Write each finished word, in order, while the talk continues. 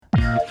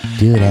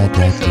Do that,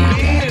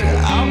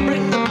 that. I'll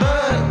bring the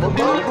bud, we'll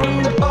both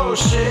bring the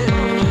bullshit.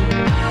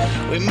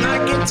 We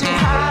might get too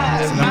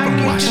high, might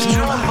get too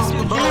drunk, but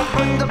we'll both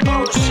bring the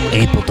bullshit.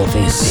 Able to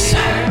face.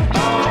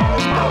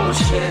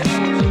 Bullshit.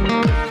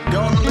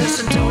 Gonna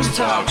listen to us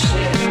talk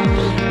shit.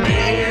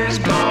 Beers,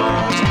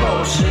 bones,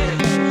 bullshit.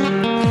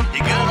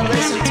 You're gonna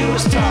listen to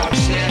us talk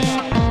shit.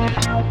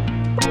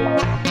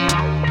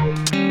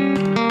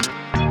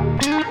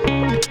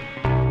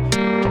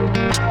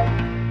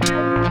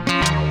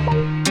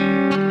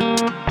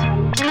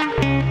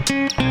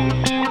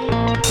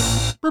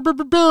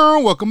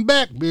 Welcome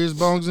back, Beers,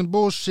 Bongs, and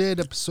Bullshit,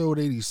 episode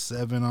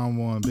 87 on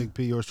one. Big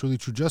P, yours truly,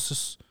 True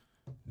Justice.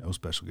 No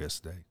special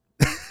guest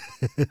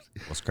today.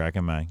 What's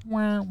cracking, man?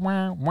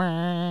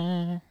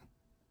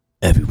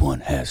 Everyone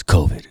has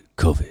COVID.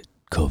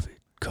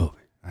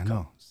 I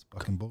know, it's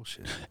fucking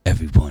bullshit.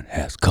 Everyone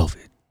has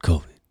COVID.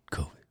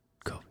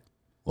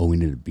 Well, we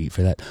need a beat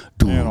for that.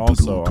 And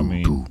also, I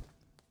mean,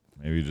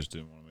 maybe you just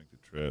didn't want to make the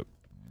trip.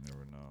 You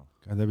never know.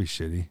 God, that'd be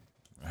shitty.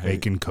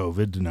 Faking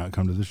COVID to not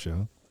come to the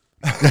show.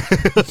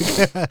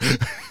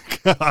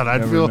 God,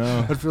 I'd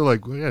feel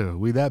like, yeah, are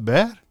we that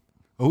bad?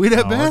 Are we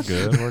that bad?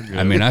 We're good. We're good.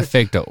 I mean, I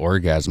faked an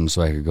orgasm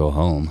so I could go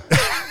home.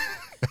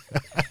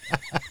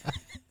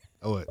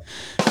 Oh, what?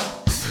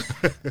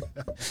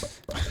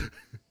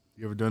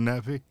 You ever done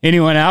that, P?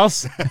 Anyone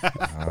else?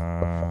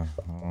 I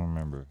don't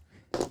remember.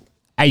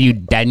 Are you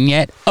done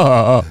yet?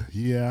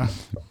 Yeah.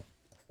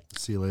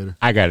 See you later.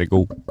 I gotta go.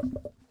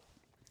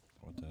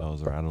 What the hell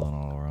is rattling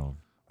all around?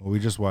 Well, we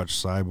just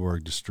watched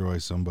Cyborg destroy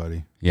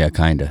somebody. Yeah,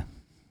 kinda.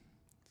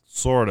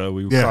 Sorta.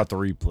 We Yeah. caught the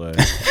replay.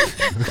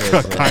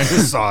 Kind of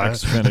saw it.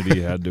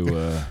 Xfinity had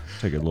to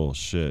take a little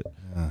shit.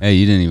 Hey,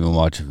 you didn't even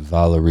watch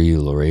Valerie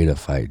Loretta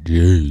fight.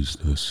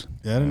 Jesus.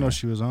 Yeah, I didn't know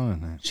she was on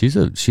it. Man. She's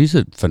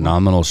a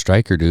phenomenal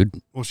striker,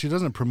 dude. Well, she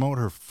doesn't promote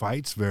her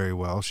fights very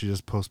well. She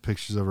just posts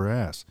pictures of her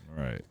ass.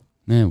 Right.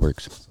 Yeah, it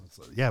works.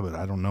 So, yeah, but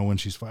I don't know when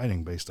she's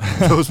fighting based on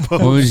those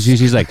posts. Well,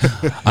 she's like,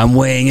 I'm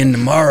weighing in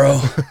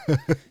tomorrow.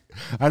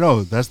 I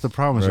know that's the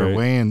problem. Is her Right.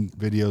 weigh-in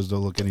videos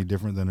don't look any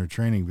different than her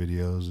training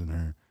videos and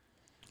her.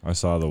 I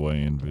saw the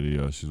weigh-in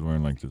video. She's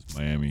wearing like this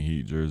Miami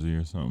Heat jersey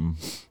or something.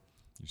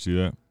 You see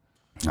that?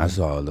 I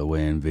saw the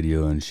weigh-in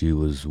video, and she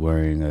was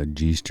wearing a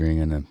G-string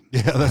and a.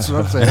 Yeah, that's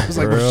what I'm saying. I was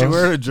like, was she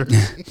wearing a jersey?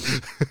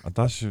 I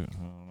thought she. I don't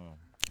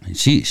know.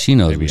 She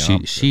knows Maybe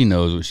what she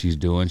knows what she's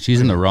doing.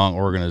 She's in the wrong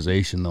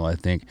organization, though. I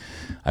think.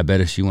 I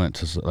bet if she went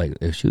to like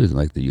if she was in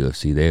like the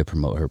UFC, they'd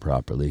promote her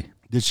properly.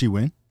 Did she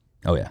win?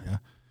 Oh yeah.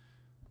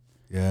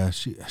 Yeah,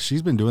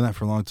 she's been doing that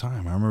for a long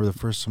time. I remember the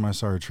first time I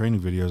saw her training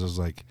videos, I was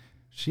like,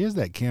 she has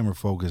that camera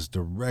focused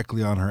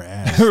directly on her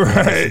ass.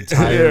 Right. This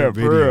entire Yeah, for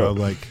video. real.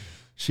 Like,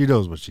 she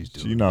knows what she's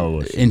doing. She knows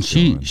what she's And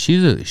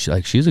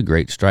doing. she's a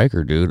great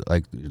striker, dude.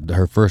 Like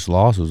her first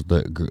loss was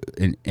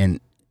and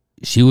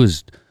she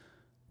was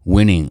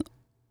winning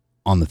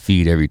on the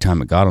feet every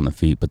time it got on the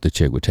feet, but the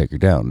chick would take her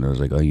down. And I was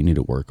like, oh, you need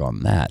to work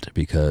on that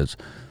because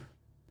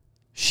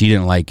she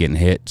didn't like getting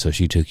hit, so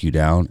she took you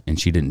down, and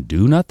she didn't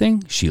do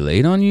nothing. She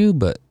laid on you,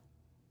 but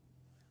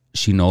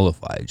she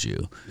nullified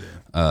you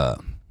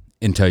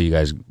until you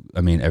guys.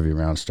 I mean, every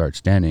round starts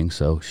standing,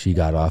 so she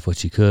got off what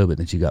she could, but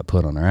then she got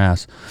put on her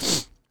ass.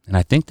 And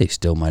I think they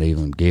still might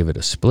even gave it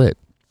a split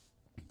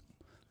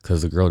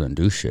because the girl didn't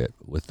do shit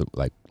with the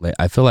like.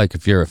 I feel like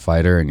if you're a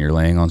fighter and you're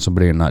laying on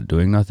somebody and not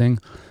doing nothing,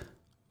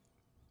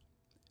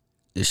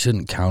 it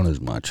shouldn't count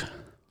as much.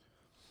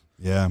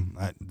 Yeah,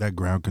 that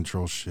ground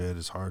control shit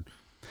is hard,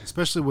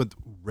 especially with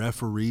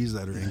referees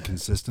that are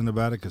inconsistent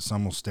about it. Because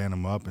some will stand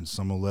them up and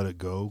some will let it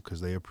go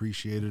because they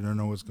appreciate it or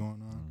know what's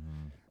going on.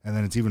 Mm-hmm. And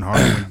then it's even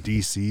harder when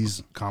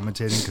DC's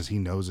commentating because he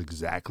knows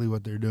exactly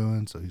what they're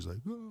doing. So he's like,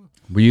 oh.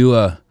 Were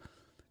you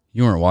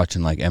you weren't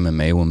watching like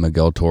MMA when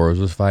Miguel Torres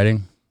was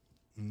fighting?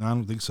 No, I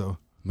don't think so.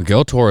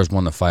 Miguel Torres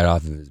won the fight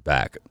off of his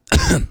back.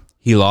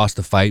 He lost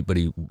the fight, but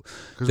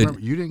Because remember,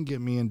 you didn't get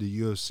me into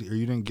UFC, or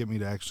you didn't get me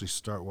to actually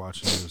start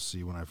watching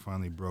UFC when I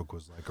finally broke.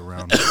 Was like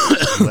around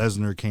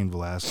Lesnar, Cain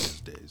Velasquez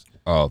days.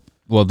 Oh,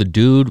 well, the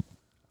dude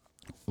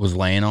was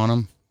laying on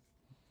him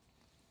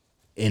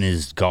in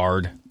his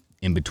guard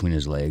in between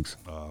his legs.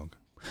 Oh, okay.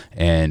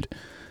 And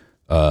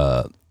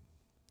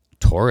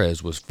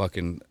Torres was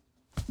fucking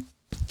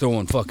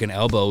throwing fucking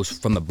elbows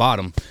from the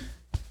bottom,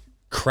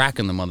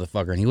 cracking the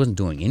motherfucker, and he wasn't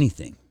doing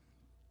anything.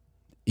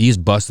 He's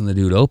busting the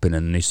dude open,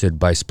 and they said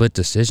by split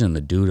decision,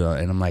 the dude,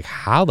 and I'm like,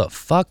 how the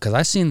fuck? Because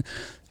I seen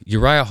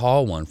Uriah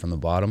Hall one from the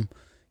bottom.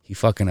 He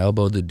fucking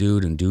elbowed the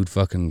dude, and dude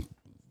fucking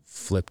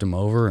flipped him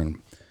over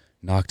and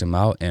knocked him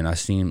out. And I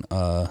seen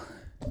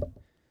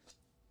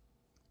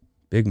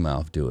Big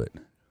Mouth do it.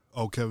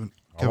 Oh, Kevin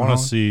I want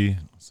Holland? to see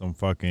some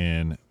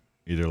fucking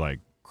either like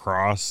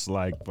cross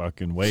like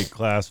fucking weight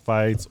class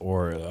fights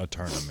or a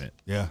tournament.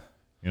 Yeah.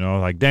 You know,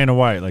 like Dana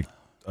White, like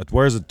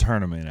where's a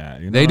tournament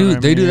at? You know They do what I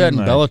they do mean? that in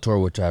Like,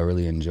 Bellator, which I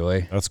really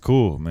enjoy. That's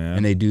cool, man.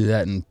 And they do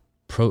that in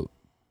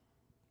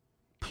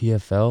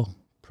PFL,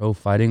 Pro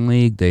Fighting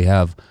League. They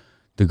have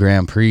the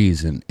Grand Prix,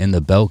 and the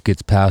belt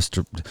gets passed.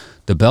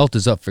 The belt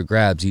is up for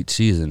grabs each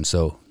season,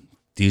 so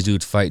these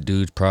dudes fight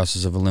dudes,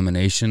 process of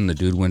elimination. The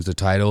dude wins the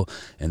title,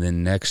 and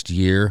then next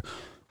year,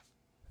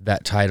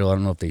 that title, I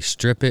don't know if they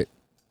strip it.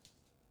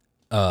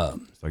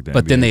 It's like the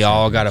But then NBA they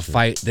all got to championship.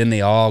 fight. Then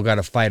they all got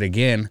to fight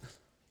again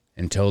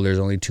until there's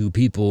only 2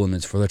 people, and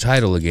it's for the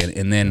title again.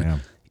 And then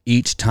Damn.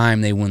 each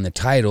time they win the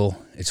title,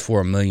 it's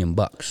for $1 million.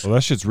 Well,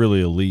 that shit's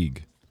really a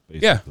league.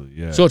 Yeah. Basically.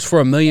 Yeah. So it's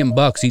for $1 million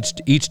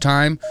each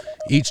time.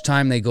 Each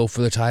time they go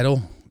for the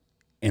title,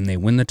 and they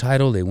win the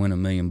title, they win $1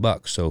 million.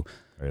 So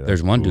Hey, that's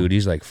there's one cool. dude.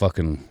 He's like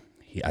fucking.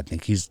 I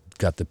think he's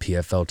got the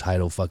PFL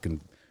title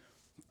fucking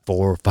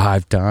 4 or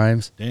 5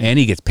 times, Damn. and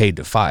he gets paid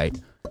to fight.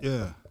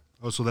 Yeah.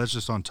 Oh, so that's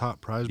just on top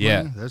prize money?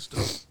 Yeah. That's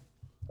dope.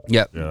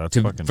 Yep. Yeah, that's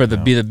fucking for the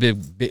down.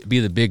 be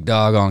the big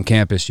dog on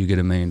campus. You get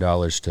 $1 million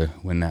to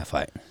win that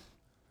fight.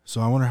 So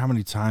I wonder how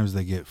many times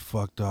they get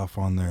fucked off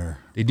on their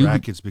They do-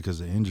 brackets because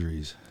of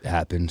injuries. It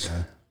happens.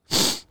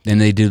 Then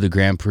they do the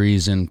Grand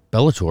Prix in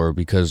Bellator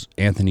because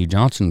Anthony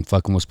Johnson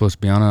fucking was supposed to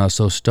be on it. I was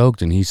so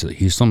stoked, and he said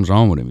something's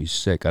wrong with him. He's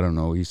sick. I don't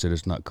know. He said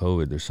it's not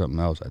COVID. There's something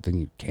else. I think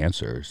he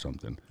cancer or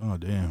something. Oh,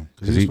 damn. Because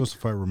 'Cause he's he- supposed to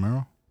fight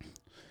Romero?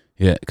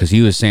 Yeah, because he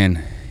was saying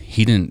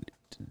he didn't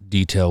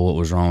detail what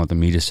was wrong with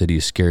him. He just said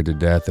he's scared to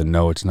death, and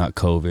no, it's not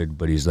COVID.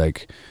 But he's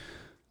like,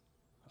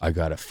 I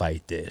gotta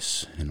fight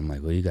this, and I'm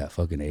like, well, you got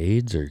fucking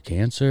AIDS or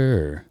cancer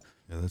or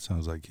Yeah, that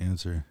sounds like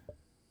cancer.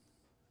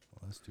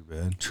 Well, that's too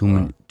bad.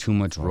 too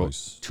much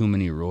Always. too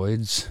many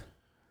roids.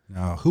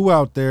 Now, who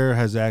out there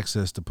has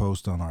access to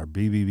post on our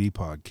BBB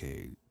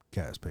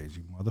podcast page?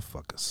 You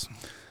motherfuckers.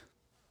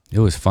 It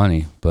was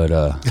funny, but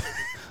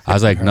I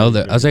was like, no,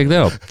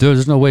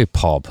 there's no way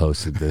Paul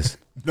posted this.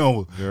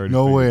 No, You already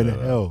no way in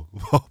figured that hell.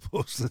 Paul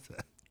posted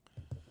that.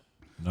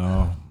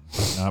 No,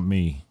 not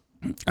me.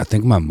 I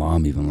think my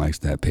mom even likes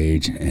that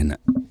page, and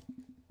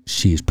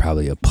she's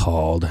probably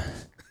appalled.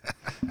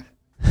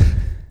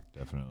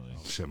 Definitely.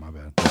 Oh, shit, my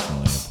bad.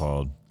 Definitely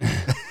appalled.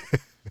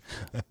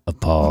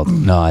 Appalled.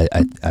 No, I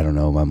don't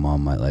know. My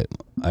mom might like.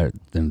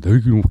 Then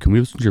can we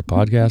listen to your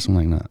podcast? I'm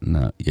like,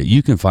 no. Yeah,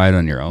 you can find it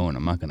on your own.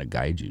 I'm not gonna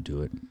guide you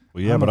to it.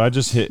 Well, yeah, but I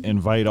just hit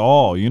invite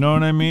all. You know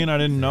what I mean? I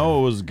didn't know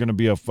it was gonna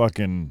be a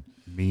fucking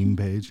Meme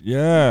page.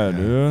 yeah, It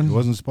dude.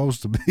 wasn't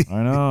supposed to be.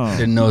 I know.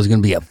 Didn't know it was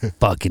gonna be a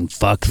fucking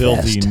fuck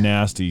Filthy, fest.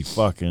 nasty,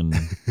 fucking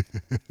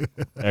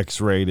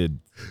X-rated.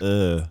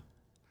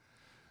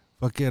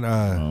 Fucking,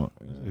 Oh,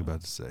 what was I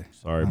about to say?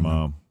 sorry, I don't know.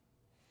 Mom.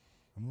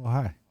 I'm a little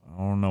high. I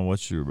don't know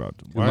what you're about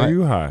to. Why my- are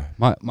you high?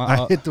 My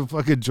I hit the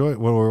fucking joint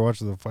when we were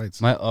watching the fights.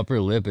 my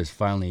upper lip is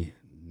finally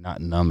not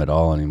numb at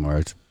all anymore.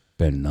 It's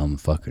been numb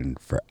fucking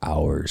for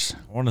hours.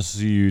 I want to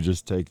see you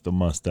just take the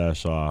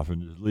mustache off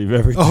and just leave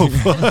everything.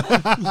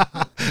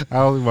 I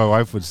don't think my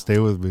wife would stay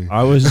with me.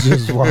 I was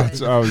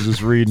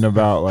just reading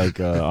about like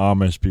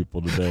Amish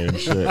people today and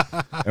shit.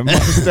 And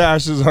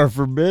mustaches are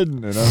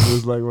forbidden. And I'm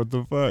just like, what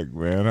the fuck,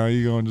 man? How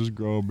you gonna just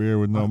grow a beard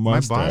with no My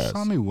mustache? boss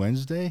saw me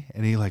Wednesday,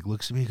 and he like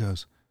looks at me and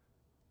goes,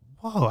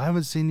 "Whoa, I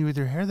haven't seen you with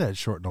your hair that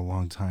short in a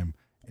long time."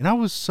 And I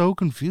was so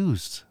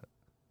confused.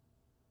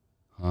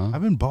 Huh?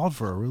 I've been bald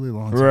for a really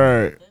long time.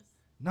 Right.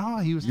 No,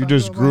 he was. You talking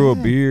just about grew my a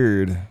hair.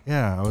 beard.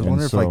 Yeah, I was And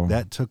wondering if so- like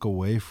that took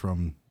away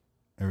from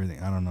everything.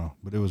 I don't know,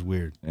 but it was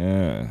weird.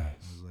 Yeah. It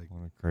was like,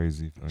 What a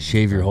crazy fucking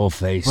Shave your thing. whole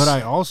face. but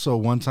I also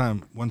one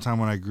time when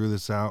I grew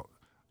this out,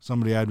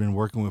 somebody I'd been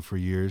working with for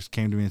years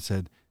came to me and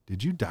said,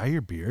 "Did you dye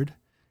your beard?"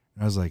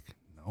 And I was like,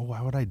 "No,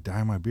 why would I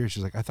dye my beard?"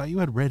 She's like, "I thought you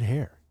had red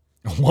hair."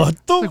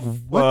 What the Like,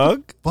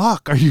 what the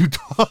fuck are you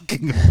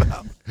talking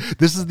about?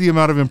 This is the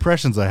amount of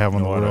impressions I have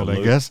on You know the what world, I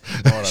look- guess. you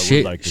know what I would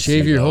shave, like to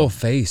shave see, your though? whole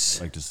face.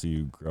 I'd like to see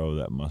you grow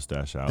that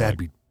mustache out. That'd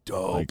Like, be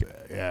dope. like-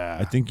 yeah.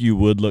 I think you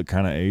would look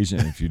kind of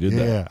Asian if you did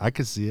that. Yeah, I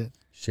could see it.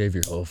 Shave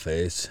your whole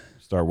face.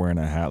 Start wearing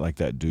a hat like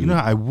that dude. You know,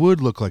 I would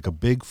look like a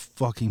big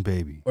fucking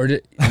baby. Or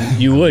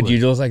you would.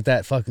 You look like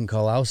that fucking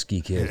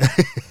Kolowski kid.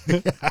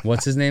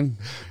 What's his name?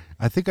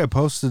 I think I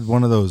posted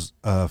one of those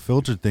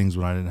filtered things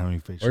when I didn't have any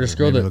facial Or just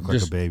hair. grow Made me the look like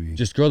just, a baby.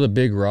 Just grow the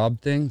big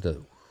Rob thing.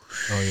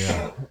 Oh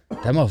yeah,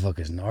 That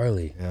motherfucker's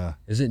gnarly. yeah.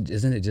 Isn't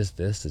it just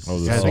this? It's Oh,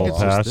 the Yeah, I think salt it's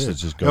patch just that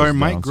this. just Or it goes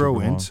might down grow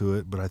super long. into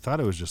it, but I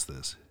thought it was just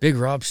this. big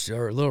Rob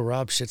or little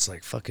Rob shit's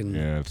like fucking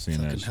Yeah, I've seen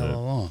that fucking shit. hella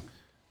long.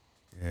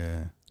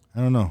 Yeah,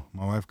 I don't know.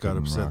 My wife got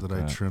Couldn't upset rock that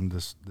I that. trimmed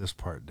this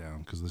part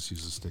down because this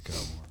used to stick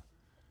out more.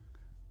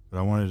 But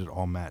I wanted it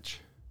all match.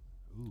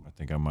 I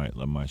think I might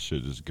let my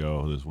shit just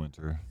go this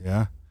winter.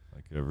 Yeah,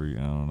 Like I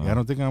don't know. yeah. I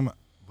don't think I'm.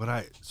 But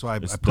I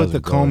This put the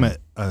doesn't go comb in.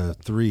 at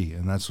 3,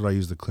 and that's what I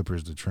use the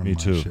clippers to trim Me my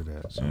too. shit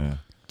at. So. Yeah.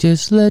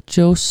 Just let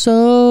your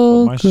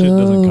soul But my shit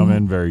doesn't come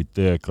in very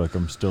thick. Like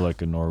I'm still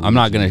like a Norwegian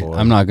boy.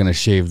 I'm not gonna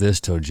shave this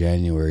till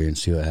January and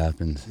see what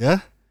happens. Yeah,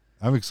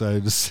 I'm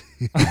excited to see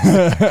Me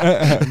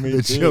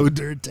the too. show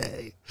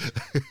Dirty.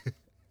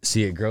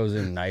 See, it grows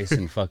in nice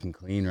and fucking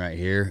clean right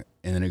here,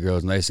 and then it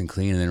grows nice and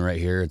clean, and then right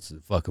here it's a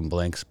fucking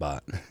blank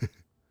spot.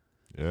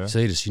 Yeah. So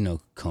you just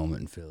comb it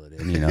and fill it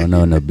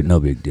in. No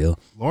big deal.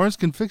 Lawrence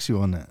can fix you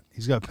on that.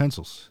 He's got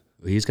pencils.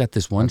 He's got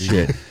this one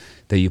shit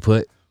that you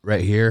put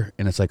right here,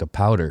 and it's like a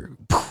powder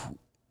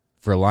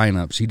for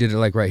lineups. He did it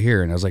like right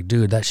here, and I was like,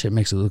 dude, that shit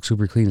makes it look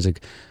super clean. He's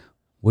like,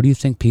 what do you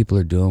think people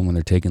are doing when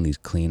they're taking these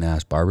clean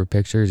ass barber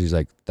pictures? He's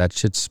like, that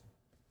shit's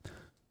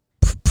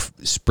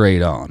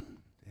sprayed on.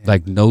 Damn.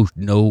 Like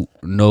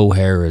no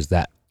hair is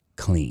that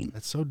clean.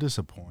 That's so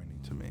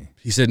disappointing to me.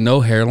 He said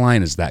no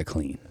hairline is that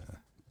clean.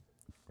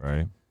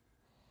 Right.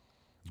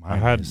 I Mine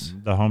had is.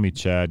 the homie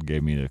Chad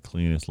gave me the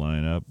cleanest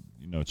lineup.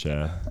 You know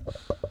Chad.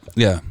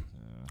 Yeah.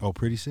 Oh,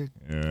 pretty sick.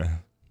 Yeah.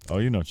 Oh,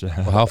 you know Chad.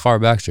 Well, how far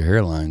back's your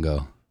hairline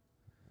go?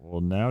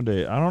 Well,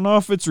 nowadays I don't know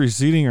if it's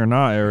receding or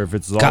not, or if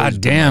it's always been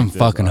Goddamn like this.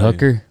 fucking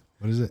hooker.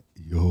 What is it?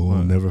 You'll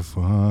never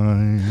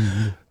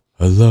find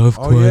A love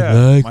Oh, yeah.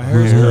 like My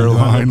hair's mine.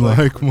 hairline look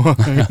like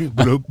mine.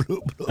 Blah, blah,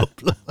 blah,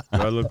 blah. Do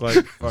I look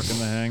like fucking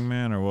the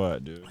Hangman or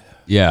what, dude?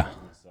 Yeah.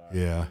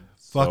 Yeah.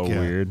 So Fuck yeah.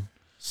 weird.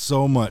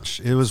 So much.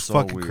 It was So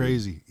fucking weird.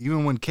 crazy.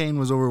 Even when Kane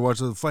was over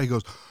watching the fight, he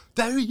goes,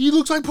 "That he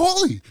looks like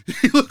Paulie.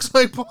 He looks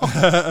like Paul."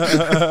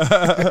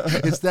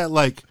 It's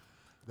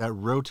that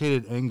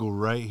rotated angle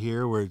right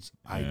here where it's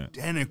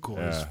identical.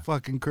 It's Yeah.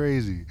 fucking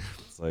crazy.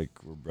 It's like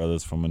we're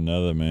brothers from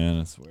another,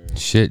 man. I swear.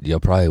 Shit, you'll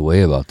probably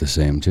weigh about the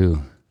same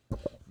too.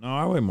 No,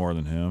 I weigh more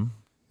than him.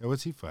 Yeah,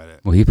 what's he fight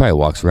at? Well, he probably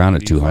walks around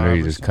at 200.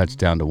 He 185 or just cuts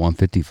down to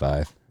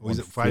 155. Oh, he's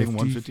fighting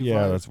 155?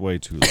 Yeah, that's way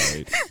too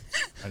light.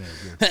 I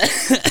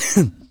didn't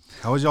hear.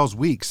 How was y'all's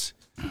weeks?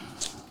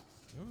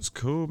 It was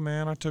cool,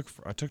 man. I took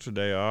the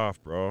day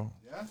off, bro.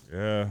 Yeah?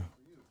 Yeah.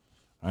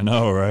 I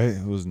know, right?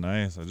 It was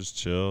nice. I just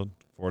chilled.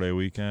 4-day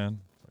weekend.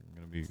 It's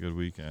gonna be a good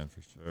weekend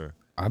for sure.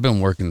 I've been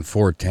working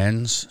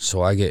 410s,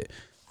 so I get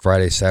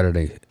Friday,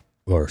 Saturday,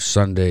 or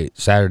Sunday,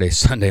 Saturday,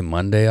 Sunday,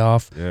 Monday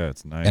off. Yeah,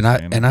 it's nice. And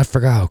ain't it? I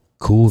forgot how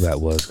cool that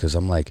was because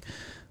I'm like,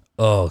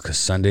 oh, because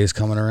Sunday's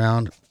coming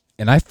around,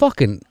 and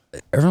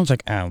everyone's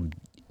like, oh,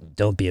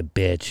 don't be a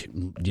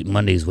bitch.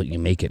 Monday's what you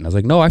make it. And I was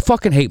like, no, I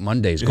fucking hate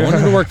Mondays. Going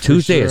into work for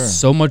Tuesday sure. is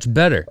so much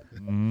better,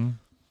 Mhm.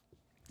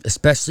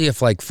 especially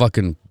if like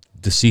fucking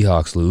the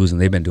Seahawks lose, and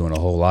they've been doing a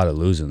whole lot of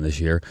losing this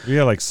year.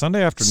 Yeah, like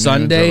Sunday afternoons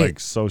Sunday- are like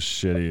so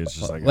shitty. It's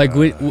just like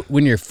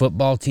When your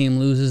football team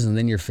loses, and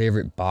then your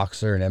favorite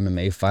boxer and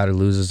MMA fighter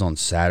loses on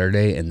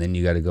Saturday, and then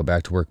you got to go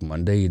back to work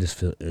Monday, you just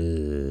feel,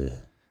 ugh.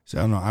 See,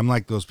 I don't know. I'm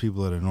like those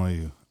people that annoy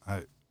you.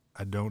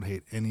 I don't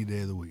hate any day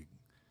of the week.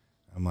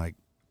 I'm like,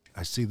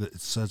 I see that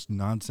it's such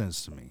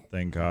nonsense to me.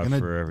 thank God You're gonna-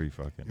 for every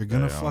fucking. You're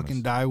gonna day, fucking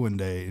honestly. die one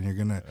day, and you're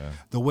gonna.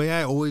 The way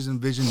I always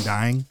envision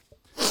dying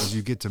is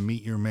you get to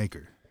meet your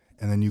maker,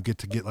 and then you get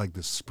to get like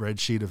this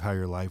spreadsheet of how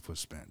your life was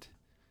spent.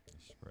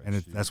 And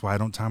that's why I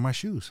don't tie my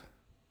shoes.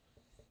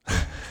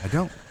 I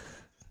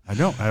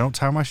don't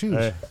tie my shoes.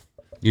 Hey,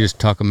 You just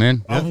tuck them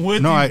in. I'm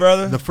with no, you,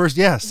 brother. The first,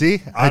 yeah.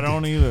 See, I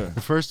don't either.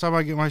 The first time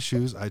I get my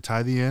shoes, I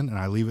tie the end and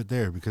I leave it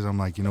there because I'm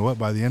like, you know what?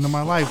 By the end of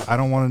my life, I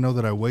don't want to know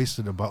that I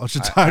wasted a bunch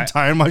of time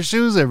tying my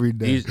shoes every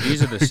day.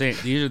 These are the same.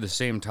 These are the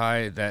same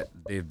tie that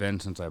they've been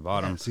since I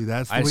bought them. See,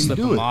 that's the I way you slip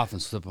do them it. off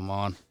and slip them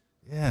on.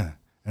 Yeah.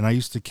 And I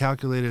used to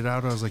calculate it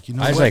out. I was like, you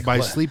know I was what? like, By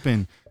what?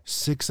 sleeping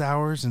 6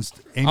 hours and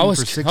aiming I for was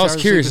 6 I was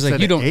hours, curious. sleep It's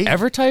like, instead you of don't 8?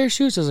 ever tie your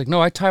shoes? I was like,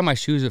 no, I tie my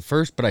shoes at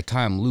first, but I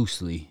tie them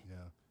loosely. Yeah.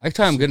 I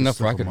tie them good enough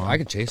where slip 'em on. I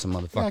could chase a Yeah,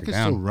 I motherfucker can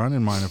still down. run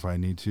in mine if I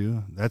need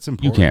to. That's You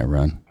important. can't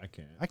run. I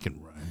can't. I can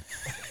run.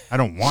 I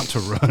don't want to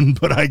run,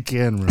 but I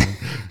can run.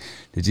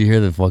 Did you hear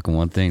the fucking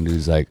one thing?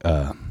 Dude's like,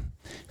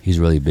 he's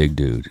a really big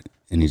dude,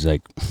 and he's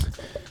like,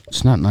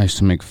 it's not nice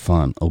to make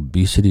fun.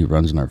 Obesity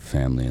runs in our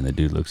family, and the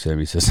dude looks at him.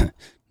 He says,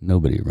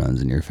 nobody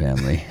runs in your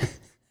family.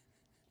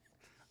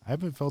 I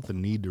haven't felt the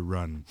need to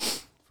run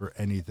for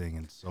anything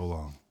in so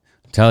long.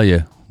 Tell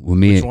you, with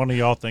me, Which one of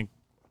y'all think?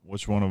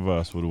 Which one of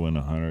us would win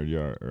a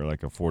 100-yard or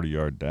like a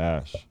 40-yard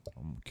dash?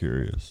 I'm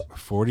curious. A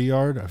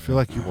 40-yard? I feel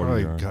like you 40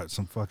 probably yard. got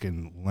some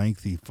fucking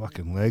lengthy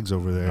fucking legs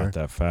over there. Not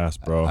that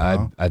fast, bro.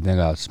 I think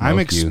I'll smoke I'm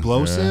you.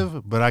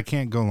 explosive, but I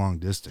can't go long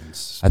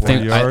distance. I think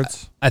 40 I,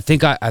 yards? I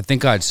think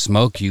I'd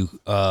smoke you.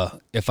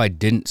 If I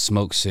didn't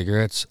smoke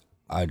cigarettes,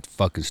 I'd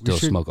fucking still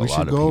smoke a we lot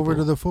should of go people. over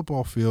to the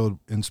football field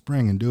in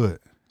spring and do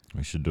it.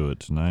 We should do it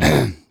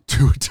tonight.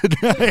 Do it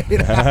tonight.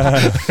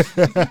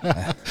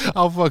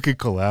 I'll fucking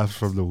collapse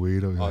from the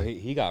weed. Oh,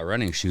 he got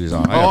running shoes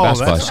on. I got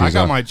basketball shoes I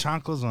got on. my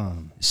chanclas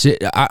on.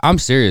 Shit, I'm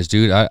serious,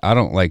 dude. I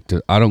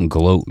don't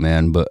gloat,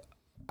 man, but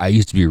I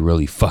used to be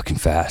really fucking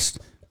fast.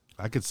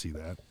 I could see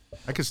that.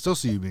 I could still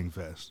see you being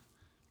fast.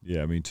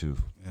 Yeah, me too.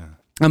 Yeah.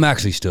 I'm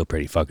actually still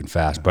pretty fucking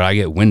fast, but I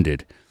get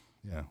winded.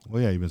 Yeah.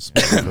 Well, yeah, you've been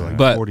smoking for like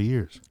But- 40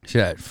 years.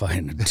 Shit,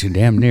 fucking too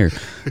damn near.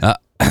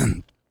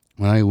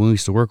 When we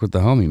used to work with the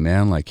homie,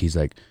 man, like he's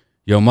like,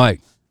 yo,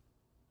 Mike,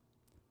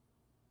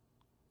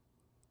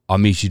 I'll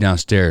meet you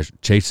downstairs.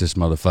 Chase this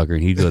motherfucker,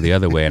 and he'd go the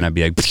other way, and I'd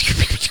be like,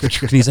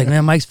 and he's like,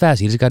 man, Mike's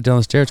fast. He just got down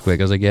the stairs quick.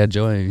 I was like, yeah,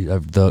 Joe ain't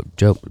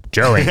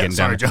getting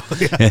Sorry, down. Joe.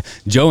 Yeah.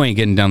 Joe ain't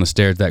getting down the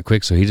stairs that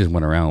quick, so he just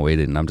went around and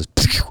waited, and I'm just.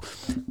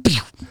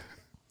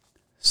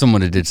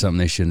 Someone that did something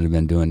they shouldn't have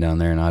been doing down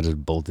there, and I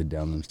just bolted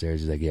down them stairs.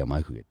 He's like, yeah,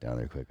 Mike will get down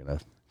there quick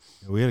enough.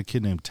 We had a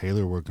kid named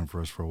Taylor working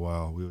for us for a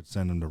while. We would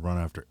send him to run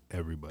after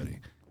everybody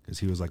because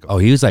he was like Oh,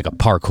 he was like a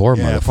parkour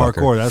yeah, motherfucker.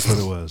 parkour. That's what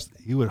it was.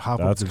 He would hop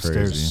That's up the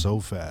stairs crazy. so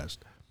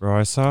fast. Bro,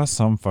 I saw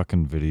some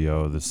fucking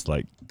video of this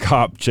like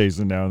cop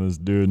chasing down this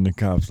dude, and the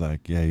cop's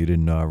like, "Yeah, you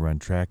didn't know I run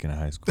track in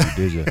high school,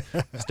 did you?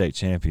 State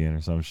champion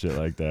or some shit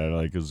like that.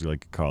 Like it was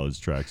like a college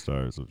track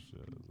star or some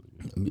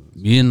shit."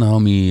 Me and the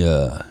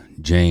homie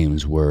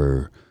James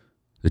were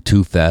the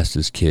two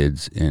fastest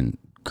kids in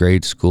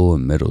grade school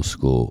and middle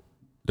school.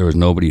 There was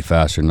nobody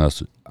faster than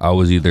us. I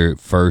was either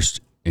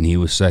first and he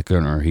was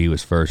second, or he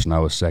was first and I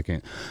was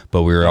second.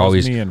 But we were That was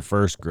always me in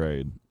first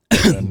grade.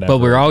 but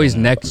we were always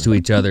next to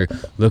each other,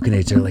 looking at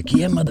each other like,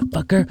 yeah,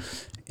 motherfucker.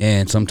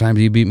 And sometimes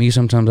he beat me,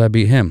 sometimes I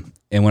beat him.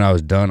 And when I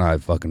was done, I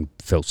fucking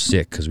felt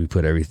sick because we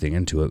put everything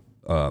into it.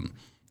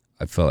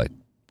 I felt like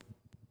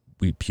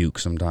we puke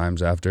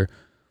sometimes after.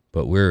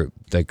 But we're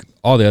like,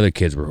 all the other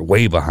kids were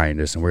way behind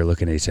us, and we're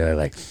looking at each other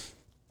like,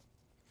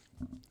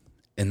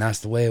 and that's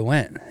the way it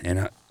went.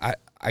 And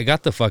I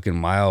got the fucking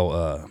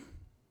mile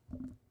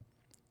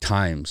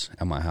times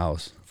at my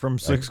house. From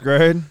sixth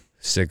grade.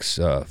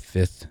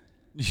 Fifth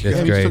Yeah,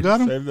 you grade. still got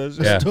them? Save that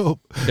shit. Yeah.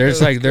 Dope.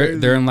 There's like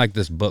they're in like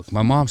this book.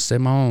 My mom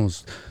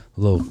was a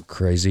little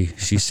crazy.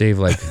 She saved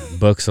like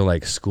books of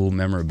like school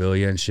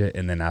memorabilia and shit,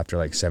 and then after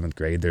like 7th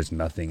grade, there's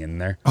nothing in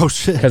there Oh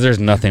shit. because there's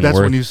nothing That's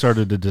worth. when you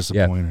started to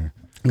disappoint her.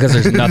 Because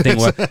there's nothing.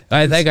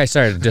 I think I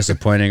started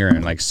disappointing her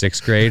in like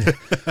 6th grade,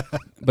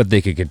 but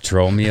they could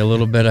control me a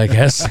little bit, I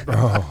guess.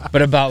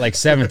 But about like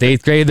 7th,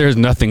 8th grade, there's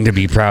nothing to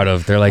be proud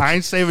of. They're like, I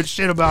ain't saving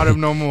shit about him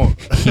no more.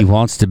 he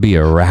wants to be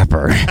a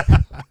rapper.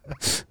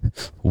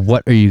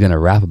 What are you gonna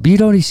rap? But you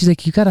know, she's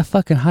like, you got a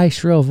fucking high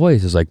shrill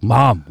voice. It's like,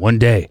 Mom, one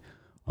day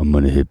I'm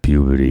gonna hit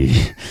puberty.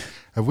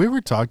 Have we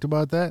ever talked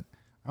about that?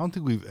 I don't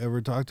think we've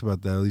ever talked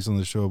about that, at least on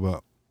the show,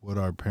 about what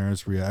our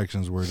parents'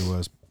 reactions were to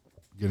us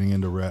getting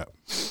into rap.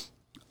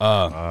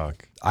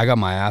 Fuck. I got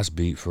my ass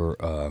beat for.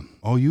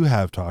 Oh, you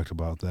have talked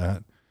about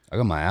that. I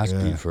got my ass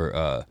Yeah. beat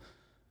for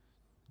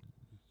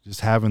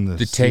Just having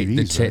the tape.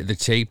 CDs, right? The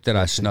tape that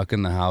I snuck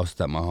in the house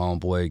that my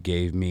homeboy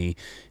gave me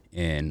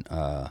in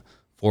 4th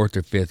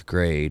or 5th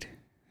grade.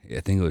 I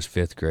think it was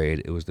 5th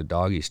grade. It was the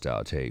Doggy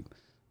Style tape.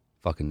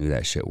 Fucking knew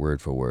that shit word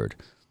for word.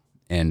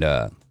 And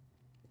I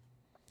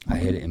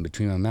hid it in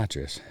between my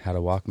mattress. Had a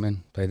Walkman,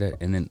 played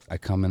that, and then I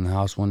come in the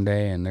house one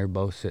day and they're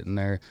both sitting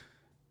there.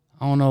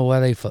 I don't know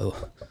why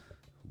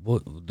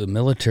what the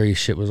military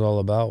shit was all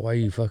about. Why are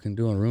you fucking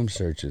doing room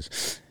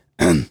searches?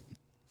 And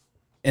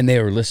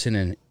they were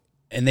listening,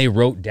 and they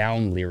wrote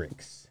down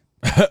lyrics.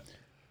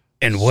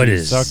 And what She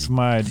is sucked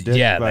my dick?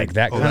 yeah, by- like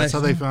that Oh, kind that's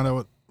of. how they found out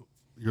what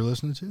you're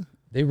listening to?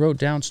 They wrote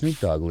down Snoop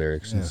Dogg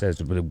lyrics and Yeah.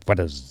 says, "What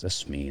does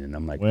this mean?" And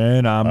I'm like,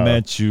 When I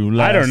met you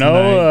last I don't know.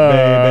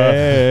 night,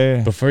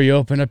 baby. Before you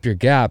open up your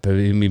gap, I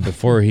mean,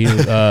 before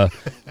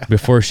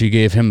before she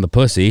gave him the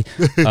pussy.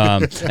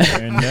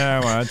 And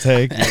now I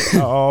take it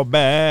all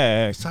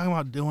back. He's talking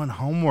about doing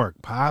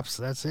homework, Pops.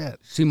 That's it.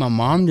 See, my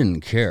mom didn't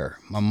care.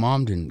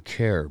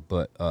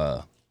 But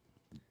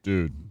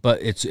Dude.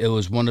 it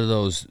was one of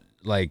those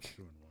like,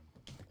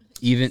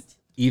 even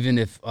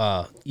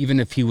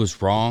if he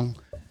was wrong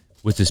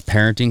with his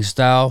parenting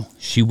style,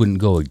 she wouldn't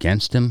go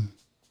against him.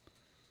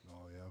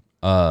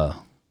 Bro.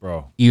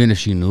 Even if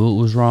she knew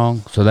it was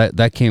wrong. So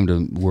that came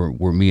to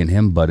where me and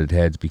him butted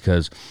heads,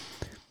 because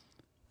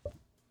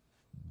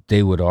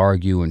they would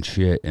argue and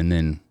shit, and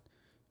then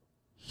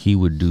he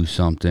would do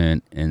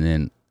something, and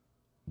then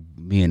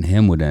me and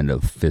him would end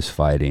up fist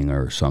fighting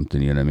or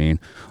something. You know what I mean?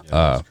 Yeah,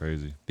 that's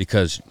crazy.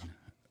 Because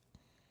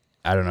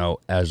I don't know,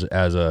 as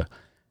a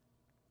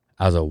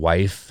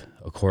wife,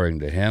 according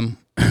to him,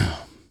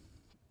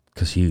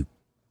 because he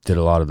did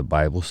a lot of the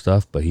Bible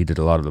stuff, but he did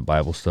a lot of the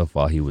Bible stuff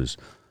while he was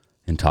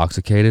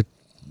intoxicated,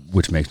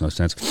 which makes no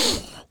sense.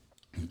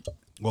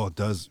 Well, it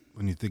does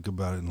when you think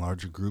about it in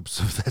larger groups.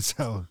 So that's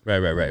how,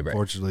 Right.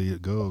 unfortunately,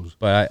 it goes.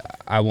 But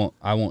I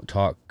won't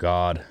talk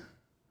God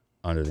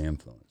under the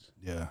influence.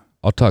 Yeah.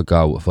 I'll talk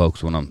God with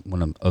folks when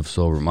I'm of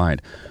sober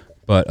mind.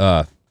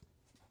 But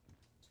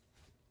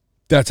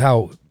that's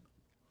how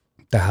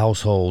the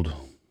household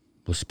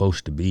was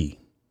supposed to be.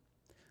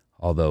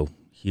 Although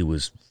he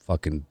was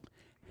fucking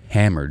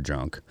hammered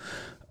drunk.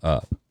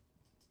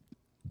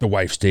 The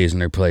wife stays in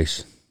their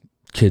place.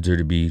 Kids are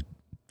to be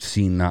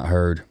seen, not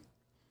heard.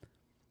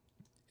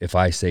 If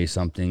I say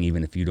something,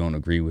 even if you don't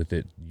agree with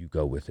it, you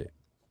go with it.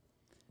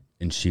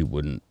 And she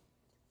wouldn't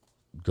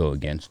go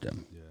against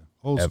him.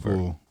 Old Ever.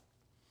 school.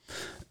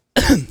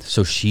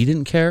 So she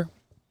didn't care.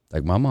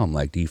 Like, my mom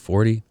liked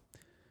E40.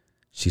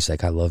 She's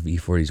like, I love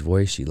E40's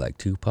voice. She liked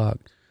Tupac.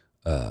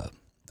 I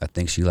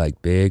think she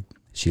liked Big.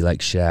 She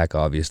liked Shaq,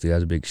 obviously. I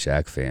was a big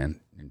Shaq fan.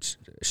 And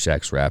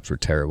Shaq's raps were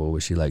terrible,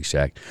 but she liked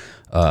Shaq.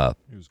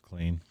 He was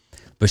clean.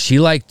 But she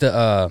liked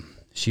the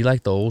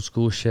old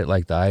school shit,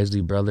 like the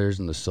Isley Brothers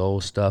and the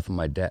soul stuff. And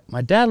my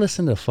dad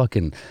listened to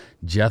fucking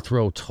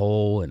Jethro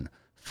Tull and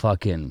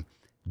fucking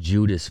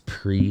Judas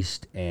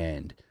Priest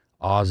and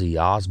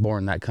Ozzy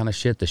Osbourne, that kind of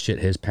shit. The shit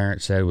his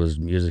parents said was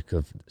music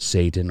of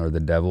Satan or the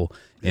devil.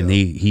 And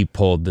he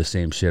pulled the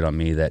same shit on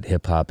me, that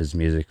hip hop is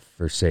music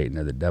for Satan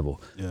or the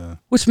devil. Yeah.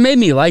 Which made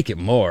me like it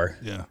more.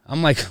 Yeah.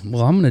 I'm like,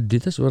 well, I'm gonna do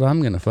this. Is what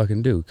I'm gonna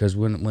fucking do. Because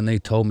when they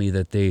told me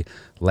that they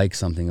like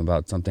something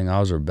about something,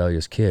 I was a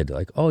rebellious kid.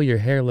 Like, oh, your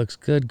hair looks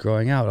good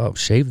growing out. Oh,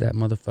 shave that,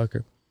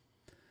 motherfucker.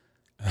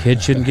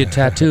 Kids shouldn't get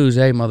tattoos,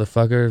 hey,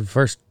 motherfucker.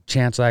 First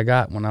chance I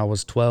got when I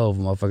was 12,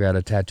 motherfucker had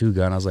a tattoo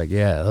gun. I was like,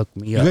 yeah, hook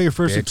me You up. got your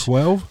first at bitch.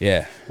 12?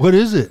 Yeah. What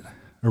is it?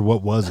 Or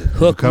what was it? Did you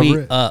Hook cover me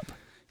it? up.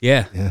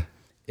 Yeah. Yeah.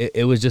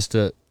 It was just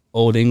a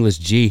old English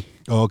G.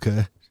 Oh,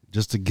 okay.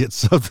 Just to get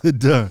something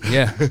done.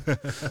 Yeah.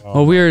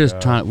 Well, we were just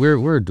trying.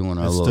 We're doing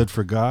our It little. stood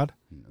for God?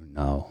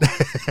 No.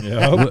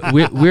 Yeah.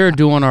 We're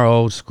doing our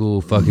old school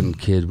fucking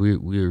kids. We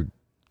were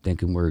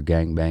thinking we were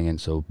gang banging,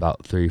 so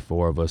about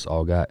 3-4 of us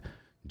all got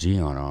G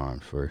on our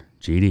arms for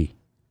GD.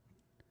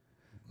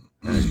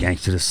 And it's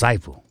Gangster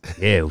Disciple.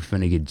 Yeah, we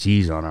finna get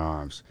G's on our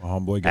arms. My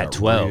homeboy got At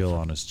 12. real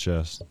on his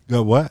chest.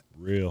 Got what?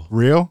 Real.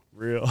 Real?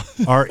 Real.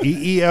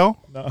 REEL?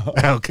 No.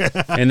 Okay.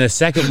 And the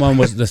second one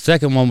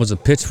was a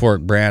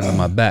Pitchfork brand on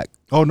my back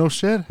Oh, no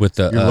shit? with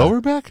the Your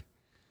lower back?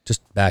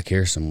 just back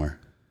here somewhere.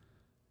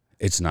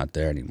 It's not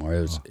there anymore.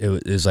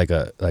 It was like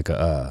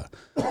a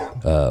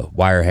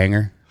wire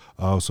hanger.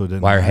 Oh, so it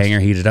didn't Wire last. hanger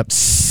heated up.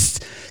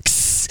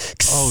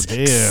 Oh,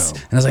 damn.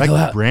 And I was like,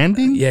 oh,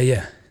 branding?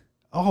 yeah.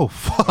 Oh,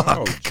 fuck.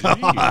 Oh,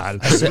 God.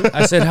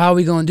 I said, how are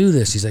we gonna do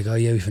this? He's like, oh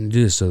yeah, we finna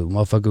do this. So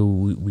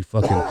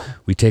motherfucker,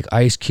 we take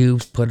ice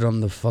cubes, put it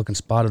on the fucking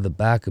spot of the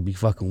back, it'd be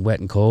fucking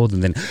wet and cold,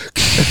 and then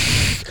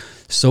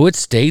so it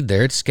stayed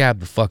there. It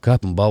scabbed the fuck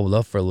up and bubbled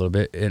up for a little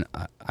bit. And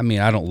I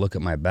mean, I don't look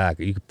at my back.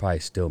 You could probably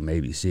still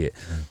maybe see it.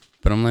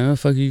 But I'm like,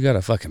 motherfucker, you got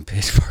a fucking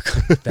pitchfork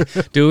on your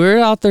back. Dude, we're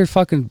out there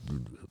fucking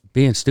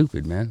being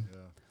stupid, man.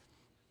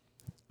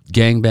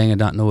 Gangbanging,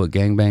 not know what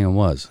gangbanging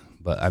was.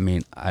 But I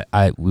mean,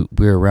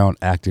 we're around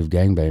active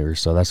gangbangers,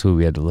 so that's who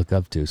we had to look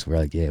up to. So we're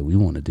like, yeah, we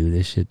want to do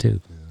this shit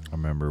too. I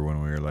remember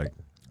when we were like,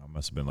 I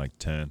must have been like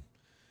 10.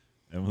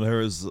 And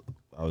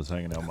I was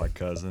hanging out with my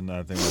cousin.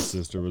 I think my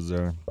sister was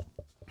there.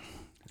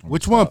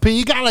 Which one, P?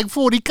 You got like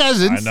 40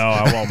 cousins. I know,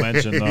 I won't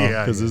mention them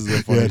Yeah, because this is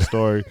a funny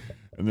story.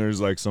 And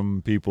there's like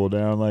some people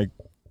down like,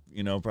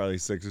 probably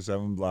 6 or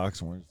 7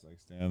 blocks, and we're just like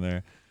standing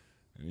there.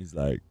 And he's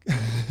like,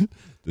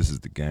 this is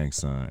the gang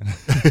sign.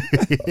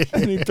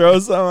 And he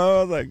throws something.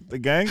 I was like, the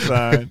gang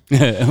sign.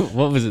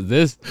 What was it?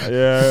 This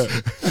Yeah.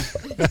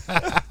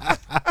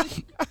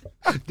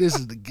 This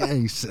is the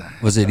gang sign.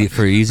 was it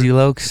for Easy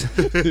Lokes?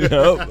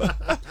 Yep.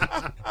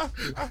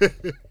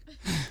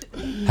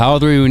 How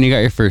old were you when you got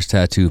your first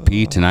tattoo,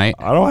 P? Tonight?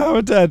 I don't have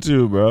a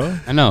tattoo, bro.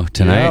 I know.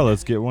 Tonight. Yeah,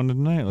 let's get one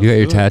tonight. You got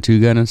your tattoo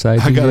gun inside?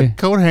 I got a TJ?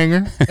 coat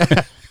hanger.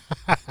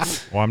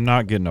 Well, I'm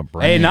not getting a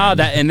brand. Hey, no,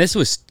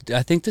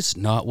 I think this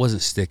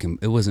wasn't stick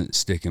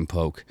and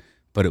poke,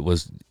 but it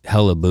was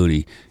hella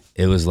booty.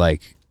 It was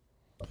like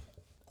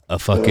a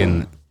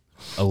fucking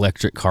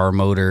electric car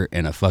motor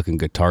and a fucking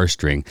guitar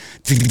string.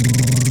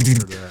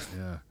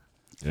 Yeah.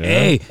 Yeah.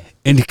 Hey,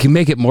 and it can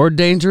make it more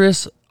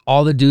dangerous.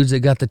 All the dudes that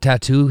got the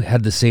tattoo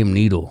had the same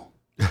needle.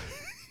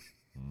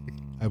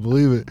 I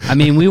believe it. I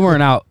mean, we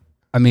weren't out.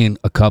 I mean,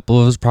 a couple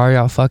of us probably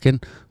out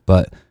fucking,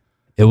 but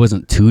it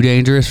wasn't too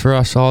dangerous for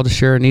us all to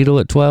share a needle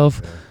at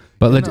 12.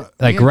 But You know,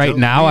 like me and right Joe-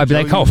 now, me and I'd be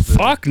Joe like, oh, used to-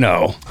 fuck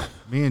no.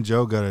 Me and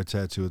Joe got a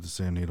tattoo with the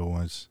same needle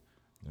once.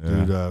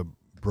 Yeah. Dude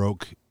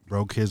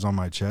broke his on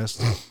my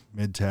chest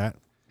mid-tat.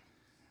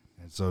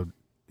 And so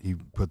he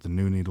put the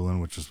new needle in,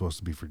 which was supposed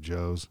to be for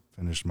Joe's.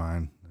 Finished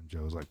mine. And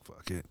Joe was like,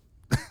 fuck it.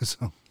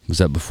 So, Was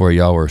that before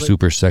y'all were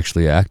super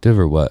sexually active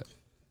or what?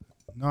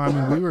 no, I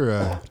mean, we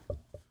were,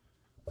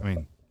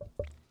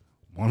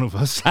 one of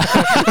us.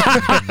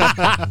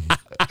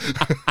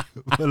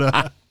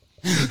 But,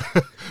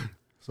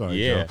 sorry,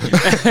 Joe.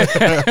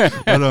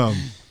 But,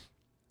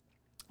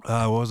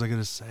 what was I going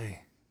to say?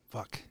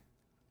 Fuck.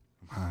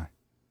 I'm high.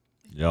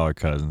 Y'all are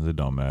cousins. It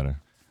don't matter.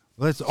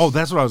 That's what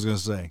I was going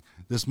to say.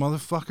 This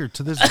motherfucker,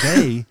 to this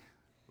day,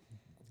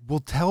 will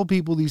tell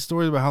people these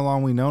stories about how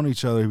long we known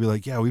each other. He'd be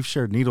like, yeah, we've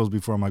shared needles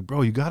before. I'm like,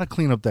 bro, you got to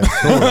clean up that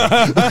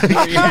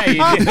story. Yeah,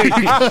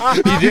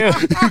 you do.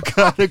 You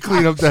got to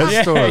clean up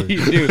that story.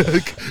 you do.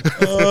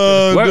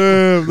 Oh, What-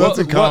 damn. That's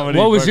what, a comedy.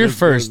 What was your fucking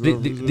first? story,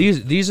 bro.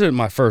 These are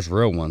my first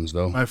real ones,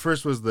 though. My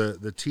first was the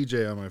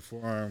TJ on my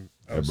forearm.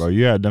 I Hey, was, bro,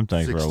 you had them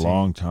things for a 16.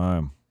 long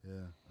time. yeah,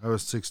 I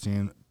was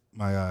 16.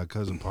 My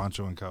cousin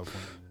Poncho in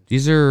California.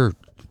 These are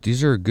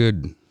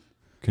good.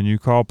 Can you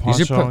call These are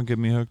Poncho pro- and get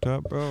me hooked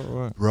up, bro?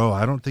 Or what? Bro,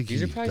 I don't think These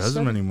he are probably does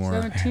them anymore.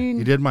 17.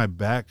 He did my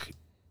back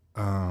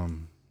How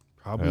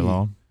probably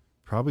long?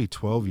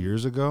 12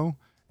 years ago.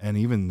 And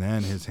even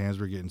then, his hands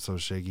were getting so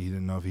shaky, he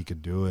didn't know if he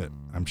could do it.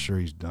 I'm sure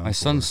he's done. My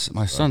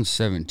for son's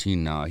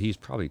 17 now. He's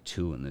probably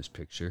 2 in this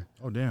picture.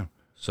 it. Oh, damn.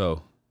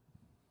 So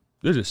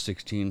they're just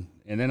 16.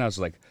 And then I was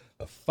like,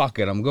 fuck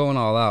it, I'm going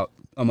all out.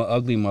 I'm an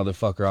ugly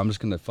motherfucker. I'm just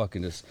gonna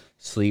fucking just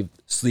sleeve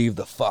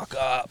the fuck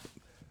up.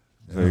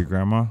 Is that your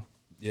grandma?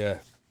 Yeah.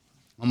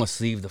 I'm gonna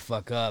sleeve the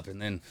fuck up,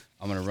 and then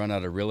I'm gonna run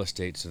out of real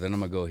estate. So then I'm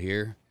gonna go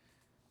here,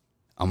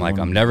 I'm like, I'm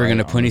Going never right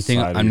gonna on put the anything.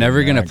 side of I'm your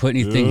never gonna neck, put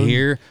anything dude.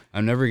 here.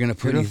 I'm never gonna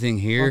put Get a anything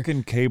here.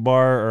 Fucking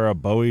K-bar or a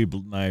Bowie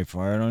knife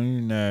right on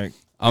your neck.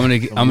 I'm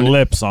gonna. Some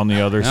lips on the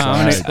other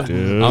side,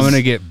 dude. I'm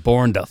gonna get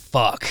born to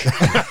fuck.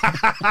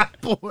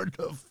 Born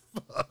to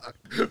fuck.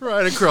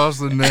 Right across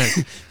the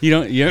neck. You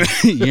don't. You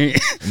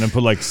And then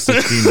put like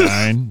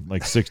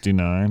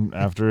 69,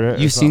 after it. or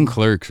you've seen something.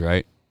 Clerks,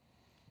 right?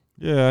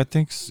 Yeah, I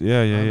think.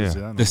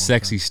 Yeah. The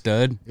sexy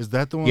stud. Is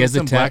that the one He has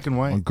that's in the black ta- and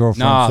My white? girlfriend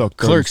Nah, sucked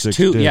Clerks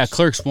 36 2. Yeah, dicks.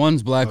 Clerks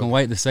 1's black and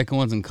white. The second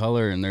one's in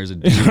color, and there's a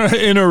dude.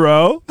 In a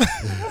row.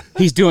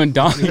 He's doing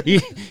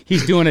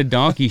he's doing a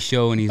donkey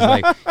show, and he's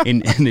like,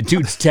 and the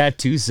dude's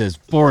tattoo says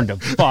 "born to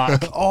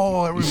fuck."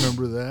 Oh, I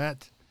remember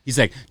that. He's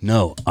like,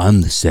 no,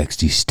 I'm the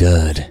sexy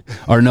stud,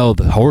 or no,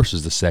 the horse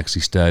is the sexy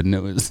stud, and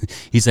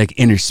he's like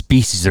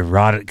interspecies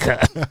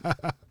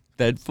erotica.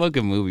 That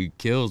fucking movie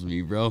kills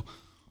me, bro.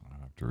 I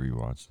have to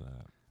rewatch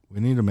that. We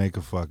need to make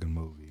a fucking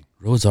movie.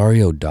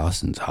 Rosario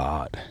Dawson's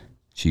hot.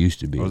 She used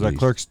to be. Was at that least.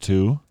 Clerks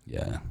 2?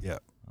 Yeah, Yeah.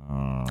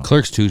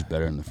 Clerks 2's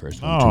better than the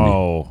first one to me.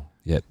 Oh.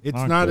 Yep. It's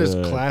Not not as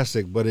good.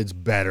 classic, but it's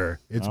better.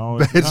 It's No,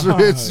 it's,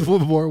 it's it's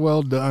more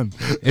well done.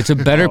 It's a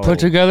better put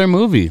together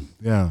movie.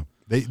 Yeah.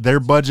 Their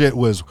budget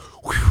was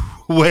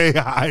way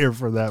higher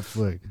for that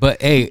flick.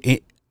 But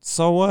hey,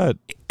 So what?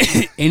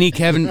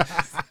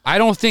 I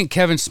don't think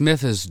Kevin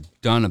Smith has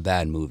done a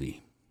bad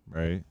movie.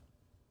 Right.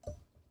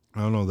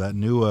 I don't know that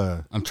new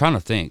I'm trying to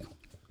think.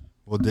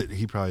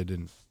 he probably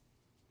didn't.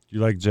 You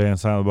like Jay and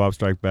Silent Bob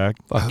Strike Back?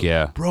 Fuck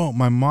yeah. Bro,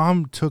 my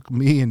mom took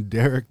me and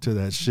Derek to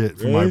that shit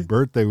for my Really?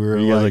 birthday. We were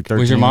You guys like, 13?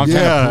 Was your mom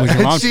trying yeah, to, was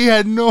your mom, and she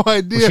had no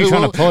idea. was she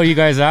trying what- to pull you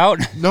guys out?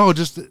 No,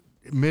 just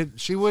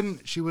she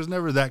was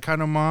never that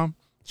kind of mom.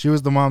 She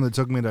was the mom that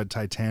took me to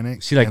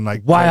Titanic. She like, and why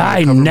told me to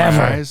I cover my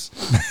never? eyes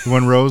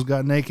when Rose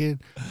got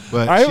naked.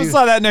 But I even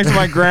saw that next to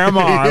my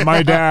grandma and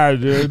my dad,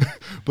 dude.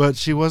 But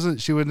she was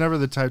never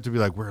the type to be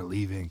like, we're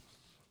leaving.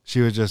 She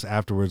was just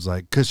afterwards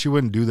like, because she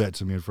wouldn't do that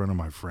to me in front of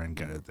my friend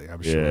kind of thing.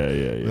 I'm sure.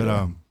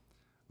 Yeah.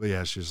 But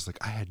yeah, she was just like,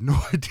 I had no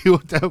idea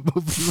what that movie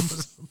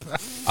was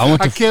about.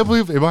 I I can't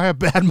believe, am I a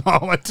bad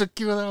mom? I took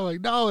you there. I'm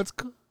like, no, it's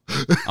cool.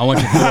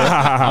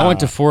 I went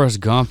to Forrest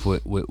Gump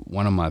with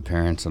one of my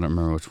parents. I don't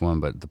remember which one,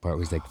 but the part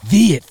was like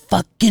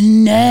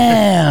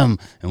Vietnam,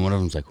 and one of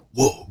them's like,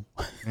 whoa.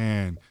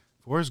 And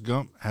Forrest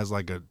Gump has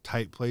like a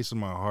tight place in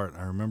my heart.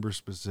 I remember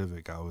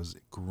specific. I was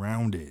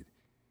grounded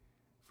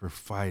for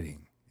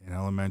fighting in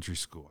elementary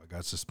school. I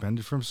got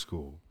suspended from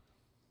school,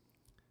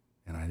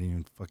 and I didn't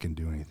even fucking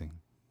do anything.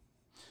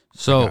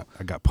 So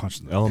I got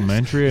punched in the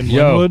Elementary in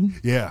Yo. Linwood?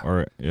 Yeah,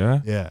 Or, yeah?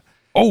 yeah.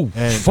 oh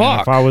And-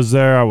 fuck, If I was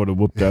there, I would have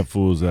whooped that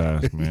fool's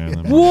ass,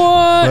 man.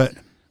 what?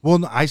 But well,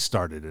 no, I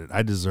started it.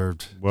 I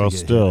deserved. to Well, get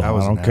hit. still, I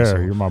was don't an care.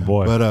 asshole. You're my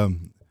boy. But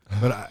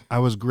I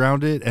was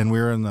grounded, and we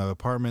were in the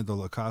apartment, the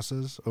La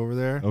Casas over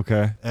there.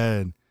 Okay.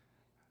 And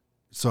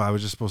so I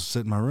was just supposed to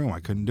sit in my room.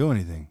 I couldn't do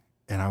anything.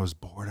 And I was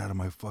bored out of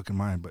my fucking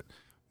mind. But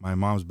my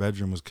mom's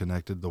bedroom was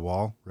connected to the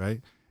wall, right?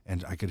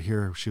 And I could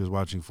hear her. She was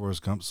watching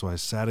Forrest Gump. So I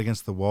sat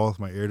against the wall with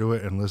my ear to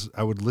it and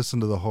I would listen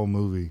to the whole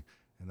movie.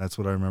 And that's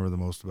what I remember the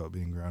most about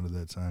being grounded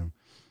that time.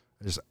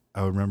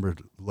 I remember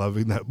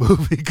loving that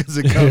movie because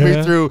it got me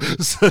Yeah. through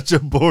such a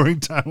boring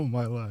time of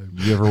my life.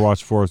 You ever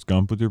watch Forrest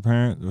Gump with your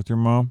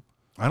mom?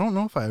 I don't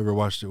know if I ever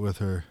watched it with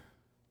her.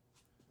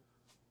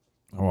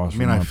 I watched I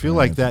mean, with I my feel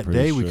like parents, that I'm pretty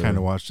day we sure. kind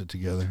of watched it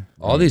together.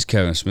 All these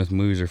Kevin Smith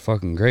movies are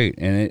fucking great,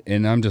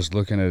 and I'm just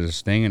looking at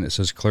this thing, and it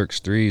says Clerks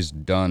 3 is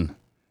done.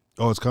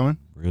 Oh, it's coming?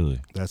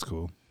 Really? That's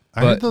cool.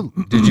 But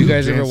did you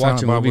guys Jay ever and watch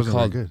Silent a Bob movie wasn't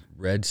very called good.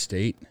 Red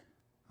State?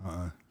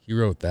 Uh-uh. He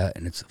wrote that,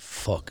 and it's a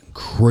fucking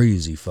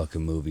crazy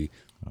fucking movie.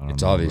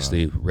 It's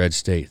obviously Red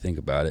State. Think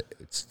about it.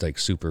 It's like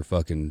super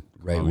fucking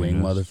right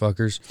wing Communist.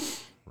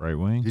 motherfuckers. Right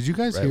wing? Did you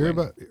guys Right hear wing.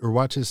 about or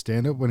watch his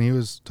stand up when he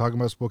was talking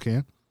about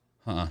Spokane?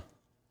 Huh?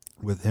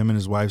 With him and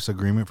his wife's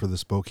agreement for the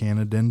Spokane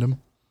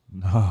addendum?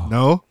 No.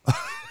 No?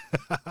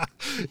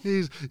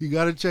 You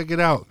got to check it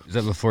out. Is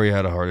that before you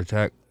had a heart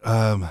attack?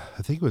 I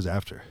think it was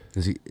after.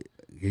 Cause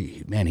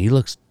he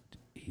looks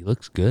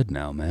good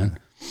now, man.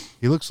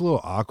 He looks a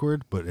little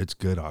awkward, but it's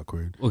good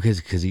awkward. Well, cause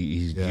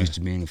he's Yeah. used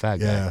to being a fat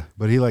guy. Yeah,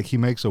 but he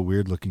makes a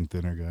weird looking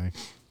thinner guy.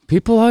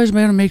 People always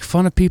man make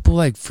fun of people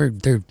like for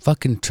their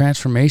fucking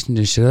transformations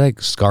and shit.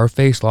 Like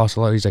Scarface lost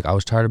a lot. He's like, I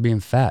was tired of being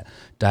fat,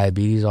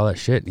 diabetes, all that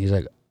shit. And he's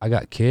like, I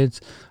got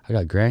kids, I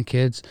got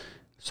grandkids,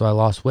 so I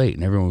lost weight.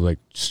 And everyone was like,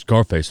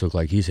 Scarface looked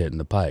like he's hitting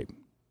the pipe.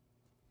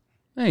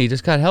 Hey, he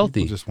just got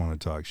healthy. People just want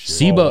to talk shit.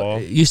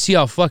 Sibo, you see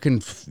how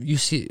fucking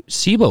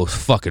Sibo's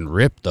fucking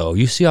ripped though.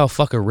 You see how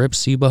fucking ripped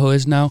Sibo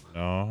is now.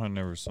 No, I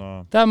never saw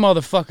him. That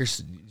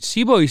motherfucker,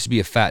 Sibo used to be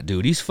a fat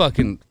dude. He's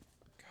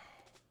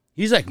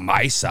like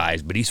my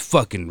size, but he's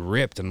fucking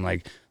ripped. And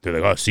like, they're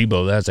like, oh,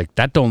 Sibo, that's like,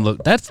 that's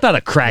not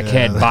a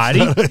crackhead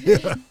body.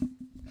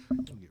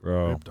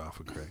 Bro. Ripped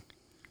off a crack.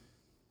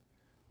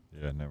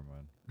 Yeah, never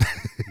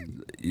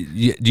mind.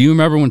 Do you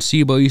remember when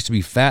Sibo used to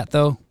be fat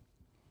though?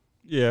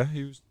 Yeah,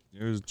 he was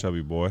a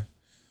chubby boy.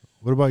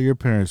 What about your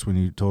parents when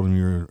you told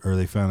them or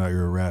they found out you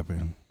were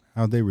rapping?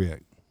 How'd they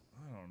react?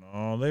 I don't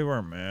know. They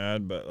weren't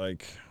mad, but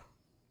like,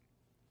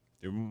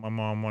 my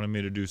mom wanted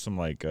me to do some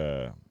like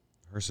her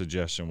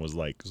suggestion was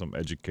like some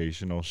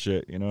educational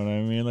shit, you know what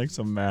I mean? Like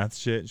some math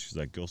shit. She's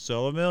like, you'll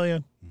sell 1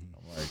 million.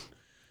 I'm like,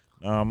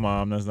 no,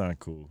 Mom, that's not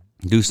cool.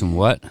 Do some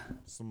what?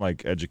 Some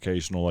like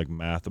educational, like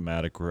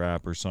mathematic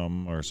rap or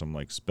something, or some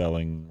like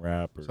spelling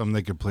rap or Something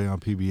they could play on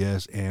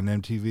PBS and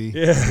MTV.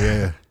 Yeah.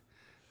 Yeah.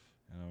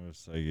 And I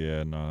was like,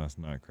 yeah, no, that's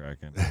not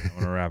cracking. I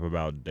want to rap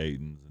about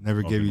Dayton's. and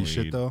Never give you smoking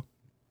shit weed. though.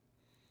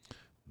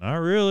 Not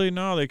really.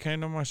 No, they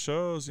came to my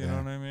shows. You Yeah. know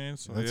what I mean?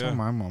 So That's yeah,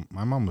 how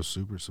my mom was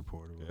super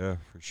supportive. yeah,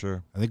 for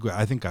sure.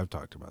 I think I've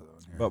talked about that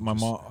on here. But my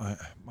Just- mom,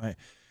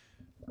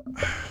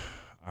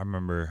 I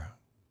remember,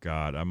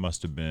 God, I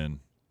must have been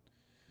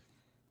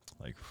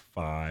like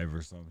 5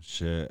 or some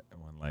shit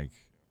when like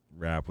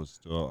rap was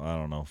still, I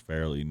don't know,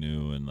 fairly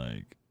new, and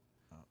like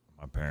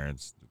my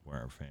parents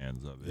weren't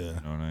fans of it. Yeah.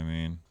 You know what I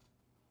mean?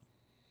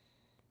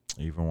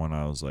 Even when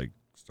I was like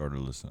started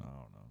listening, I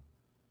don't know.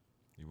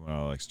 Even when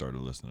I like started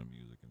listening to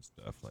music and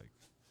stuff, like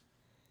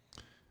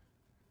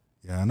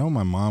Yeah, I know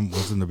my mom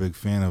wasn't a big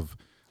fan of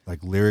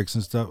like lyrics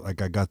and stuff.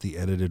 Like I got the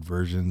edited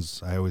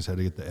versions. I always had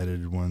to get the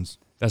edited ones.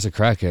 That's a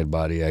crackhead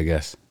body, I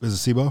guess.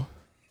 Is it SIBO?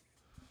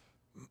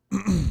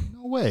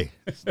 No way.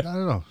 I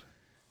don't know.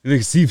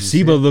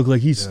 Sibo looked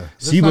like he's Yeah.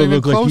 That's not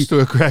even close to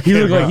a crackhead. he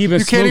looked like he been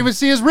You can't even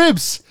see his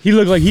ribs. He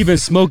looked like he been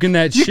smoking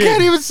that You shit.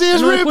 can't even see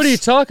his And I'm like, ribs. what are you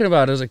talking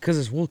about? I was like, because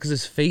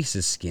his face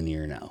is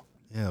skinnier now.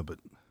 Yeah, but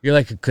You're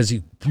like, because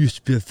he used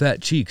to be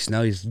fat cheeks.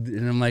 Now he's,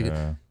 and I'm like,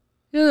 yeah.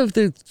 yeah, if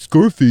the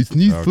Scarface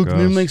and he's Oh, fucking.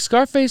 I'm gosh. like,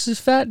 Scarface is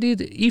fat, dude.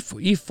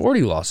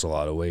 E40 lost a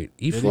lot of weight.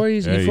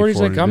 E40's Yeah, E40's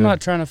like, E40 I'm did.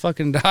 not trying to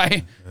fucking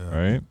die.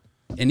 Right.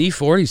 And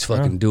E40's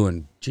fucking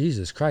doing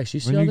Jesus Christ. You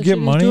see When all you the get shit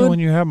money, he's doing? when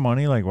you have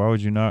money, like why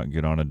would you not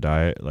get on a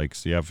diet? Like,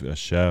 so you have a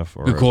chef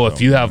or Cool. If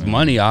you have something,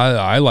 money,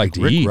 I like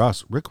to eat.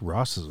 Rick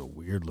Ross is a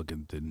weird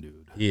looking thin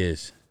dude. He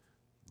is.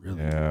 Really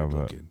Yeah, weird but-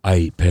 looking. I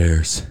eat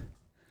pears.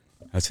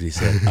 That's what he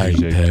said. I eat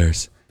Shake.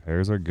 pears.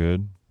 Pears are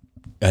good.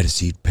 I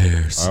just eat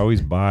pears. I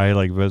always buy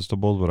like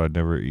vegetables, but I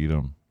never eat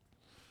them.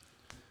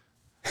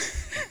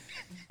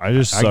 I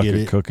just I suck get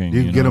at it. cooking.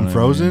 You can get know them what I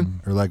frozen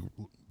mean? or like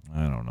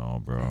I don't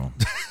know, bro.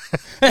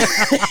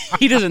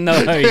 He doesn't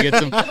know how he gets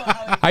them.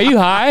 Are you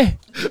high?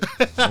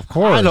 Of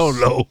course. I don't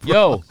know.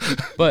 Yo,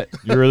 but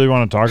You really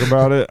want to talk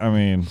about it? I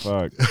mean,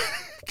 fuck.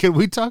 Can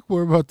we talk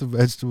more about the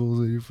vegetables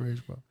in your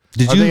fridge, bro?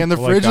 did Are you they in the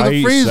fridge Like, or I the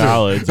eat freezer?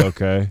 salads,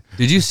 okay.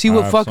 did you see I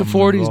what have fucking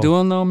something 40's involved.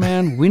 doing though,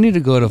 man? We need to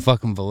go to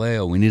fucking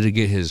Vallejo. We need to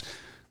get his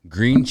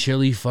green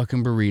chili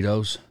fucking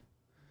burritos,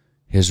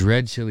 his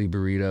red chili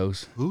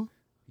burritos. Who?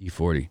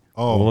 E40.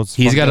 Oh, Well, let's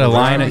He's got a fucking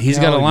line. ride Of, he's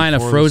got a Cali line of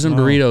before the frozen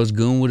snow. burritos,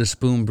 goon with a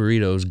spoon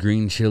burritos,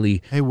 green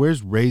chili. hey,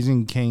 where's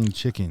Raising Cane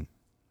Chicken?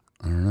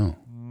 I don't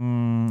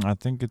know. I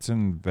think it's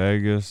in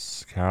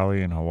Vegas,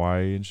 Cali, and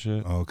Hawaii and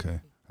shit. Oh, okay.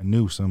 I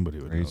knew somebody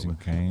would Raising know.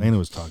 Cane. Lena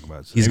was talking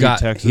about it. He's Maybe got.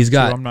 Texas He's too,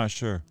 got. I'm not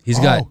sure. He's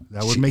got.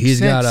 that would make he's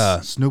sense.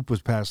 got Snoop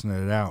was passing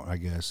it out, I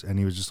guess, and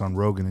he was just on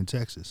Rogan in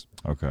Texas.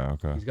 Okay.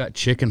 He's got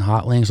chicken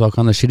hot wings, all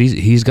kind of shit.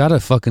 He's got a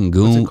fucking What's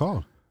goon. it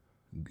called?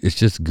 It's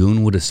just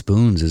Goon with a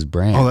Spoon's his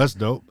brand. Oh, that's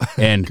dope.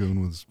 And-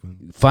 Goon with a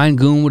spoon. Find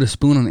Goon with a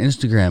Spoon on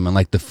Instagram, and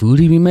like the food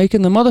he be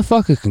making, the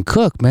motherfucker can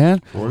cook,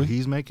 man. Oh,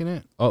 he's making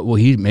it. Oh well,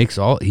 he makes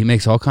all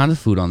kinds of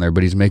food on there,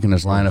 but he's making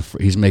this line of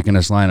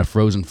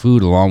frozen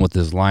food along with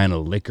this line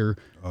of liquor.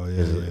 Oh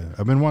yeah.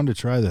 I've been wanting to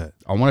try that.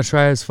 I want to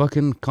try his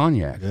fucking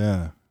cognac.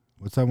 Yeah.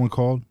 What's that one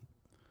called?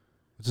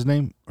 What's his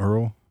name?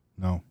 Earl?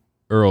 No.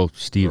 Earl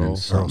Stevens. Earl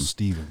something.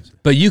 Stevens.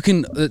 But you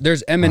can.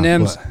 There's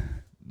M&M's. What?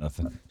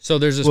 Nothing. So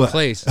there's this What?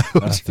 place.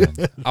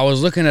 Nothing. I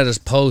was looking at his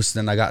post,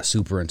 and I got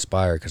super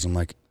inspired because I'm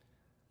like,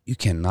 you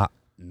cannot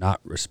not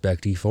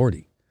respect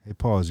E40. Hey,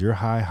 Paul, is your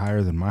high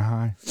higher than my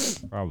high?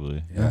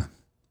 Probably. Yeah.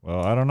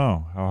 Well, I don't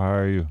know. How high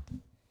are you?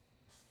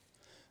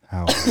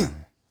 How?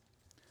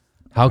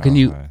 How can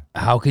you? high?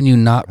 How can you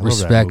not I love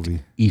that respect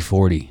movie.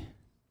 E40?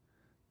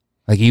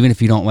 Like even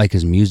if you don't like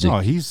his music, No,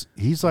 he's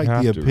like You the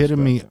have to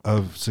epitome respect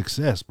of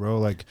success, bro.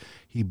 Like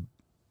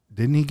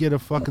didn't he get a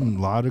fucking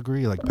law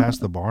degree, like pass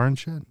the bar and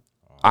shit?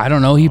 I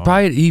don't know. He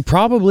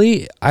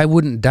probably. I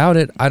wouldn't doubt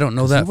it. I don't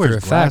know 'Cause that he wears for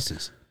a fact.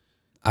 glasses.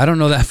 I don't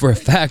know that for a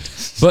fact.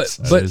 But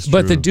is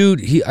but the true.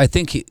 dude, I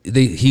think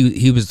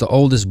he was the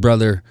oldest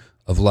brother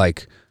of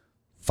like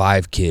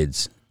 5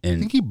 kids, I and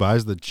think he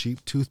buys the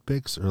cheap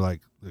toothpicks or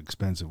like the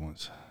expensive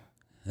ones.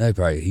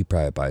 he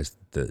probably buys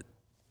the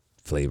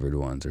flavored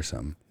ones or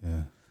something.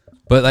 Yeah.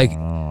 But like Oh,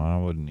 I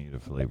wouldn't need a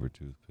flavored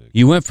toothpick.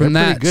 you went from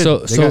They're that, pretty so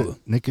good. They so got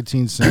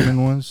nicotine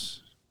cinnamon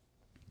ones.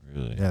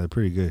 Really? Yeah, they're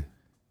pretty good.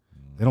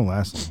 They don't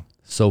last long.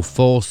 so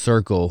full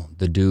circle.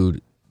 The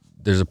dude,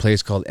 there's a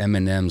place called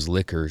M&M's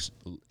Liquors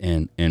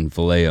in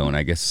Vallejo, and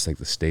I guess it's like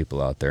the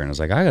staple out there. And I was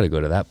like, I got to go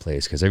to that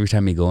place because every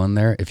time you go in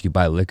there, if you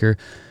buy liquor,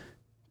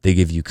 they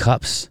give you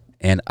cups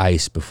and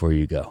ice before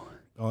you go.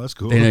 Oh, that's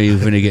cool. They know you're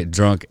going to get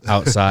drunk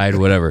outside,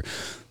 whatever.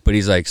 But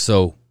he's like,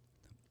 so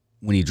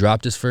when he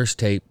dropped his first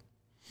tape,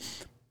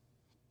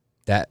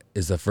 that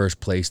is the first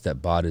place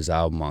that bought his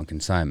album on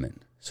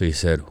consignment. So he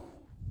said,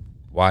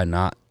 why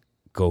not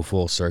go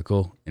full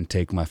circle and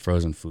take my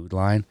frozen food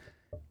line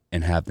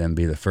and have them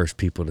be the first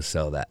people to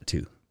sell that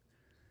too?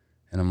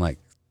 And I'm like,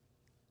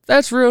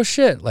 that's real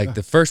shit. Like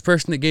the first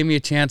person that gave me a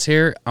chance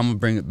here, I'm gonna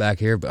bring it back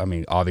here. But I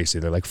mean, obviously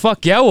they're like,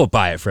 fuck yeah, we'll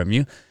buy it from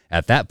you.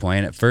 At that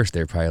point, at first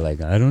they're probably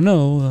like, I don't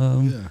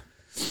know.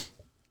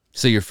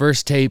 So your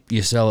first tape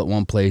you sell at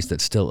one place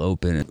that's still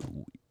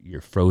open,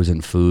 your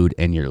frozen food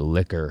and your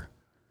liquor.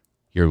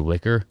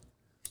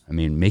 I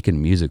mean,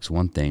 making music's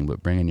one thing,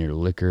 but bringing your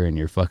liquor and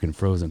your fucking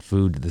frozen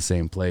food to the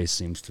same place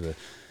seems to.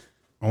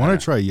 I want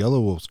to try Yellow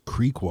Wolf's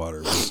Creek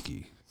Water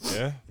whiskey.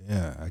 Yeah.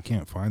 Yeah, I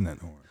can't find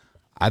that nowhere.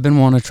 I've been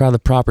wanting to try the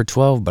Proper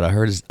 12, but I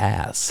heard it's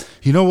ass.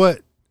 You know what?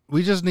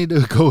 We just need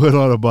to go in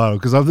on a bottle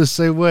because I'm the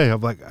same way.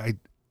 I'm like, I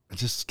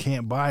just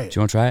can't buy it. Do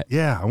you want to try it?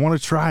 Yeah, I want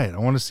to try it. I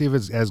want to see if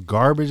it's as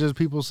garbage as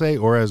people say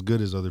or as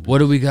good as other people. What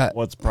do we got?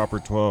 What's Proper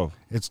 12?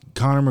 It's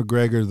Conor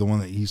McGregor, the one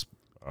that he's.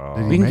 did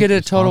he We can make get it the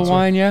at Total sponsor?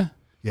 Wine, yeah?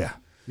 Yeah,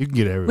 you can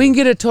get everything. We can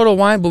get it at Total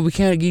Wine, but we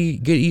can't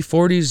get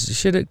E40's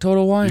shit at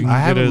Total Wine. I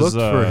haven't Get looked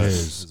for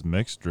his. his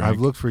mixed drink. I've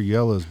looked for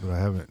yellows, but I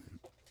haven't.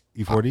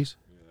 E40s?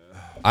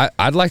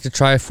 I'd like to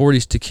try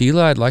 40's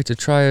tequila. I'd like to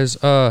try his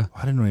I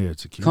didn't know you had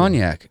tequila.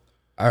 cognac.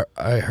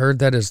 I heard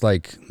that his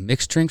like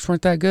mixed drinks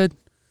weren't that good. I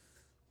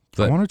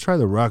But want to try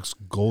the Rock's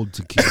Gold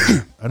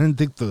tequila. I didn't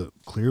think the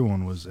clear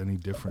one was any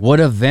different. what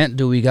event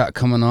do we got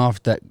coming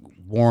off that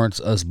warrants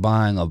us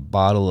buying a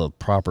bottle of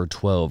Proper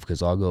 12?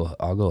 Because I'll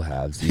go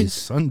have It's these.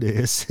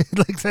 Sunday.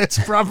 Like that's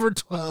proper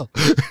 12.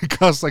 It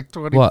costs like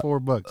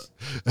 $24.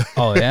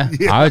 Oh yeah?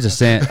 I was just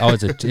saying. Oh,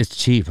 it's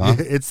cheap, huh?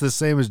 It's the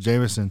same as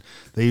Jameson.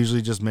 They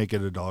usually just make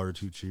it $1 or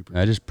 $2 cheaper.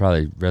 I just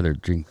probably rather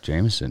drink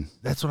Jameson.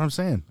 That's what I'm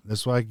saying.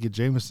 That's why I get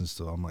Jameson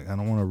still. I'm like, I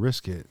don't want to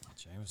risk it.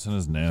 Jameson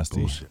is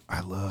nasty. Bullshit. I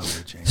love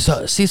the Jameson.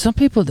 So see, some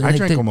people I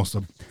drank almost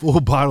a full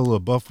bottle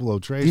of Buffalo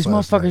Trace. these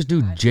last motherfuckers night.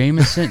 do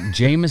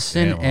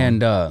Jameson, Damn.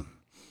 and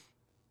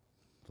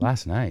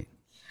last night.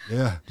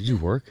 Yeah, Did you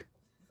work?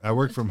 I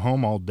worked from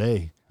home all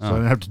day, so Oh. I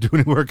didn't have to do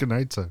any work at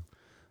nighttime.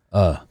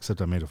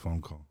 Except I made a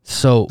phone call.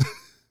 So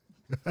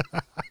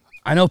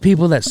I know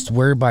people that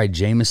swear by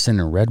Jameson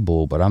and Red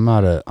Bull, but I'm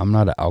not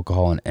an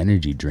alcohol and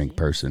energy drink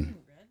person.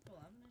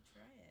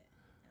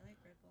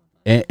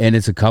 And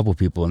it's a couple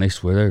people, and they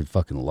swear they're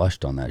fucking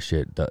lushed on that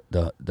shit. The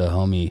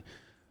homie,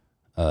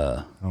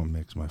 I don't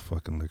mix my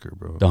fucking liquor,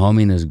 bro. the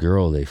homie and his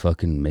girl, they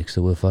fucking mix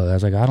it with. I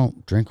was like, I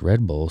don't drink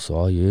Red Bull, so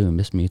all you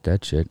miss me eat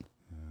that shit.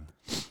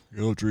 You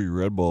don't drink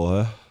Red Bull,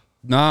 huh?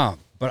 Nah,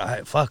 but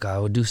I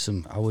would do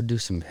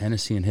some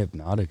Hennessy and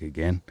Hypnotic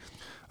again.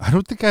 I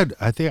don't think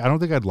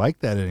I'd like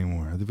that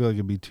anymore. I feel like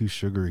it'd be too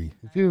sugary.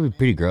 It'd be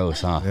pretty gross,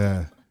 huh?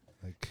 Yeah.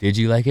 Did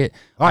you like it?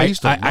 Oh, I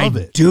used to love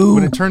it. Do.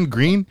 When it turned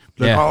green,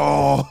 like, Yeah.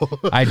 oh.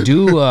 I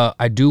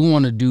do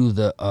want to do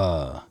the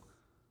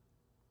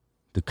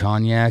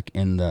cognac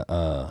and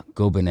the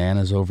Go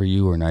Bananas Over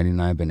You or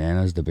 99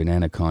 Bananas, the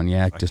banana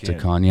cognac, just a can't-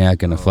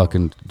 cognac and a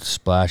fucking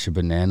splash of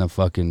banana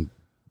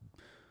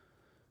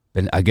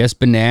I guess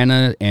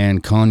banana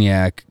and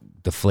cognac,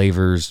 the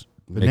flavors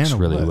mix Banana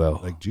really what? well.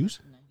 Like juice?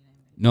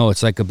 No,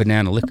 it's like a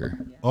banana liquor.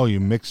 Oh, you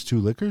mix two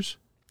liquors?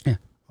 Yeah.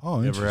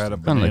 Oh, You ever had a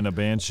interesting. Kinda banana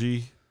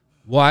banshee?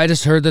 Well, I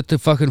just heard that the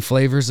fucking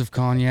flavors of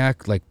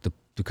cognac,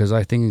 because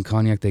I think in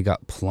cognac they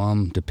got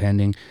plum,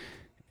 depending,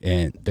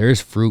 and there's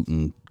fruit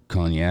in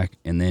cognac,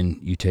 and then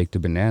you take the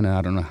banana.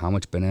 I don't know how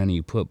much banana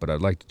you put, but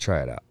I'd like to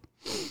try it out.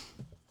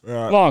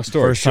 Long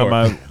story First short.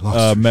 time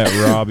I met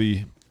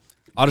Robbie,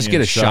 I'll just me get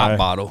a and shot Shy.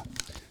 bottle.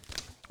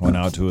 went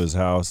out to his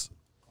house,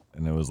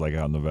 and it was like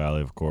out in the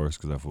valley, of course,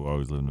 because that fool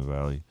always lived in the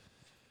valley.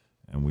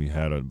 And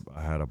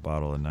I had a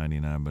bottle of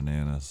 99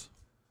 bananas.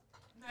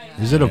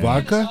 Is it a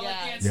vodka?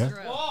 Yeah.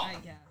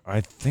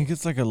 I think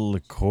it's like a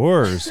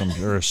liqueur or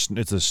something,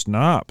 it's a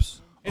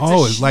schnapps.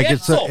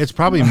 It's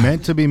probably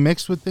meant to be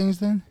mixed with things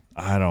then?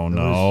 I don't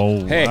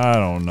know. Hey. I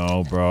don't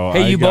know, bro.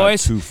 Hey, I you got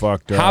boys. too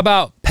fucked up. How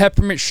about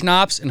peppermint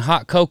schnapps and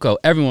hot cocoa?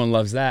 Everyone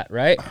loves that,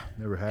 right?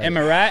 Never had Am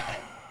it. I right?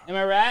 Am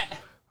I right?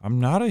 I'm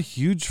not a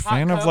huge Hot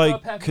fan of cocoa,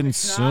 like peppermint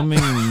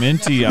consuming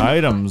minty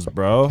items,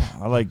 bro.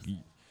 I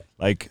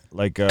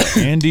like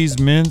Andes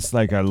mints.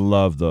 Like I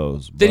love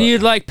those. Then but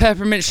you'd like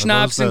peppermint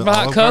schnapps the and hot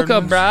Olive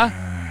cocoa, Garden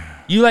bruh.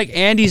 You like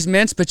Andes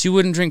mints, but you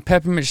wouldn't drink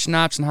peppermint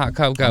schnapps and hot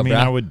cocoa, I mean, bruh.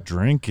 I would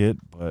drink it,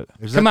 but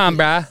Come on,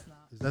 bruh.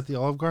 Is that the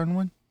Olive Garden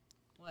one?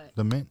 What?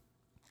 The mint?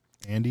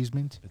 Andy's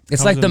mint?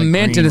 It's comes like in the the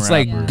mint, green and it's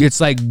like wrapper. it's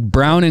like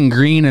brown and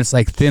green. It's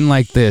like thin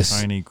like this.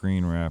 tiny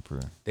green wrapper.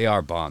 They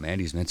are bomb.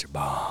 Andes mints are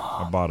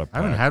bomb. I bought a I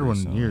haven't pack had one in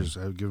recently. years.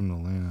 I would give them to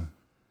Lena.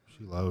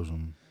 She loves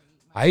them.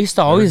 I used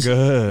to always.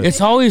 good.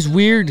 It's always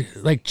weird.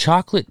 Like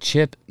chocolate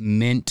chip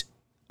mint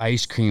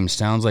ice cream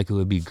sounds like it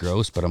would be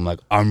gross, but I'm like,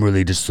 I'm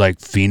really just like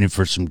fiending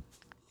for some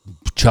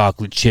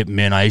chocolate chip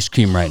mint ice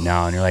cream right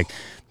now, and you're like,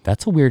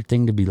 that's a weird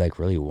thing to be like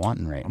really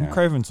wanting right I'm now.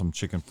 craving some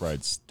chicken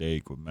fried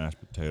steak with mashed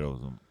potatoes.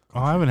 And Oh,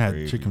 I haven't had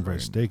gravy chicken fried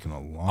right steak in a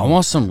long I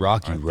want some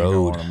Rocky I think I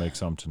Road. want to make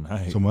some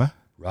tonight. Some what?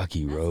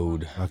 Rocky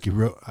Road. Rocky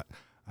Road.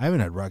 I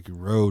haven't had Rocky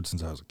Road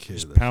since I was a kid.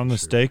 Just that's pound for the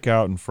sure. steak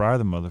out and fry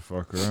the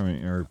motherfucker. I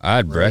mean, or I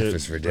had fry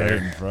breakfast for fry dinner.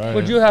 and fry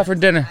What'd it. you have for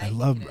dinner?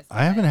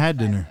 I haven't had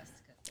dinner.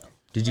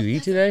 Did you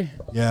eat today?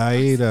 Yeah, I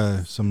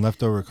ate some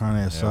leftover carne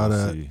we'll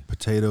asada, see.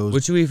 potatoes.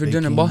 What you eat for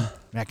dinner, bacon, boy?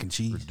 Mac and For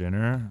cheese.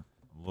 dinner?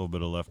 little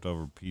bit of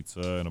leftover pizza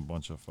and a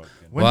bunch of fucking.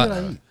 When Well, did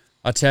I eat?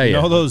 I'll tell You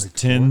you. know those Like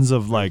tins four?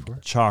 of like Four?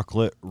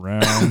 chocolate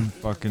round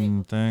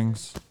fucking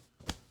things?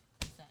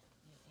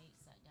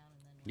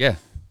 Yeah.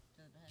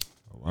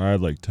 I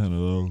had like 10 of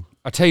those.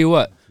 I'll tell you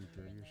what.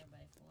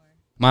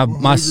 My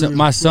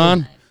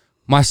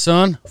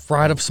son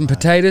fried up some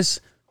potatoes,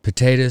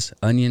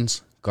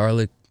 onions,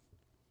 garlic,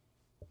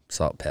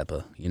 salt,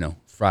 pepper. You know,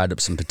 fried up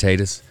some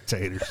potatoes.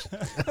 Taters.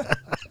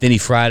 Then he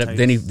fried up.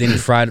 Then he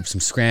fried up some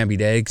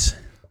scrambled eggs.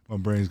 My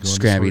brain's going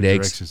Scrambled to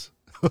eggs. directions.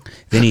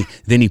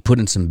 Then he put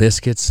in some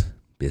biscuits,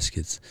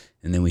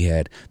 and then we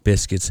had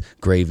biscuits,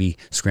 gravy,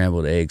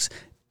 scrambled eggs,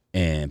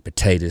 and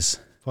potatoes.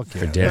 Fuck For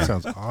yeah, dinner. that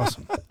sounds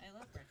awesome.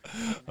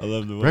 I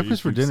love the way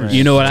Breakfast for dinner.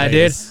 You know what I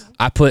did?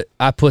 I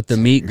put the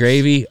meat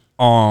gravy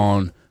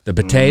on the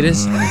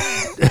potatoes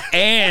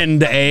and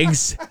the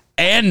eggs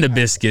and the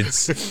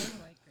biscuits.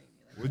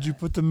 Would you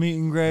put the meat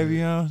and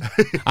gravy on?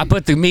 I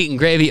put the meat and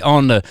gravy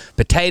on the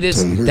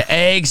potatoes, the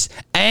eggs,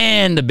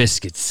 and the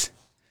biscuits.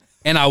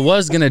 And I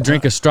was gonna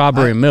drink a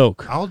strawberry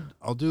milk,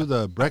 I'll do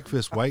the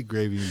breakfast white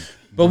gravy.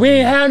 but we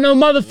ain't have no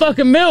motherfucking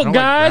I milk, don't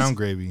guys. like brown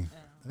gravy.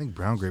 I think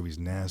brown gravy's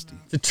nasty.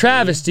 It's a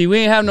travesty. We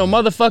ain't have no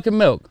motherfucking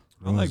milk.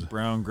 I like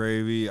brown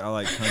gravy. I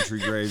like country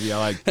gravy. I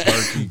like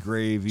turkey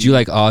gravy. Do you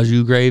like au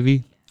jus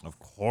gravy? Of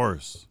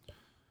course.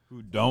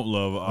 Who don't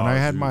love When I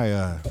had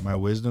my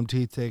wisdom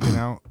teeth taken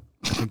out,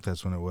 I think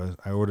that's when it was.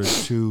 I ordered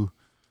 2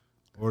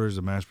 orders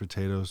of mashed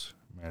potatoes,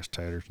 mashed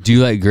taters. Do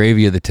you like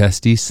gravy of the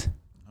testes?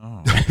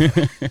 Oh.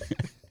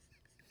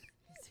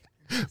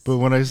 But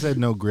when I said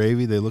no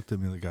gravy, they looked at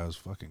me like I was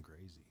fucking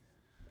crazy.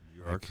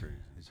 You are crazy.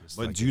 It's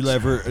But like do you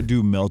ever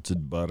do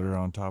melted butter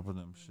on top of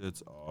them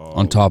shits? Oh,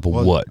 On top of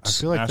Well, I what?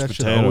 feel like Mashed that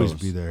should always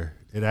potatoes. be there.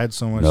 It adds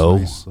so much No.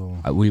 nice. So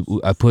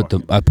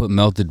I put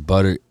melted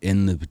butter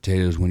in the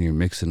potatoes when you're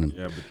mixing them.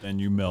 Yeah, but then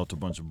you melt a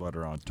bunch of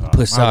butter on top. Put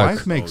my sour.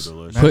 wife makes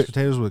delicious. mashed Put-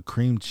 potatoes with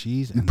cream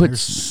cheese, and put they're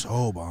s-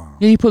 so bomb.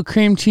 Yeah, you put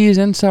cream cheese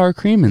and sour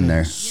cream in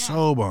there.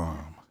 So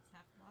bomb.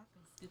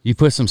 You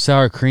put some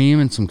sour cream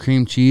and some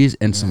cream cheese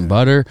and some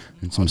butter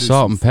and some I'll do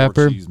salt some and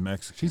pepper. 4-cheese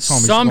Mexican. She told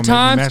me she's gonna make me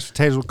Sometimes- mashed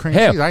potatoes with cream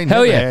Hell, cheese. I ain't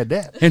hell never yeah. had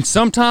that. And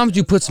sometimes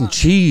you put some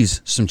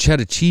cheese, some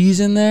cheddar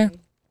cheese in there.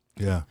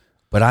 Yeah.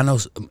 But I know,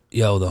 the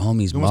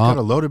homie's You almost got a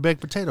mom. loaded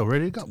baked potato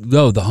ready to go.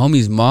 No, the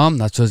homie's mom.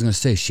 That's what I was gonna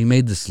say. She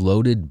made this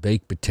loaded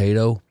baked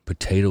potato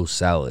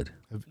salad.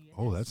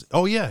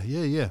 Oh yeah.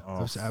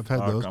 Oh, I've had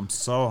fuck, those. I'm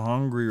so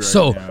hungry right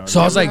So now.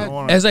 I was like,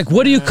 I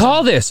what do you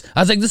call this? I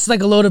was like, this is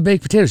like a loaded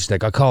baked potato. She's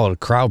like, I call it a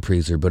crowd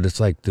pleaser, but it's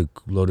like the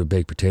loaded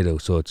baked potato.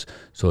 So it's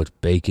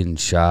bacon,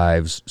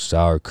 chives,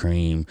 sour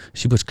cream.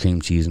 She puts cream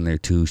cheese in there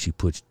too. She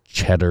puts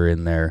cheddar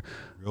in there,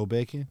 Real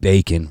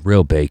bacon.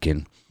 real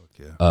bacon.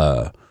 Fuck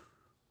yeah.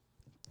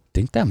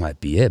 Think that might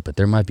be it, but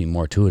there might be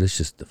more to it. It's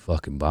just the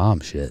fucking bomb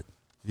shit.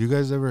 You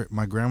guys ever?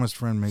 My grandma's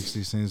friend makes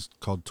these things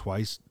called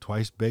twice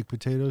baked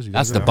potatoes. You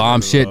That's guys the ever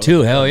bomb heard of shit those?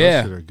 too. Hell Those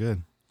yeah. shit are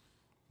good.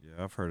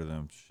 Yeah, I've heard of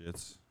them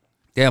shits.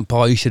 Damn,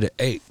 Paul, you should have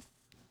ate.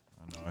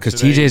 I know, I Because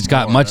should've TJ's eaten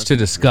got more. much That's to for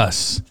sure.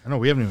 discuss. I know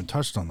we haven't even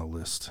touched on the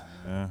list.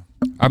 Yeah.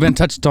 I've been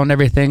touched on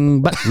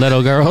everything but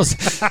little girls.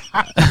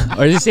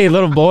 Or did you say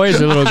little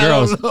boys or little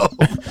girls?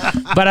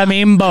 But I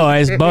mean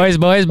boys.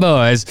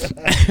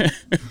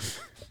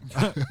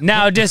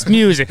 Now just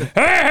music.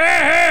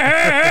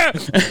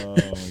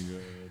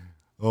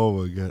 Oh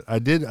my god!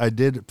 I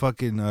did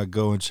fucking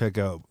go and check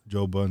out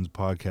Joe Budden's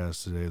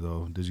podcast today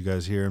though. Did you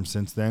guys hear him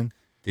since then?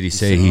 Did he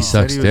say he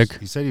sucks said dick?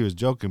 He said he was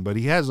joking, but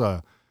he has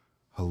a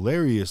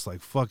hilarious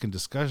like fucking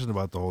discussion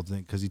about the whole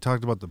thing because he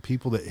talked about the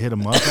people that hit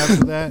him up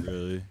after that,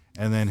 Really?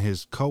 and then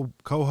his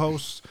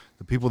co-hosts,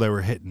 the people that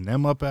were hitting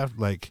them up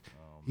after. Like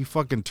he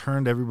fucking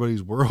turned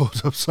everybody's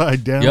world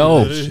upside down. Yo.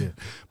 with that shit.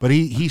 But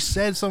he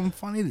said something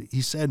funny.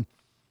 He said,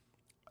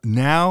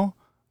 "Now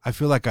I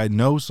feel like I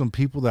know some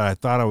people that I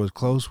thought I was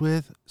close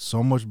with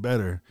so much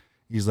better."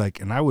 He's like,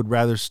 and I would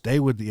rather stay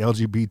with the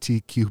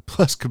LGBTQ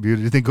plus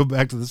community than go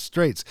back to the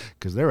straights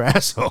because they're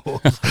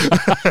assholes.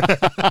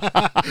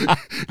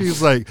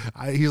 he's like,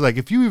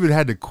 if you even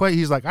had to quit,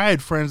 he's like, I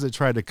had friends that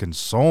tried to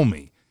console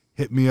me,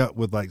 hit me up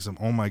with like some,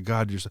 oh my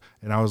god, you're, so,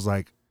 and I was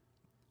like,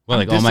 Well,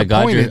 I'm like, oh my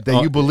God, you're, disappointed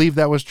that you believe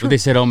that was true. they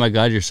said, oh my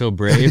God, you're so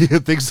brave.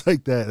 Things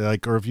like that,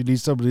 like, or if you need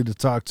somebody to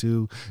talk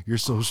to, you're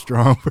so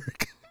strong.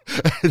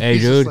 Hey,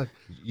 He's just dude, like,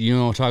 you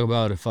know, talk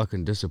about a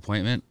fucking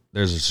disappointment.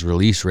 There's this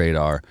release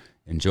radar,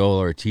 and Joel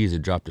Ortiz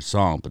had dropped a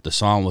song, but the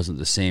song wasn't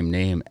the same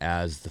name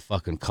as the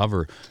fucking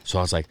cover. So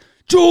I was like,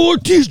 Joel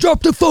Ortiz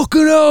dropped a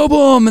fucking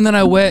album, and then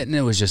I went, and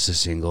it was just a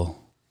single.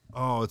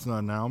 oh, it's not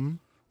an album.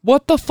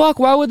 What the fuck?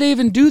 Why would they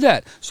even do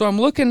that? So I'm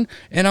looking,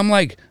 and I'm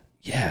like,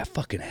 yeah,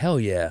 fucking hell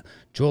yeah.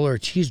 Joel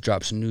Ortiz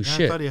dropped some new I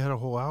shit. thought he had a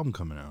whole album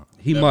coming out.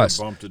 He Never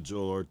must. bumped a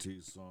Joel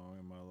Ortiz song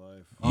in my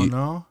life. Oh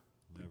no.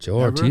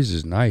 Joel Never? Ortiz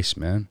is nice,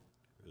 man.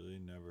 Really,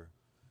 never.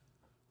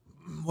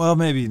 Well,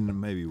 maybe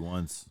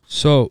once.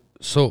 So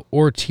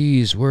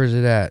Ortiz, where is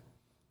it at?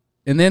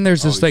 And then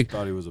there's this like,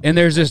 and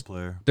there's this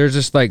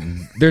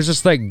Gotti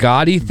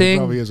There thing.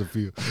 probably is a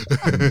few.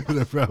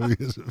 There probably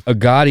is A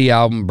Gotti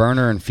album,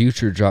 Burner and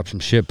Future dropped some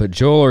shit. But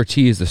Joel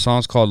Ortiz, the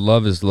song's called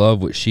 "Love Is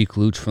Love" with Sheik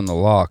Luch from the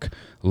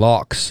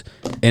Locks,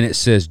 and it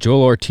says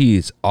Joel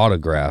Ortiz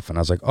Autograph, and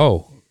I was like,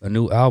 oh, a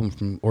new album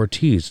from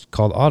Ortiz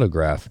called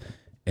Autograph,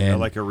 and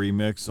like a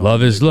remix. On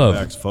Love Is Love.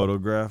 Nickelback's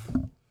Photograph.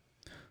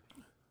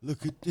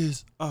 Look at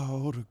this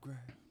autograph.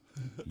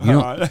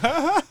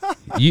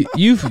 You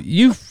know,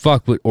 you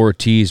fucked with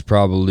Ortiz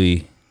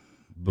probably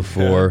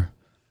before,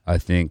 I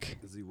think.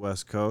 Is he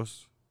West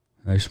Coast?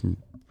 He's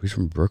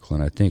from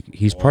Brooklyn, I think.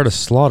 He's part of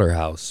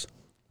Slaughterhouse.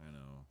 I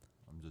know.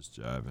 I'm just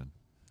jiving.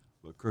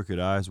 But Crooked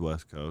Eyes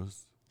West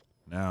Coast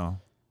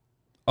now.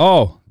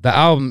 Oh, the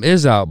album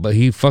is out, but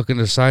he fucking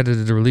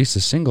decided to release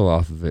a single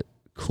off of it.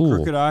 Cool.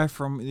 Crooked Eye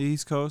from the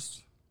East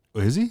Coast. Oh,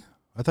 is he?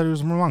 I thought he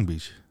was from Long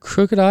Beach.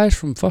 Crooked Eyes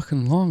from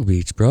fucking Long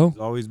Beach, bro. He's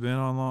always been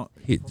on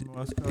from the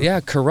West Coast. Yeah,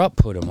 Corrupt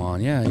put him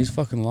on. Yeah, he's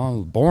fucking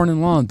born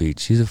in Long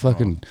Beach. He's a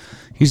fucking,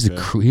 he's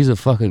a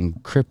fucking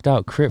cripped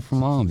out crip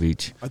from Long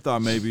Beach. I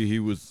thought maybe he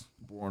was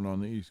born on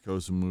the East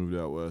Coast and moved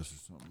out west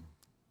or something.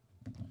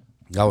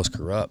 That was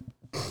Corrupt.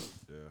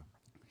 Yeah.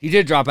 He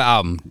did drop an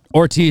album.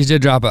 Ortiz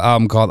did drop an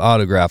album called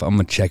Autograph. I'm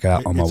gonna check it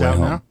out on my It's way out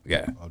home. now?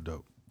 Yeah. Oh,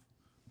 dope.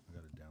 I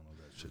gotta download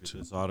that shit too.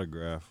 This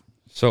autograph.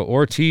 So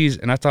Ortiz,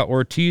 and I thought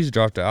Ortiz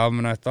dropped an album,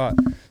 and I thought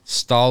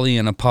Stolly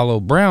and Apollo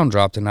Brown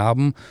dropped an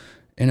album,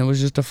 and it was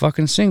just a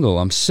fucking single.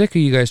 I'm sick of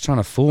you guys trying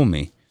to fool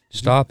me.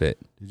 Stop it.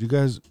 Did you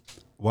guys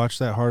watch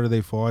that Harder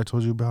They Fall I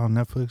told you about on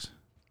Netflix?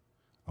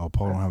 Oh,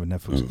 Paul don't have a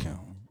Netflix account.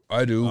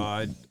 I do.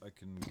 I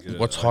can get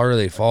What's Harder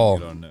They Fall?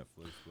 Get on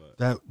Netflix,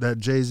 but That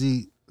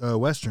Jay-Z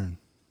Western.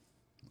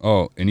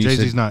 Oh, and you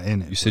Jay-Z's said not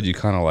in it. you said but- you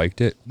kind of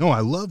liked it. No, I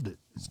loved it.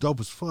 It's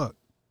dope as fuck.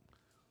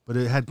 But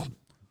it had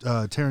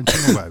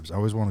Tarantino vibes. I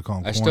always want to call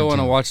him. I still want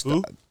to watch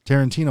that.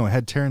 Tarantino. It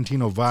had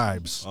Tarantino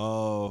vibes.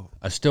 oh,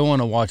 I still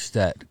want to watch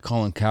that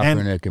Colin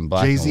Kaepernick and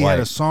Black Jay-Z and White. had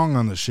a song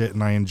on the shit,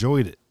 and I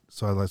enjoyed it.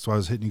 So that's why I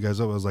was hitting you guys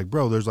up. I was like,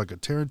 bro, there's like a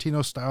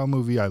Tarantino style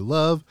movie I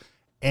love,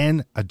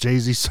 and a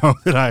Jay-Z song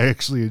that I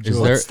actually enjoy.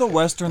 there- what's the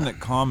Western that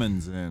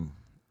Common's in?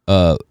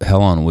 Hell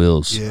on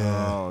Wheels.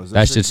 Yeah, Oh, is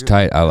That shit shit's good?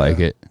 tight. I like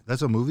it.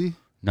 that's a movie.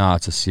 Nah,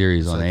 it's a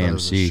series on I thought it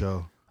was a AMC.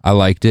 show. I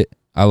liked it.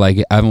 I like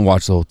it. I haven't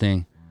watched the whole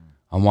thing.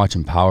 I'm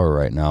watching Power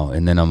right now,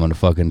 and then I'm gonna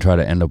fucking try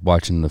to end up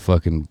watching the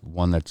fucking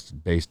one that's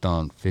based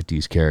on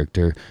 50s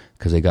character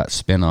because they got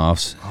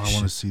spin-offs. Oh, I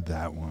want to see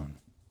that one.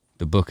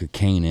 The Book of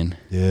Canaan.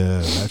 Yeah,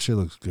 that shit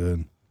looks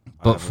good.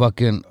 But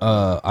fucking,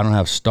 I don't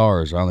have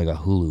Stars. I only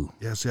got Hulu.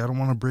 Yeah, see, I don't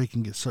want to break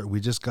and get started. We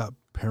just got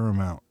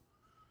Paramount.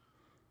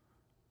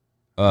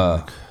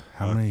 Uh,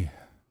 How many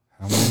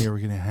are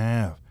we gonna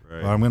have?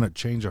 Right. Well, I'm gonna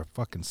change our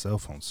fucking cell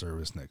phone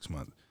service next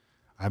month.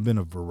 I've been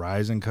a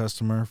Verizon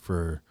customer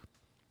for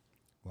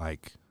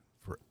like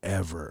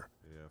forever.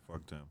 Yeah,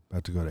 fuck them.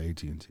 About to go to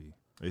AT&T.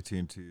 AT&T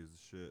is the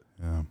shit.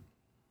 Yeah,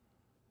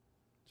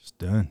 just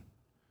done.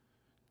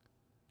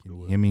 Can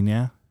you hear me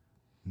now?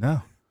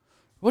 No.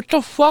 what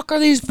the fuck are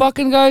these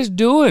fucking guys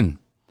doing?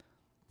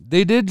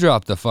 They did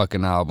drop the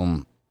fucking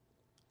album.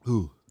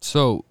 Who?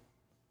 So,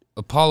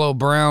 Apollo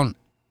Brown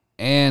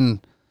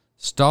and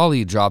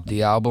Stolly dropped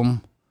the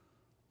album.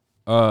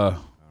 I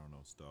don't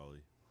know,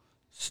 Stolly.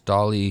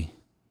 Stolly,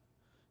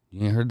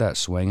 you ain't heard that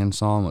swinging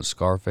song with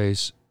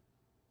Scarface?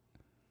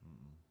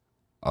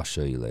 I'll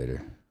show you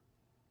later.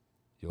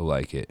 You'll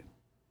like it.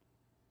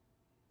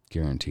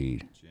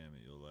 Guaranteed. Jam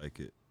it, you'll like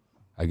it.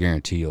 I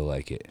guarantee you'll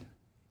like it.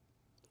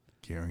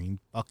 Gary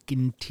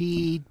fucking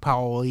Teed,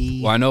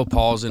 Paulie. Well, I know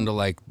Paul's into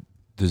like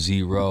the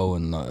Zero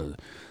and the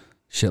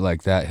shit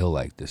like that. He'll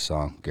like this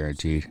song,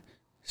 guaranteed.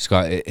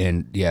 Scott,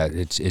 and yeah,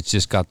 it's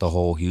just got the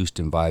whole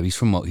Houston vibe.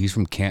 He's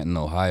from Canton,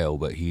 Ohio,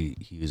 but he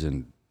was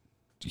in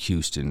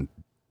Houston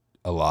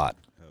a lot.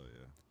 Hell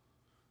yeah.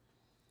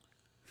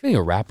 I think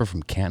a rapper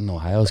from Canton,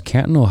 Ohio. Is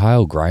Canton,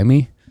 Ohio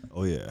grimy?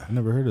 Oh yeah. I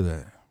never heard of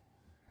that.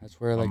 That's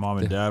where My like mom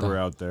and dad were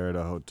out there at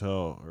a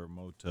hotel or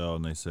motel,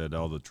 and they said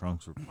all the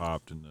trunks were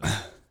popped, and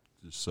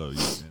just so you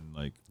can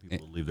like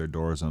people leave their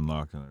doors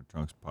unlocked and their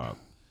trunks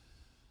popped,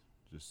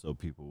 just so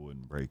people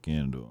wouldn't break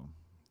into them.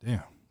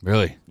 Damn.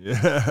 Really?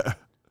 Yeah.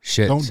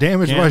 Shit. Don't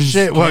damage my Canton's-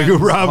 shit while you're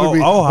robbing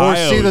me. Ohio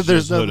Or see that is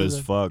there's just hood nothing as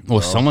there. fuck. Well, bro.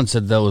 someone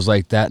said that was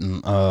like that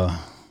in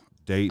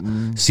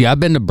Dayton. See, I've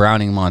been to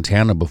Browning,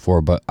 Montana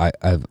before, but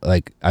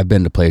I've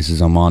been to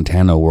places in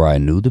Montana where I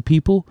knew the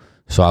people,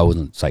 so I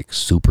wasn't like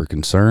super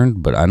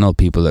concerned. But I know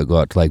people that go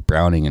out to like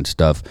Browning and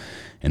stuff,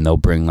 and they'll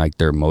bring like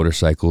their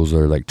motorcycles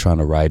or like trying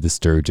to ride the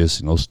Sturgis,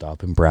 and they'll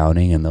stop in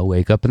Browning, and they'll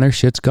wake up and their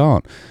shit's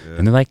gone. Yeah.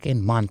 And they're like,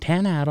 in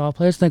Montana at all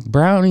places, like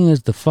Browning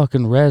is the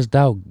fucking rezzed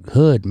out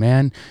hood,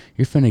 man.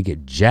 You're finna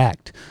get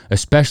jacked,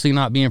 especially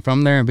not being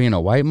from there and being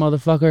a white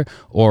motherfucker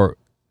or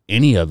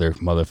any other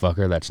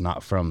motherfucker that's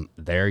not from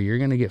there. You're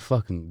gonna get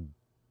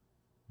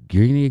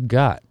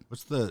got.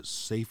 What's the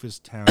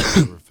safest town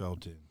you ever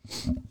felt in?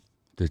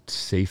 The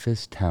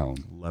safest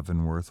town.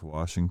 Leavenworth,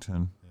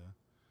 Washington. Yeah.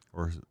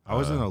 Or I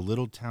was in a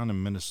little town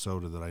in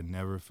Minnesota that I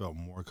never felt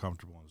more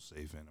comfortable and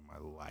safe in my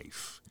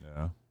life.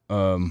 Yeah.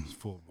 It's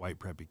full of white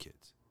preppy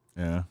kids.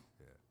 Yeah.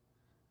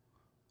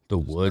 The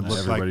woods.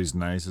 Looks like- Everybody's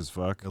nice as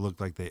fuck. It looked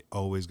like they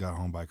always got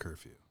home by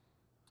curfew.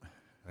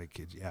 Like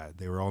kids, yeah,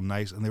 they were all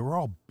nice and they were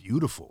all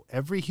beautiful.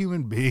 Every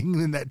human being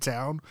in that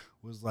town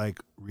was like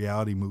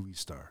reality movie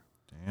star,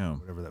 Damn.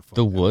 whatever that. Fuck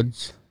The that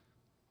woods. means.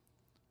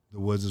 The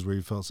woods is where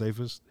you felt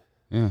safest.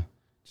 Yeah.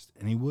 Just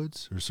any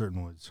woods or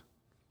certain woods.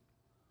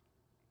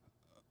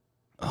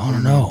 I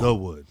don't know. The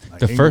wood. Like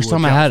The first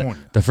Inglewood,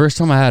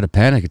 time I had a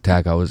panic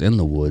attack, I was in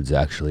the woods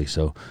actually.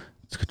 So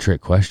it's a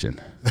trick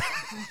question.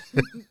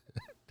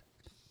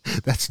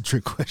 That's a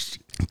trick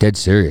question. Dead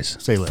serious.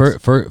 Say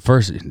less.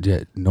 First,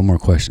 yeah, no more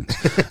questions.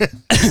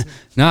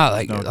 No,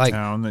 No like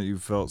town that you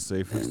felt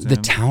safest the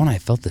in? town I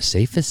felt the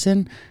safest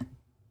in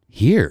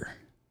here.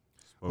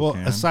 Well,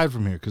 Spokane? aside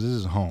from here, because this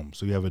is home,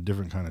 so you have a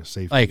different kind of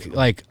safety.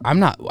 Like I'm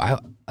not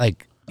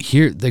like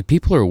here. Like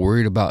people are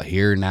worried about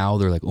here now.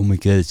 They're like, oh my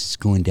god, it's just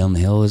going down the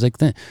hill. It's like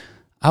that.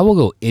 I will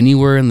go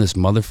anywhere in this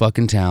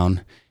motherfucking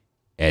town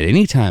at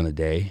any time of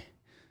day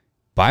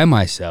by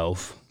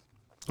myself.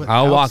 But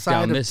I'll walk outside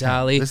down of this town,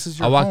 alley. This is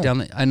your I'll walk home.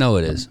 down. I know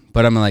it is,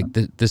 but I'm like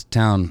this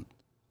town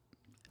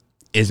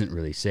isn't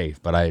really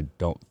safe. But I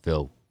don't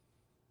feel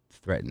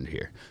threatened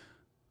here.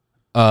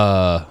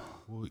 Well,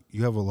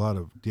 you have a lot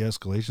of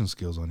de-escalation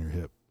skills on your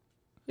hip.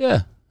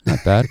 Yeah, not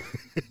bad.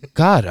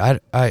 God,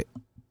 I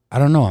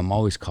don't know. I'm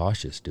always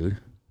cautious, dude.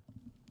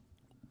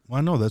 Well,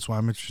 I know that's why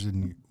I'm interested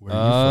in where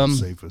you feel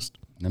safest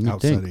Let me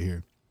outside think. of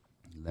here,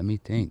 Let me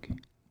think.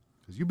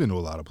 because you've been to a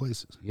lot of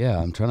places. Yeah,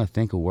 I'm trying to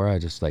think of where I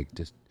just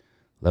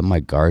let my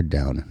guard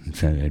down.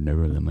 I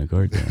never let my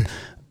guard down.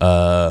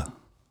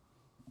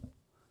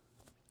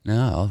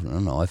 No, I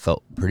don't know. I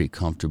felt pretty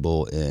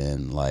comfortable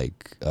in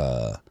like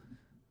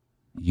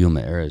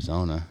Yuma,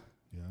 Arizona,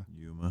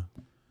 Yuma.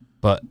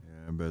 but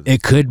Yeah, I bet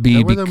it could Is be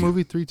that where that because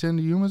movie 310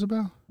 to Yuma's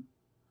about?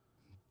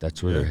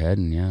 that's where Yeah. they're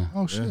heading. Yeah.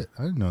 Oh shit,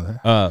 I didn't know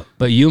that.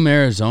 But Yuma,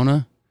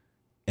 Arizona,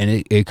 and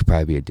it could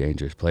probably be a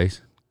dangerous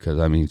place because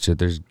I mean, shit,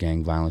 there's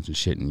gang violence and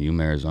shit in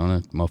Yuma,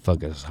 Arizona.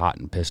 Motherfuckers hot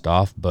and pissed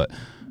off. But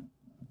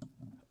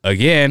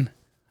again,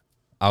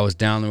 I was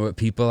down there with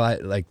people I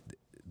like,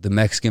 the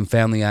Mexican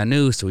family I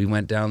knew. So we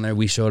went down there.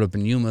 We showed up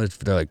in Yuma.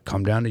 They're like,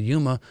 come down to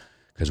Yuma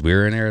because we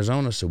were in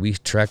Arizona. So we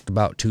trekked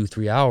about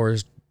 2-3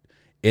 hours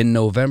in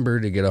November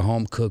to get a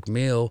home cooked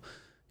meal.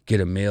 Get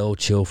a meal,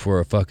 chill for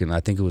a fucking, I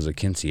think it was a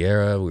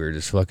quinceañera. We were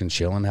just fucking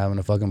chilling, having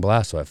a fucking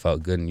blast. So I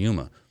felt good in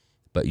Yuma.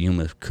 But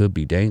Yuma could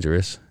be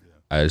dangerous.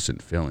 I just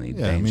didn't feel any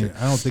Yeah, I danger. mean,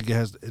 I don't think it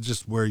has. It's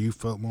just where you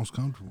felt most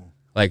comfortable.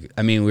 Like,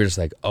 I mean, we're just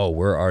like, oh,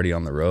 we're already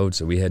on the road.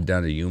 So we head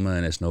down to Yuma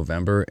and it's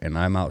November and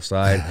I'm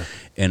outside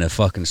in a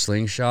fucking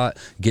slingshot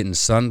getting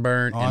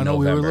sunburned Oh, in I know.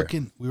 November.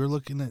 We were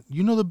looking at.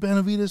 You know the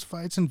Benavides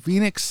fights in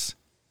Phoenix.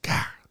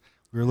 God,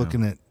 we were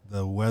looking at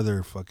the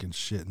weather fucking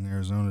shit in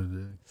Arizona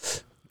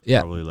today.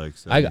 Yeah. probably like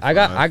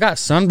I got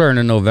sunburned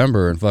in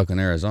November in fucking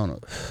Arizona.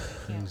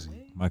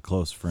 My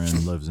close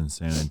friend lives in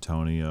San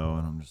Antonio,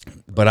 and I'm just like,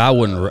 But I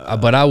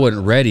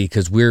wasn't ready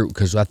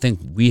because I think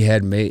we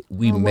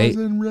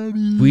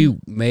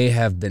may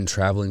have been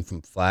traveling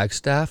from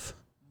Flagstaff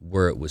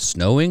where it was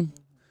snowing,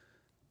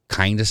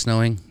 kind of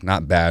snowing,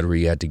 not bad where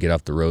you had to get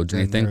off the roads or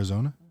In anything.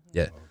 Arizona.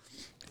 Yeah,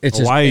 it's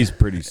Hawaii's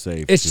pretty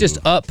safe. it's too. just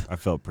up. I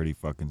felt pretty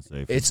fucking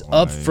safe. in It's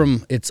up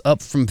Hawaii.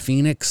 from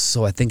Phoenix,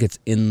 so I think it's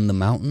in the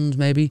mountains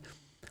maybe.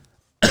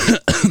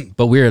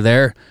 But we were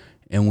there,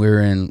 and we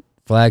were in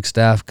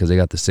Flagstaff because they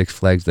got the Six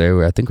Flags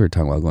there. I think we were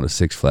talking about going to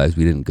Six Flags.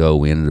 We didn't go.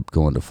 We ended up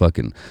going to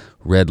fucking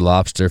Red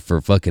Lobster for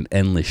fucking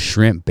endless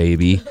shrimp,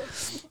 baby.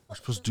 We're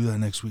supposed to do that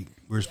next week.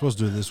 We were supposed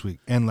to do it this week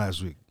and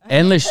last week.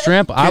 Endless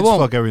shrimp. I Kids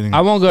won't. fuck everything I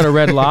up. won't go to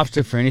Red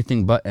Lobster for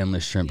anything but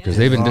endless shrimp because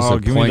they've been Oh,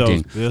 give me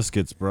disappointing. those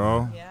biscuits,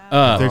 bro.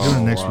 If they're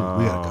doing it next week.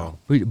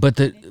 We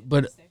gotta go.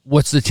 But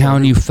what's the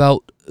town you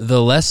felt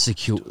the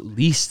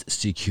least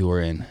secure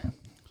in?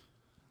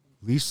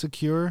 Least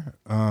secure.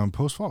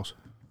 Post Falls.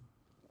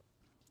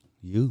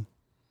 You.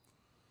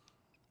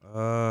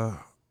 I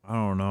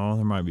don't know.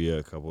 There might be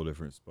a couple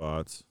different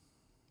spots.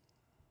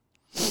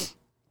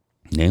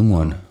 Name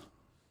one.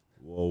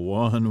 Well,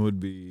 one would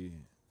be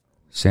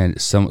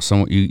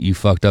You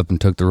fucked up and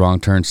took the wrong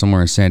turn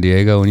somewhere in San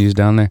Diego when you was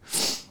down there.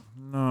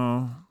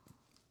 no.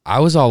 I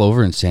was all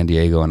over in San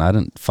Diego and I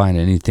didn't find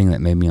anything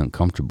that made me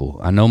uncomfortable.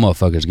 I know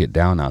motherfuckers get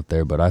down out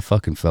there, but I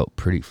fucking felt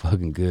pretty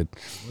fucking good.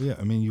 Well, yeah,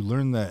 I mean, you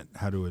learn that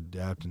how to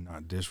adapt and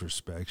not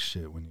disrespect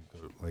shit when you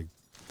go. Like,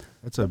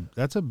 that's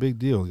a big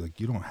deal. Like,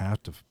 you don't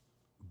have to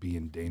be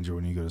in danger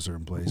when you go to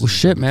certain places. Well,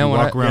 shit, If man, you when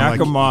walk around like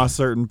Yakima,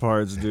 certain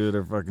parts, dude,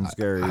 are fucking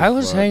scary. I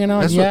was hanging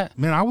out. that's Yeah. what,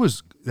 man.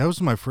 That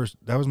was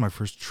my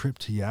first trip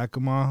to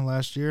Yakima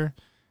last year,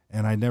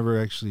 and I never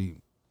actually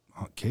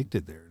caked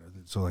it there.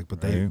 So like,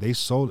 but Right. they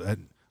sold it.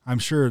 I'm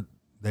sure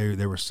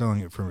they were selling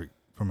it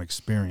from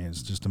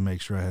experience just to make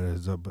sure I had a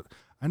heads up. But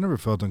I never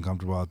felt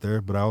uncomfortable out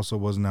there. But I also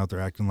wasn't out there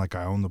acting like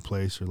I own the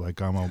place or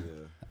like I'm a.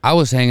 I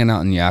was hanging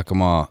out in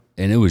Yakima,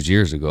 and it was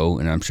years ago,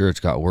 and I'm sure it's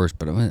got worse.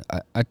 But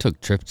I took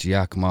trips to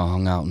Yakima,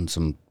 hung out in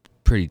some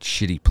pretty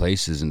shitty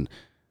places, and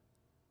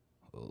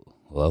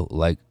well,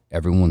 like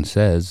everyone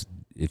says,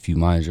 if you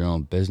mind your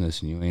own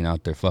business and you ain't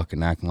out there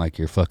fucking acting like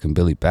you're fucking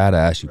Billy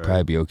Badass, you'd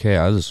probably be okay.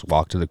 I just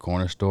walk to the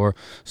corner store.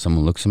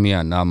 Someone looks at me,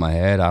 I nod my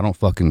head. I don't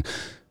fucking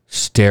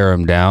stare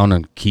them down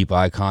and keep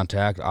eye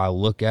contact. I'll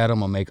look at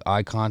them, I'll make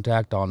eye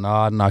contact, I'll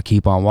nod, and I'll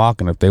keep on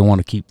walking. If they want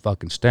to keep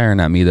fucking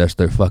staring at me, that's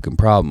their fucking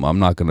problem. I'm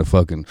not going to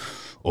fucking,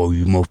 oh,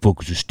 you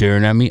motherfuckers are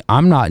staring at me.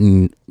 I'm not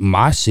in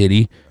my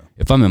city.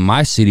 If I'm in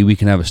my city, we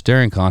can have a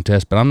staring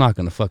contest, but I'm not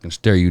going to fucking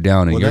stare you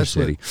down in your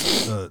city.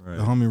 The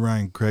homie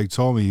Ryan Craig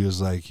told me, he was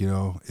like, you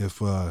know,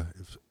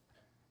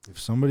 if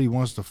somebody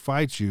wants to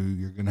fight you,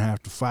 you're gonna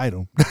have to fight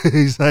them.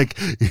 he's like,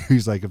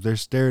 if they're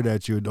staring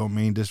at you, it don't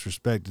mean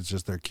disrespect. It's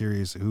just they're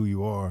curious who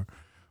you are.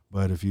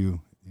 But if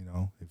you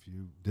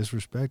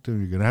disrespect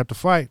them, you're gonna have to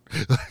fight.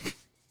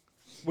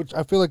 Which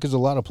I feel like is a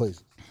lot of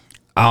places.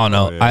 I don't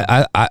know. Oh,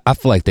 yeah. I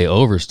feel like they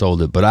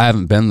oversold it, but I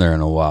haven't been there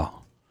in a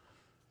while.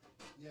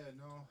 Yeah,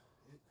 no.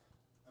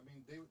 I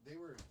mean, they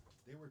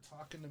were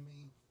talking to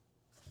me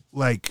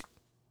like,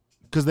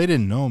 because they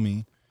didn't know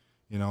me.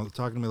 You know,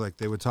 talking to me like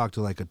they would talk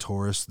to like a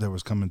tourist that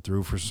was coming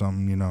through for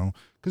something, you know,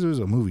 because it was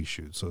a movie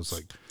shoot. So it's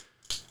like,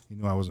 you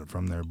know, I wasn't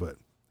from there, but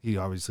he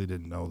obviously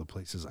didn't know the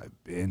places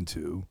I've been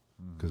to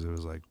because it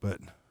was like, but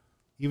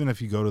even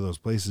if you go to those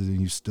places and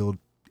you still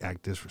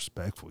act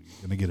disrespectful,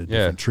 you're going to get a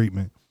different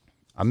treatment.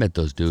 I met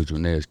those dudes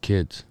when they was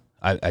kids.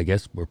 I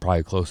guess we're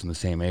probably close in the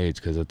same age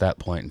because at that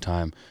point in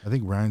time, I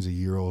think Ryan's a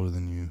year older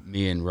than you.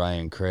 Me and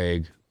Ryan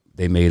Craig,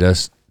 they made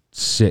us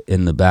sit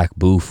in the back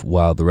booth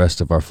while the rest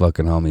of our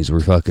fucking homies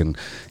were fucking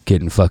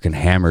getting fucking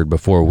hammered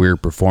before we were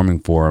performing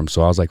for them.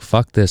 So I was like,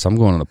 fuck this. I'm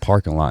going to the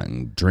parking lot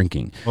and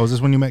drinking. Oh, is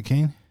this when you met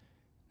Kane?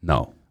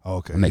 No. Oh,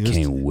 okay. I met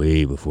Kane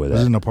way before that.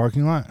 Was it in a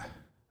parking lot?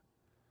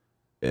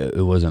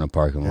 It wasn't a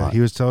parking lot.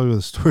 He was telling me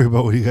the story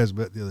about what you guys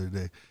met the other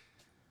day.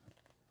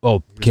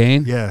 Oh,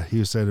 Kane? Yeah,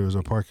 he said it was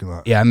a parking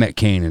lot. Yeah, I met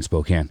Kane in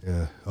Spokane.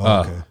 Yeah.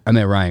 Oh, okay. I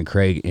met Ryan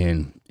Craig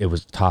it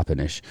was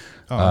Toppenish.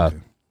 Oh, okay.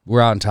 We're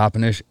out in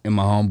Toppenish, and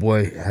my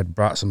homeboy had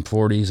brought some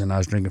 40s, and I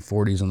was drinking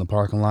 40s in the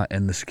parking lot,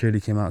 and the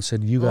security came out and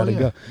said, you got to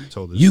go.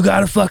 You got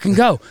to fucking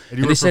go. And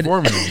you were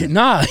performing.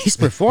 Nah, he's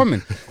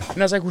performing. And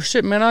I was like, well,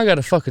 shit, man, I got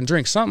to fucking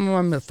drink something.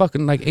 I'm at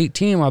fucking like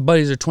 18. My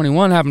buddies are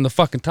 21 having the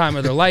fucking time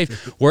of their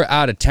life. We're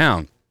out of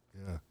town.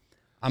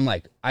 I'm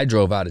like, I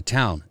drove out of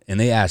town, and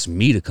they asked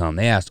me to come.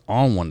 They asked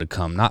On One to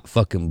come, not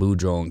fucking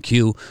Boudreaux and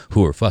Q,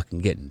 who are fucking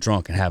getting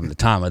drunk and having the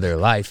time of their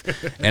life.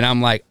 And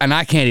I'm like, and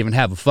I can't even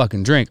have a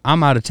fucking drink.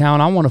 I'm out of town.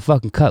 I want to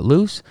fucking cut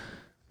loose.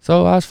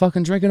 So I was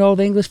fucking drinking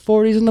Old English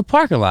 40s in the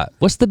parking lot.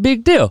 What's the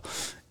big deal?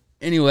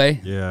 Anyway.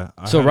 Yeah.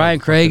 So Ryan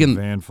Craig and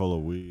van full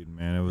of weed,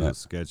 man. It was a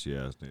sketchy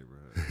ass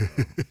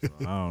neighborhood. So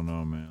I don't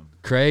know, man.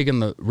 Craig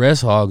and the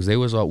Res Hogs,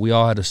 we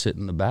all had to sit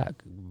in the back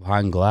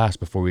behind glass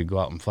before we go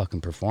out and fucking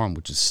perform,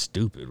 which is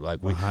stupid.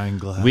 Like behind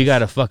glass, we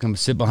gotta fucking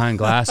sit behind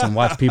glass and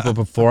watch people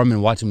perform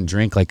and watch them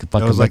drink like fucking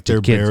that was like their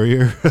kids.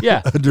 Barrier.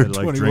 Yeah, under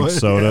like drink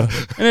soda,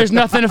 and there's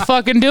nothing to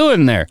fucking do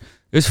in there.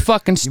 It's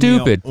fucking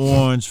stupid. Give me an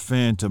orange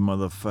Fanta,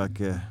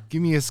 motherfucker.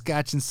 Give me a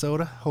scotch and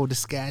soda. Hold a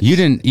scotch. You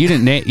didn't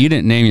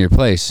name your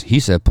place. He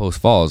said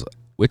Post Falls.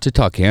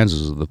 Wichita,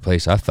 Kansas was the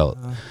place I felt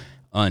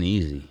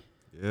uneasy.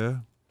 Yeah.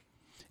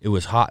 It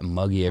was hot and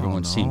muggy.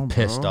 Everyone seemed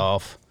pissed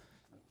off.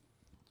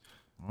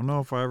 I don't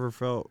know if I ever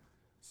felt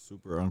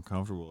super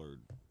uncomfortable or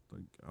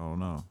like I don't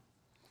know.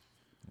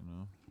 You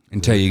know,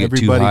 until you get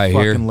Everybody too high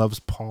fucking here. loves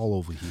Paul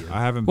over here.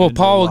 I haven't. Well, been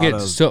Paul to a will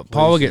lot get of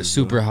Paul will get places,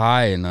 super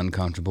high and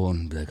uncomfortable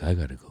and be like, I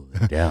gotta go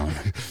lay down.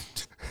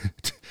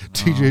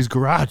 TJ's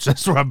garage.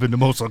 That's where I've been the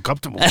most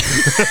uncomfortable.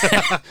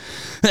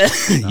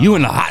 You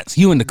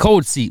in the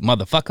cold seat,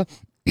 motherfucker.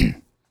 Let's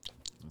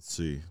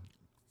see.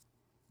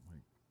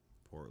 Like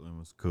Portland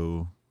was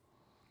cool.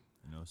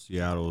 You know,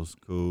 Seattle was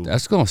cool.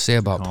 That's gonna say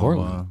about Tacoma.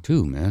 Portland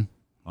too, man.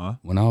 Huh?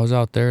 When I was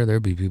out there,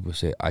 there'd be people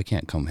say, I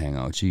can't come hang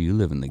out with you. You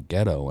live in the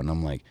ghetto. And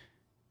I'm like,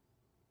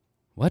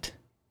 what?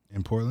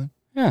 In Portland?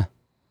 Yeah.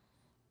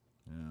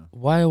 Yeah.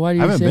 Why do you I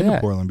haven't say been that?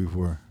 to Portland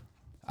before.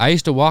 I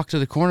used to walk to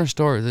the corner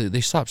store. They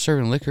stopped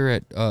serving liquor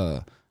at,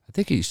 I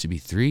think it used to be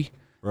 3.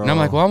 Bro, And I'm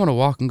like, well, I'm going to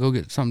walk and go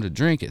get something to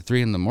drink at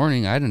 3 in the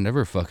morning. I didn't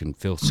ever fucking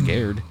feel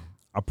scared.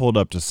 I pulled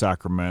up to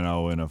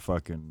Sacramento in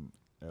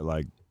at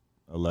like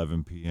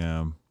 11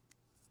 p.m.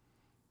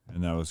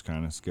 And that was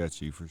kind of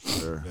sketchy for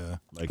sure. Yeah.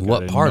 Like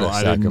What part of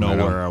I didn't know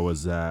Sacramento? where I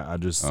was at.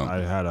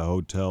 I had a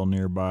hotel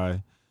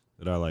nearby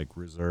that I like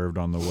reserved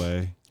on the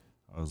way.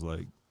 I was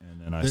like, and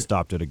then I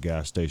stopped at a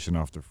gas station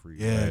off the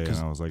freeway. Yeah, and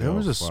because I was like, there oh,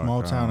 was a fuck, small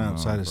I town don't know,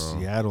 outside of bro.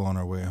 Seattle on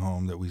our way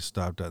home that we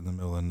stopped at in the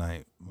middle of the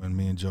night when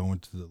me and Joe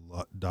went to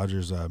the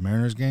Dodgers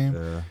Mariners game.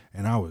 Yeah.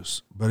 And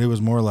but it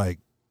was more like,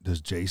 does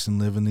Jason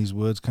live in these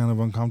woods kind of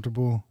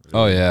uncomfortable?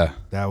 Oh, yeah.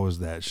 That was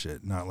that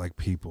shit, not like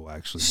people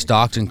actually.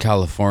 Stockton,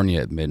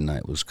 California at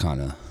midnight was kind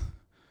of...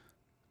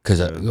 Because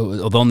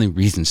the only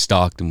reason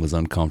Stockton was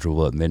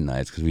uncomfortable at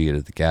midnight is because we get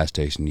at the gas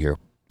station, you hear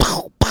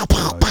pow, pow,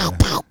 pow, pow,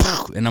 pow,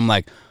 pow. And I'm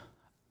like,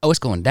 oh, it's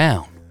going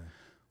down. Yeah.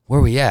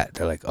 Where we at?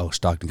 They're like, oh,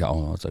 Stockton,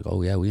 California. I was like,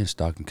 oh, yeah, we in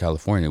Stockton,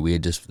 California.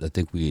 I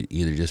think we had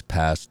either just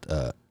passed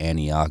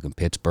Antioch and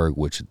Pittsburgh,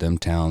 which them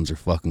towns are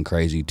fucking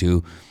crazy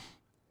too.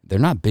 they're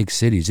not big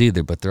cities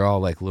either, but they're all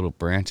like little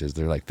branches.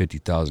 They're like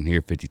 50,000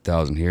 here,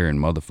 50,000 here, and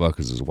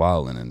motherfuckers is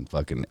wilding in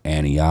fucking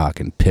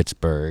Antioch and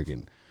Pittsburgh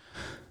and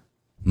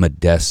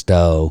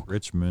Modesto.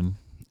 Richmond.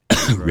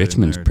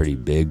 Richmond's pretty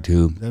big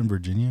too. Is that in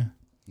Virginia?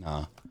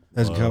 Nah.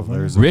 That's in California.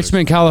 there's a-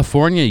 Richmond,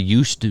 California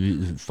used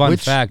to. Fun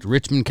Which- fact: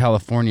 Richmond,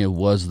 California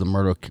was the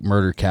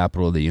murder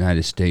capital of the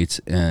United States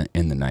in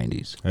the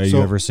 90s. Hey, So-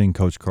 you ever seen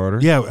Coach Carter?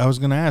 Yeah, I was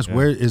gonna ask,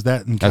 where is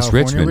that in That's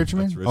California?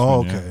 Richmond. That's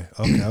Oh, Richmond,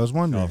 okay. Okay, I was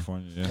wondering.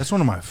 California. Yeah. That's one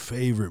of my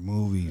favorite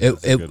movies. It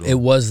a good it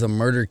one. was the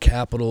murder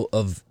capital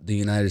of the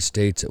United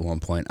States at one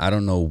point. I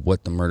don't know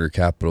what the murder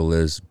capital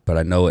is, but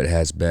I know it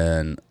has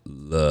been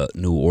the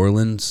New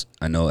Orleans.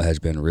 I know it has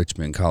been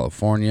Richmond,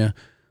 California.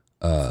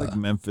 It's like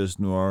Memphis,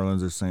 New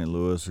Orleans, or St.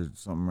 Louis, or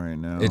something right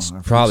now. It's I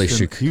forget. probably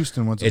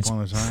Houston once It's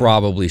upon a time.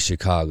 probably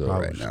Chicago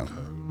Probably right now.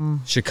 Chicago.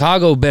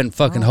 Chicago been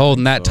fucking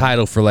holding that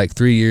title for like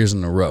 3 years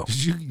in a row.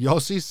 Did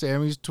y'all see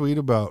Sammy's tweet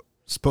about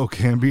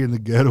Spokane being the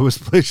ghettoest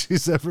place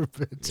she's ever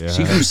been to? Yeah.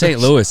 She from St.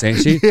 Louis, ain't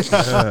she?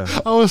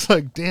 I was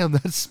like, damn,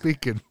 that's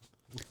speaking.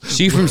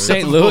 She from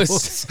St.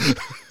 Louis.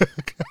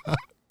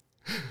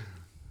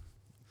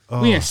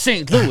 We in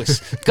St.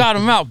 Louis. Got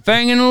him out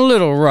banging in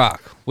Little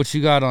Rock. What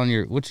you got on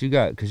your? What you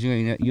got? Because you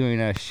ain't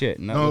that shit.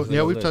 And that No, was yeah,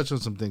 the we've list. touched on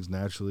some things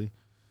naturally.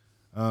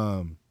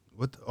 I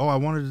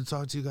wanted to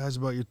talk to you guys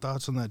about your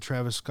thoughts on that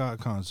Travis Scott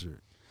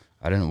concert.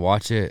 I didn't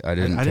watch it. I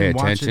didn't I pay didn't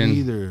watch it attention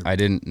either. I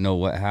didn't know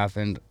what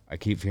happened. I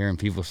keep hearing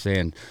people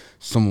saying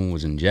someone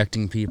was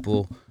injecting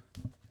people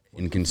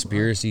in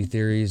conspiracy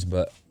theories,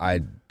 but I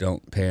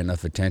don't pay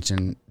enough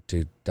attention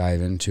to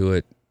dive into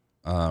it.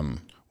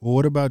 Well,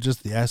 what about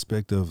just the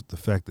aspect of the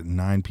fact that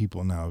 9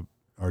 people now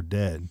are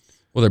dead?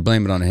 Well, they're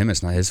blaming it on him.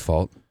 It's not his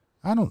fault.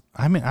 I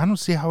don't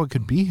see how it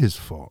could be his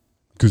fault.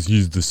 Because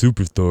he's the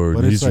superstar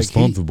But it's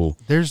like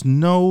there's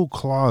no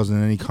clause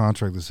in any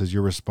contract that says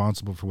you're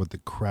responsible for what the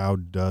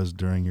crowd does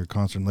during your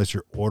concert unless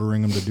you're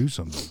ordering them to do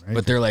something, right?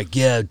 But they're like,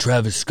 yeah,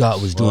 Travis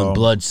Scott was doing Well,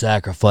 blood There was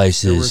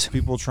sacrifices.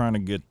 people trying to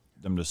get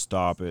them to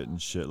stop it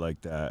and shit like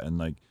that, and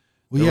like.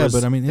 well, there yeah, was-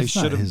 but I mean, they it's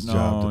not should've his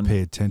job known- to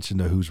pay attention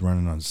to who's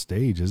running on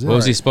stage, is it? What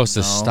was he supposed to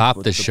No, stop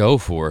but the the- show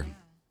for?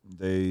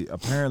 They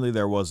apparently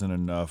there wasn't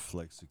enough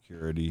like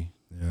security.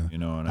 Yeah. You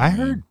know what I I mean?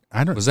 heard.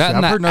 I don't. Was that see, in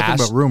I've that heard nothing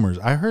Ast- but rumors.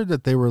 I heard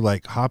that they were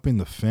like hopping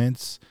the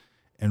fence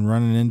and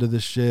running into the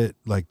shit.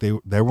 Like they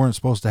weren't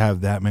supposed to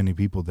have that many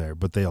people there,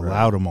 but they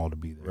allowed them all to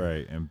be there.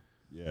 Right, and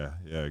yeah,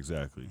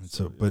 exactly.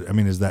 So, but I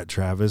mean, is that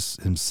Travis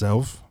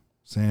himself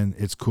saying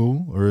it's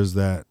cool, or is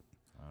that?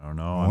 I don't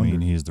know. I I mean,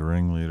 wonder. he's the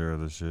ringleader of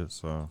the shit,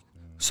 so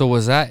So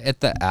was that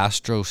at the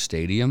Astro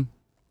Stadium?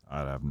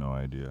 I'd have no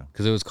idea.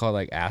 Because it was called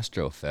like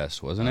Astro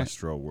Fest, wasn't it?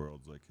 Astro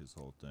World's like his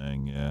whole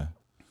thing, yeah.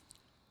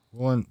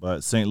 One.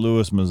 But St.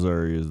 Louis,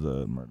 Missouri is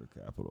the murder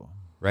capital.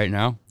 Right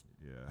now?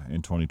 Yeah,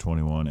 in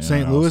 2021. and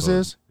St. Louis also-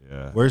 is?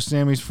 Yeah. Where's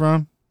Sammy's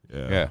from?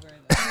 Yeah. Yeah.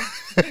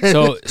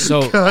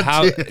 So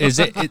how is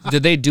it?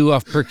 Did they do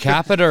off per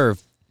capita or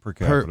Per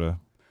capita.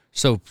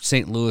 so?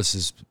 St. Louis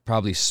is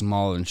probably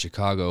smaller than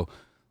Chicago.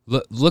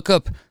 Look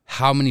up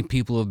how many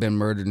people have been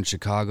murdered in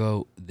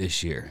Chicago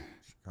this year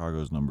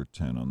Chicago's number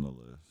 10 on the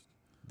list.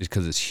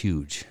 because it's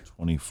huge.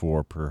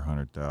 24 per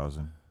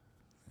 100,000.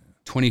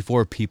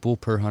 24 people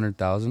per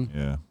 100,000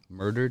 Yeah.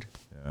 murdered.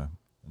 Yeah.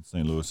 And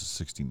St. Louis is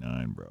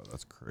 69, bro.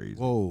 That's crazy.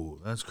 Whoa,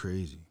 that's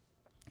crazy.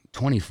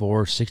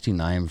 24,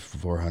 69 for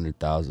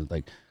 400,000.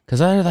 Like,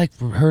 cause I like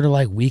heard of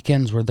like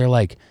weekends where they're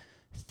like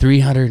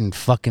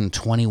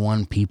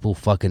 321 people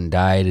fucking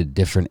died at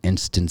different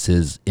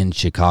instances in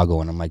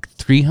Chicago, and I'm like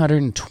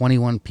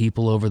 321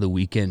 people over the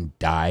weekend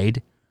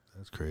died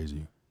That's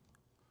crazy.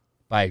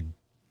 by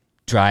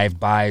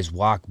drive-bys,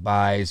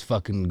 walk-bys,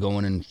 fucking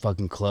going in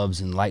fucking clubs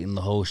and lighting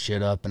the whole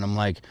shit up, and I'm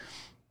like.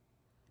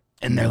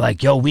 And they're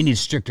like, yo, we need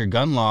stricter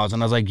gun laws.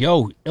 And I was like,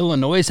 yo,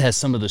 Illinois has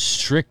some of the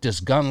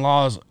strictest gun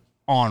laws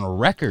on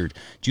record.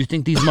 Do you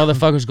think these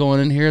motherfuckers going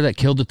in here that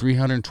killed the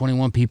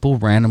 321 people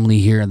randomly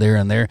here and there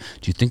and there,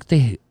 do you think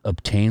they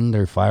obtained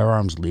their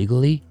firearms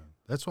legally?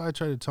 That's why I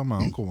tried to tell my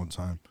uncle one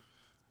time.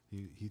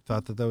 He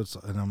thought that was,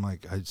 and I'm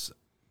like, I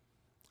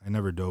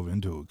never dove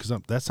into it because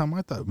that's how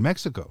I thought.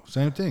 Mexico,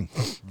 same thing.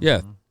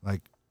 Yeah.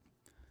 Like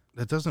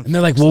that doesn't. And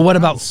they're like, fix well, the what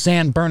about problem.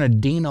 San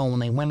Bernardino when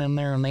they went in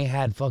there and they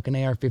had fucking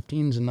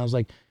AR-15s? And I was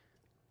like,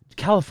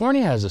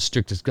 California has the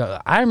strictest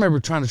gun. I remember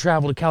trying to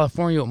travel to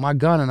California with my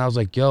gun, and I was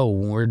like, yo,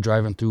 when we're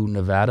driving through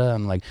Nevada,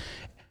 I'm like,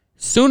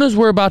 as soon as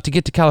we're about to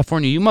get to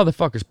California, you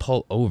motherfuckers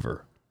pull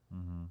over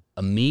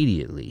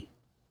immediately.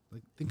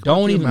 Like, think Don't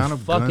about the even amount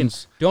of fucking-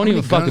 guns. don't How many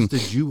even fucking- guns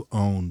did you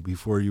own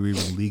before you were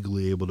even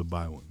legally able to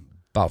buy one?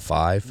 About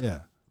 5. Yeah,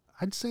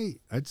 I'd say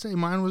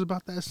mine was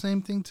about that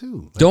same thing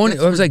too. Like, Don't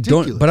that's I was like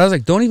ridiculous. don't, but I was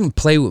like don't even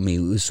play with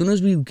me. As soon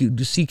as we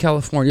see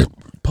California,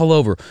 pull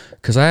over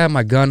because I have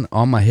my gun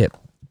on my hip.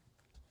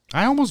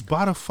 I almost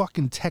bought a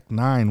fucking Tech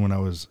 9 when I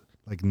was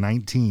like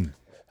 19.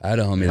 I had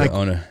a homie Like- that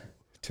owned a.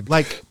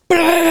 Like,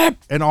 and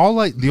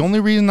the only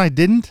reason I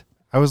didn't,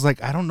 I was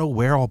like, I don't know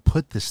where I'll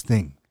put this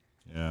thing.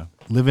 Yeah.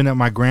 living at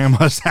my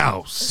grandma's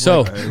house.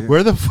 So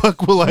Where the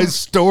fuck will I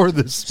store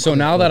this? so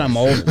now that I'm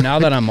older,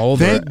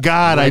 Thank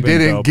God I Living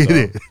didn't dope, get though.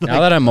 it. now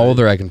that I'm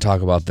older, I can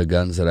talk about the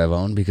guns that I've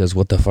owned because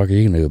what the fuck are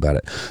you gonna do about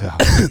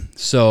it?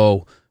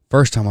 So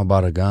first time I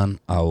bought a gun,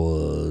 I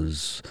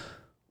was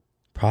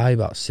probably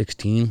about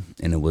 16,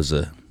 and it was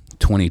a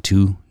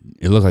 22.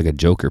 It looked like a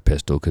Joker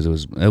pistol because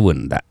it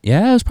wasn't that.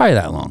 Yeah, it was probably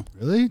that long.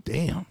 Really?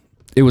 Damn.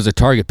 It was a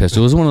target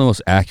pistol. It was one of the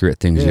most accurate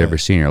things you Yeah. ever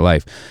see in your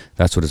life.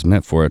 That's what it's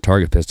meant for, a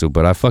target pistol.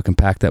 But I fucking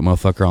packed that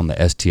motherfucker on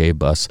the STA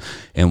bus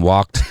and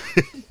walked.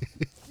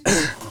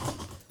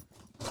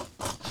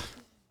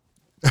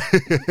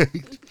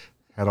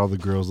 Had all the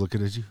girls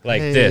looking at you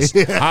Like Hey. this.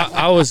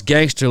 I was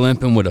gangster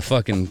limping with a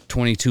fucking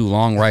 22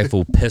 long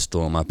rifle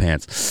pistol in my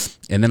pants.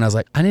 And then I was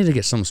like, I need to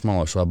get something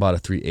smaller. So I bought a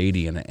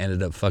 380 and I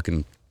ended up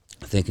fucking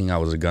thinking I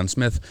was a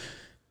gunsmith.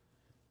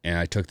 And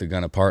I took the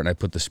gun apart and I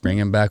put the spring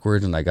in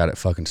backwards and I got it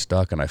fucking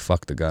stuck and I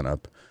fucked the gun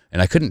up.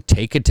 And I couldn't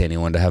take it to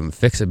anyone to have them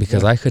fix it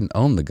because I couldn't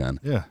own the gun.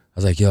 Yeah. I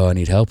was like, yo, I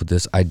need help with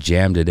this. I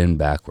jammed it in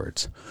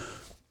backwards.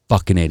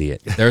 Fucking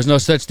idiot. There's no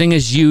such thing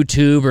as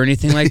YouTube or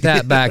anything like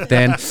that back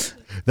then.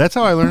 That's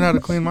how I learned how to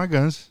clean my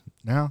guns.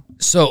 Now,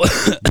 So,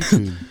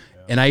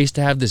 and I used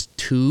to have this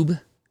tube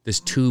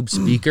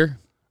speaker.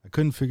 I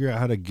couldn't figure out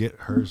how to get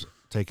hers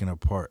taken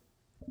apart.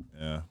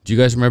 Yeah. Do you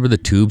guys remember the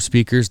tube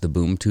speakers, the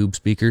boom tube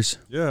speakers?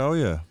 Yeah. Oh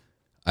yeah.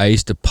 I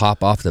used to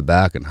pop off the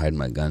back and hide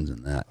my guns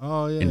in that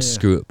Oh yeah. and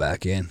screw it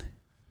back in.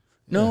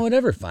 No one would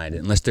ever find it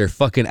unless they're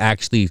fucking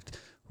actually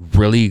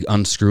really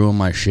unscrewing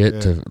my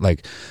shit to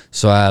like.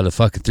 So I had a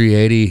fucking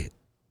 380,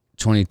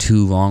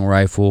 22 long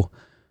rifle.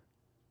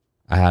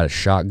 I had a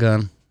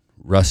shotgun,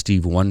 rusty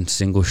one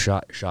single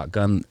shot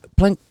shotgun.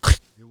 Plink.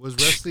 It was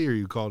rusty, or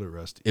you called it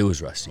rusty? It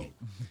was rusty.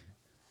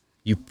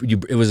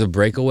 It was a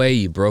breakaway.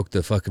 You broke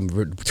the fucking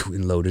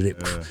and loaded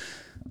it.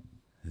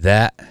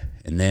 That,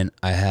 and then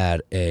I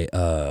had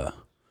a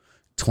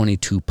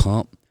 22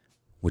 pump,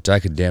 which I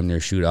could damn near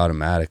shoot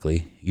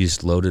automatically. You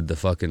just loaded the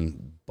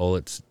fucking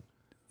bullets.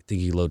 I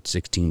think you load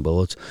 16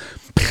 bullets.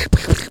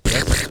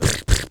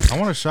 I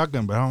want a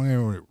shotgun, but I don't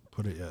know where to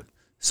put it yet.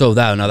 So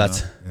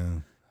that's. Yeah.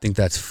 I think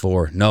that's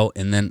 4. No,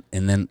 and then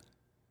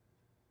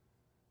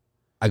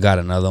I got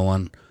another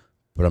one,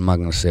 but I'm not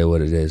gonna say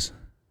what it is.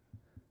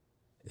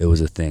 It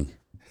was a thing.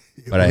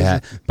 But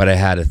I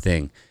had a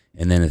thing,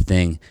 and then a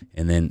thing,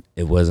 and then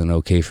it wasn't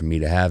okay for me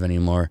to have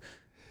anymore.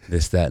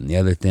 This, that, and the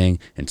other thing,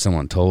 and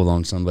someone told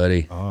on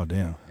somebody. Oh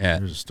damn. Yeah.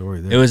 There's a story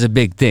there. It was a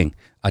big thing.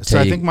 I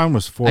think mine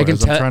was 4. I can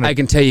As I'm tell. trying to I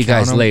can tell you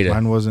count guys them, later.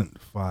 Mine wasn't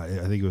 5.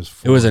 I think it was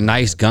 4. It was a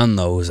nice gun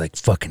though. It was like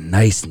fucking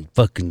nice and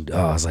fucking. Oh,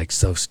 I was like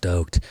so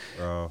stoked.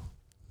 Bro.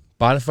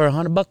 Bought it for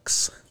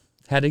 $100.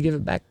 Had to give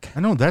it back. I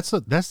know that's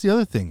the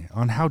other thing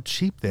on how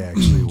cheap they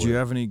actually Do you were.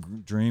 have any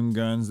dream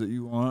guns that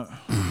you want?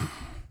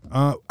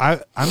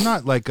 I'm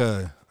not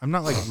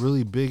like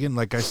really big in,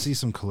 like, I see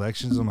some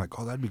collections. I'm like,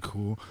 oh, that'd be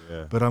cool.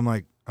 Yeah. But I'm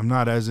like, I'm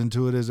not as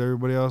into it as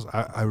everybody else.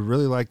 I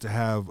really like to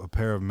have a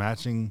pair of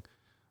matching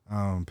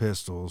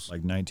pistols.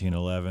 Like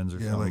 1911s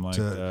or something like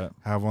to that.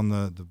 have on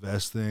the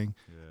vest thing.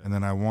 Yeah. And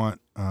then I want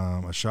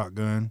a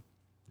shotgun.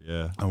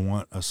 Yeah. I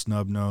want a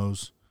snub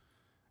nose.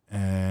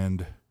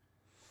 And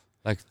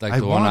Like I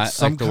the one want I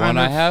some like the kind one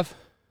I of- have.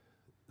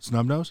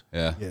 snub nose?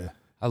 Yeah. Yeah.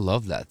 I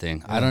love that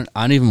thing. I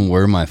don't even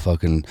wear my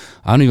fucking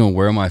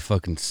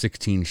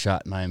 16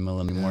 shot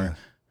 9mm anymore. Yeah.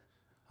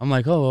 I'm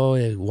like, oh,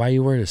 yeah, why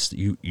you wear this?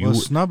 Well,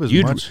 snub is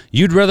you'd, much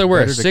you'd rather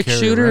wear a better to 6-shooter,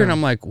 carry and around.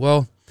 I'm like,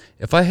 well,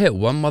 if I hit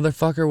one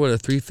motherfucker with a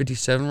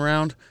 357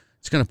 round,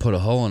 it's gonna put a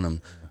hole in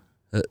him.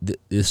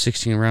 The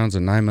 16 rounds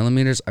of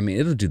 9mm, I mean,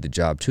 it'll do the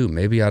job too.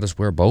 Maybe I'll just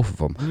wear both of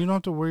them. And you don't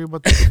have to worry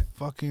about the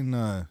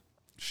fucking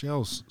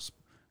shells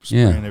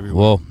spraying everywhere.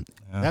 Well,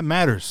 that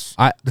matters.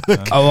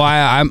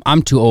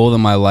 I'm too old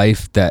in my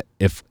life that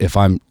if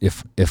I'm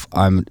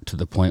to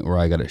the point where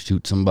I got to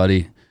shoot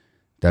somebody,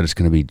 that it's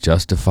going to be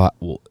justified.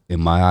 Well, in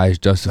my eyes,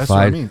 justified. That's what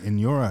I mean. In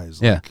your eyes,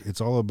 Yeah. like,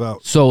 it's all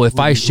about. So if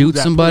I who shoot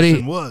that somebody,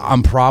 person was.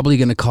 I'm probably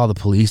going to call the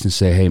police and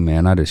say, "Hey,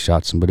 man, I just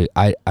shot somebody."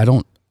 I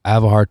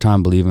have a hard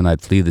time believing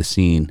I'd flee the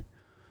scene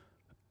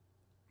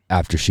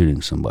after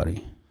shooting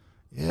somebody.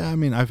 Yeah, I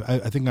mean, I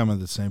think I'm at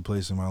the same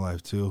place in my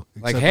life too.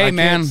 Like, Except hey, I can't-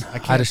 man, I I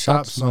can't just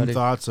shot stop some somebody.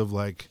 thoughts of,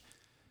 like,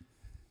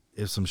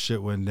 if some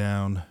shit went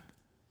down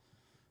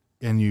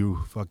and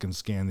you fucking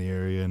scan the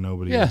area and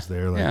nobody Yeah, is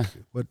there, like, yeah.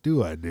 what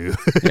do I do?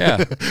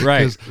 Yeah,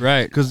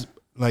 right. Because,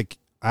 like,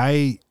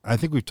 I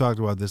think we've talked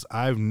about this.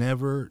 I've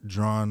never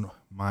drawn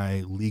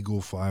my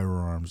legal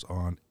firearms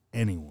on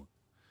anyone,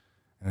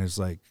 and it's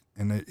like,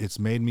 and it's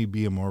made me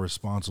be a more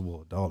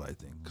responsible adult, I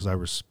think, because I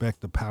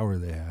respect the power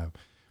they have.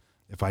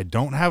 If I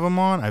don't have them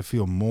on, I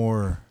feel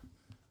more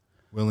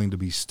willing to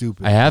be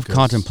stupid. I have because-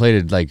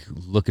 contemplated like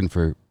looking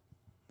for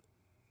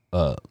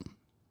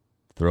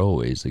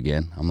throwaways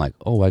again. I'm like,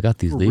 oh, I got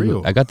these For legal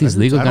real. I got these I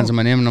do- legal I guns don't- in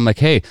my name, and I'm like,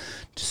 hey,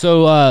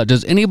 so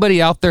does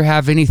anybody out there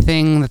have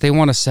anything that they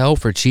want to sell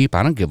for cheap?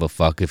 I don't give a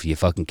fuck if you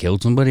fucking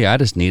killed somebody. I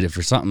just need it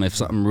for something. If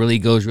something really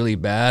goes really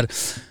bad.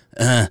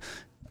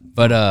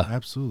 But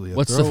Absolutely. A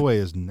what's the- throwaway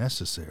is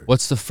necessary.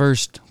 what's the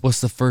first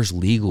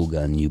legal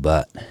gun you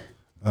bought?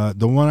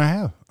 The one I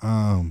have,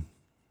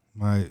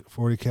 my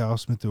 40 cal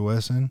Smith &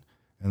 Wesson,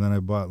 and then I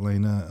bought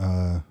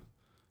Lena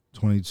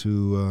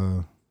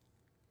 22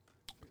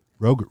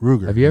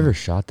 Ruger. Have you ever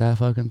shot that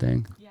fucking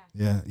thing?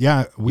 Yeah.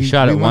 You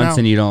shot it once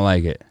and you don't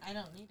like it. I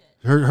don't need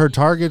it. Her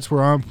targets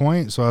were on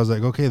point, so I was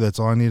like, okay, that's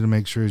all I need to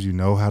make sure is you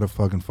know how to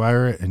fucking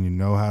fire it and you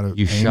know how to.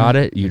 You aim shot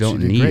it, you and she don't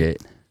did need great.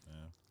 it.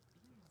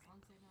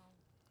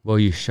 Well,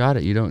 you shot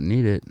it, you don't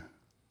need it.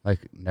 Like,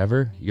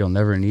 never? You'll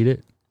never need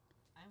it?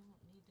 I won't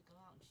need to go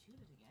out and shoot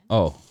it again.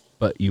 Oh,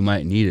 but you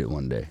might need it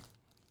one day.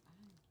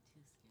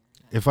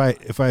 If I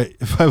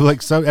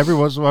like some every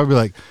once in a while I'd be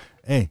like,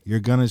 hey, your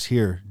gun is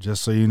here,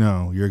 just so you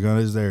know. Your gun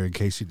is there in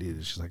case you need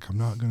it. She's like,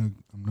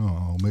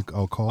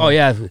 I'll call. Oh,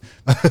 yeah.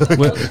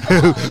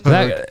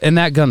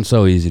 that gun's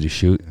so easy to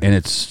shoot, and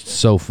it's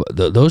so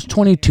those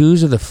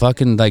 22s are the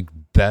fucking, like,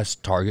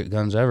 best target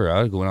guns ever.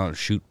 I was going out and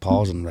shoot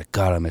Pauls, and I'm like,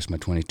 God, I miss my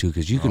 22,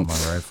 because you can. my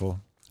rifle.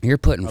 You're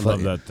putting. I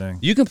love that thing.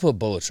 You can put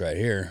bullets right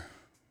here.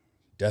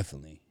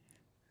 Definitely.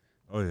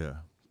 Oh, yeah.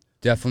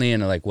 Definitely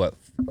in a, like, what,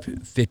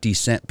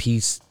 50-cent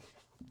piece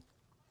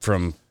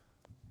from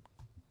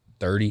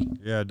 30.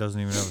 Yeah, it doesn't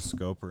even have a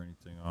scope or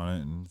anything on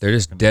it. And They're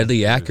just fucking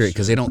deadly accurate accurate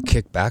because they don't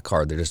kick back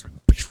hard. They're just.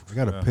 I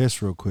got to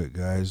piss real quick,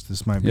 guys.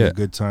 This might be a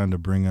good time to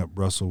bring up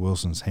Russell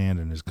Wilson's hand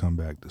in his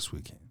comeback this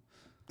weekend.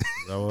 Is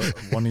that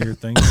one of your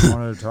things you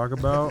wanted to talk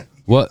about?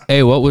 What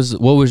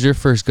was your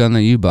first gun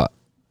that you bought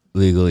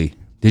legally?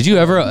 Did you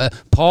ever,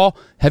 Paul?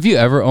 Have you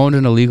ever owned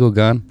an illegal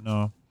gun?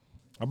 No.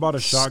 I bought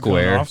a shotgun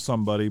Square. off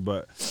somebody,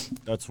 but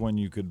that's when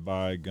you could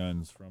buy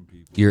guns from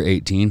people. You're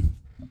 18.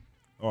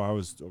 Oh, I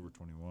was over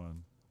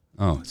 21.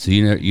 Oh, so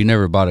you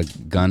never bought a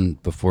gun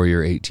before you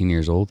were 18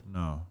 years old?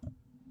 No.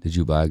 Did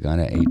you buy a gun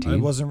at 18? I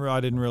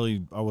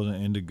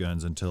wasn't into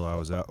guns until I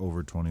was at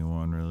over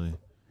 21, really.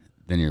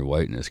 Then your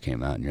whiteness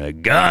came out, and you're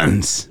like,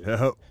 guns.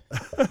 Yep.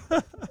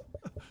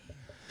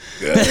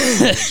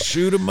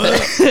 Shoot 'em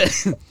up.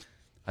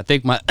 I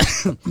think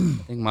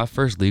my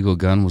first legal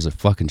gun was a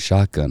fucking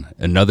shotgun.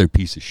 Another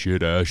piece of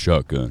shit ass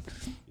shotgun.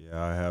 Yeah,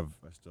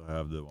 I still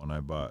have the one I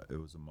bought.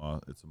 It's a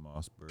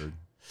Mossberg.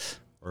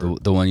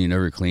 The one you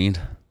never cleaned.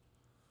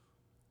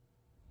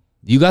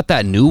 You got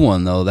that new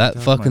one though. That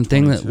That's fucking my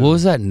thing. 22. What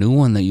was that new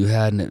one that you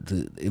had?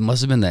 And it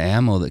must have been the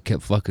ammo that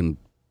kept fucking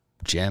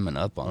jamming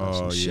up on us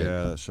Oh and shit.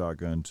 yeah, that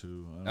shotgun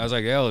too. I was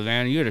like, "Hell,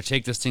 man, you got to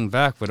take this thing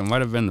back." But it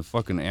might have been the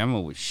fucking ammo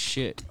was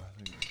shit.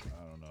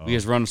 I don't know. We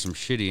just running some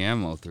shitty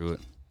ammo through it.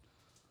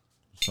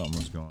 Something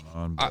was going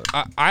on. But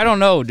I don't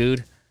know,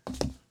 dude.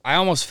 I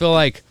almost feel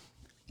like,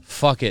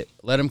 fuck it,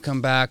 let him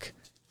come back.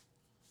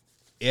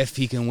 If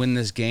he can win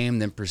this game,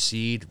 then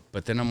proceed.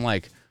 But then I'm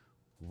like,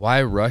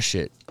 why rush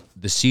it?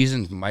 The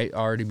season might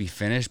already be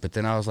finished, but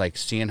then I was like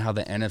seeing how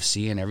the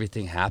NFC and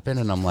everything happened,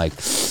 and I'm like,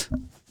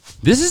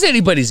 this is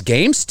anybody's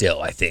game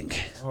still, I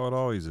think. oh, it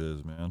always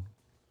is, man.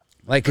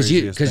 Like,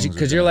 Craziest things are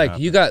you're gonna like,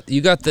 happen.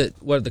 you got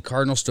the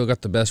Cardinals still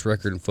got the best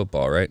record in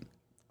football, right?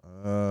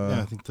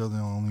 Yeah, I think they're the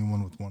only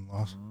one with one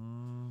loss.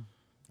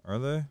 Are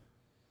they?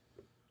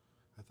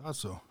 I thought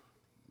so.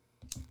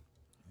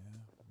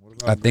 What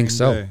about I think Green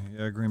so. Bay?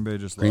 Yeah, Green Bay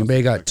just Green lost Bay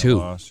their got second 2.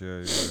 loss. Yeah,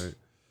 you're right.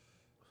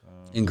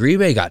 And Green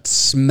Bay got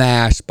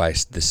smashed by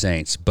the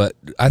Saints, but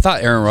I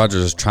thought Aaron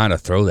Rodgers was trying to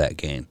throw that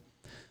game.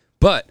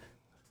 But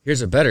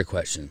here's a better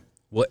question.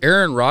 Will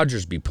Aaron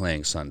Rodgers be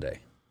playing Sunday?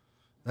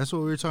 That's what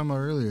we were talking about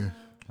earlier.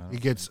 He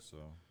gets So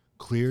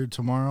cleared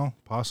tomorrow,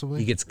 possibly.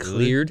 He gets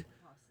cleared?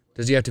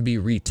 Does he have to be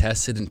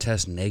retested and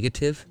test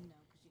negative?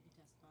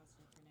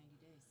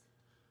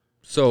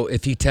 So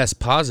if he tests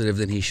positive,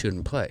 then he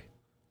shouldn't play.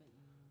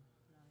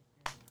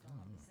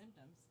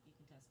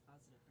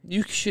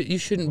 You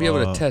shouldn't be able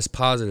to Well- test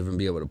positive and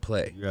be able to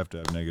play. you have to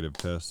have negative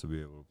tests to be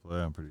able to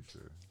play. I'm pretty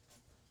sure.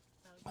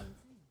 Well,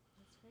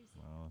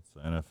 it's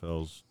the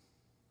NFL's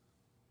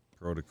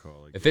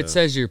protocol. I If it guess.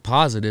 says you're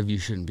positive, you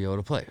shouldn't be able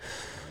to play.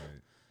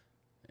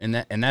 And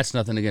that's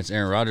nothing against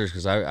Aaron Rodgers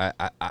because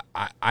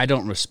I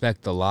don't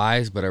respect the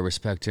lies, but I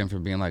respect him for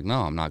being like,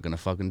 no, I'm not gonna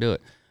fucking do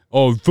it.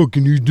 Oh,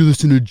 fucking you do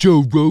listen to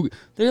Joe Rogan.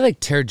 They like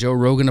tear Joe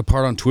Rogan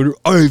apart on Twitter.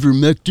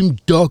 Ivermectin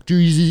doctor,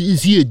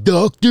 is he a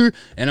doctor?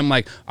 And I'm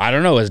like, I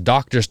don't know. His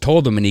doctors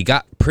told him, and he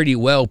got pretty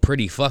well,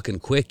 pretty fucking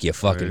quick. You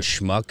fucking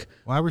schmuck.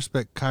 Well, I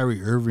respect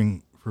Kyrie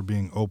Irving for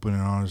being open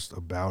and honest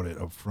about it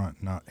up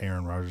front, not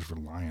Aaron Rodgers for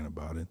lying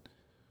about it.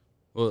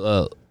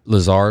 Well,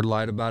 Lazard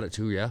lied about it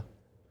too. Yeah,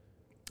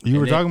 You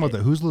were And talking about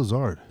that. Who's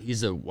Lazard?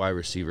 he's a wide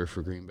receiver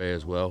for Green Bay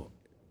as well.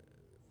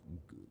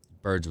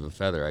 Birds of a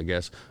feather, I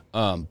guess.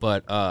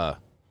 But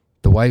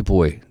the white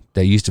boy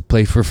that used to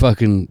play for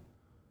fucking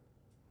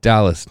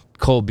Dallas,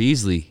 Cole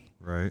Beasley,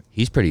 right?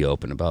 he's pretty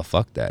open about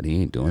fuck that.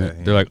 He ain't doing Yeah, it.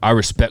 he They're like, I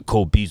respect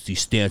Cole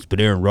Beasley's stance, but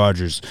Aaron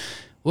Rodgers.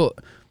 Well,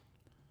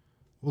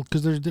 Well,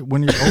 because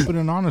when you're open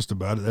and honest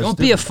about it, that's don't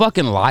be a different.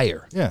 fucking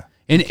liar. Yeah.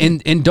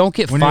 And don't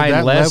get When you're fined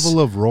that less.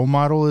 level of role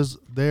model is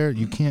there,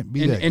 you can't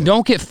be that. And guy.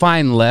 don't get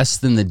fined less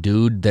than the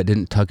dude that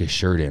didn't tuck his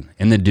shirt in.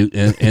 And the dude,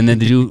 and then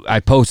the dude, I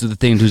posted the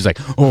thing. Dude's like,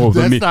 "Oh, let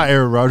That's me." not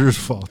Aaron Rodgers'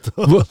 fault.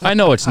 Though. Well, I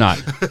know it's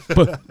not,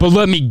 but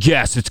let me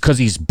guess, it's because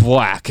he's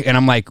black. And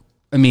I'm like,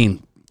 I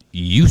mean,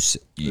 you It's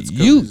 'cause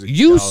he's a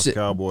Dallas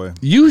Cowboy.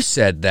 you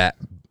said that.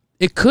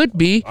 It could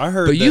be, I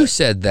heard but you that.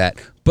 said that.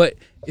 But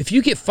if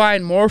you get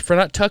fined more for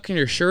not tucking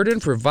your shirt in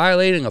for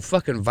violating a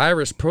fucking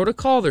virus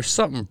protocol, there's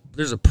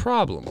a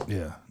problem.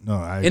 Yeah. No,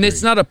 I And agree.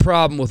 it's not a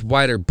problem with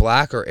white or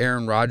black or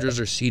Aaron Rodgers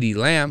or CeeDee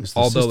Lamb,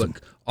 although system.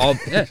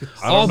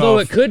 although know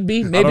it if- could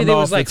be. I Maybe don't they know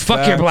was if like, it's "Fuck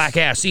your facts. black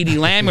ass, CeeDee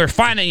Lamb. We're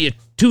fining you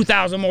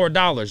 $2,000 more."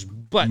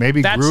 But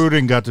Maybe that's,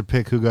 Gruden got to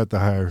pick who got the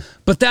hire.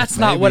 but that's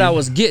not what I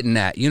was getting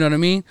at. You know what I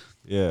mean?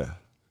 Yeah.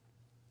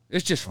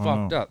 It's just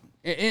fucked up.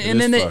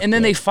 And is then fucked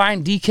they up.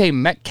 find DK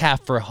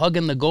Metcalf for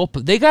hugging the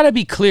goalpost. They got to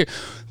be clear.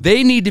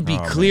 They need to be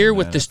clear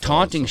with man, this that's all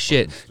taunting so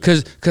shit.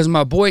 Because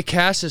my boy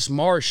Cassius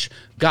Marsh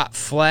got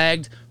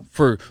flagged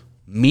for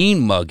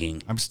mean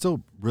mugging. I'm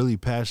still really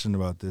passionate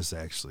about this,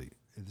 actually.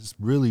 This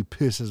really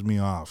pisses me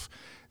off.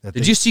 That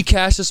Did you see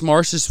Cassius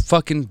Marsh's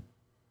fucking...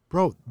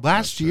 Bro,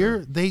 last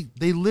year, they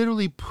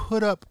literally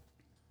put up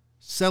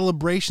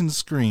celebration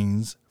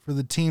screens for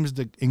the teams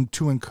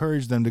to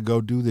encourage them to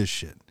go do this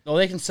shit. Oh,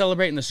 they can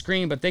celebrate in the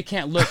screen, but they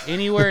can't look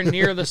anywhere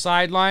near the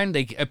sideline.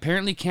 They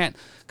apparently can't,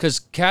 because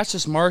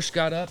Cassius Marsh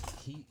got up.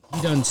 He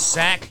done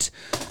sacked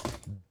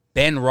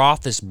Ben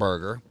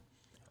Roethlisberger,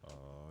 Oh,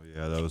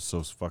 yeah, that was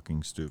so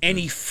fucking stupid. and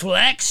he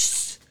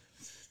flexed,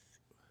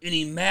 and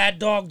he mad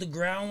dogged the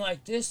ground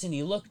like this, and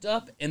he looked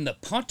up, and the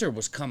punter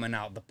was coming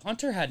out. The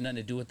punter had nothing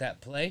to do with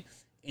that play,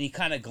 and he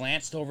kind of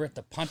glanced over at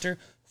the punter,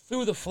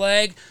 threw the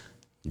flag.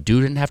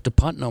 Dude didn't have to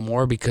punt no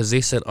more because they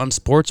said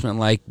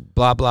unsportsmanlike,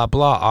 blah, blah,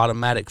 blah,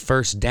 automatic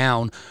first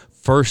down,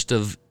 first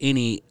of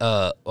any,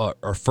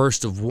 or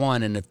first of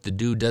one, and if the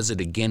dude does it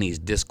again, he's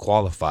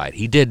disqualified.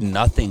 He did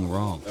nothing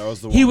wrong. That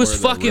was the He one was where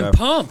the fucking ref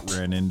pumped.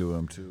 Ran into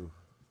him, too.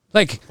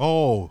 Like,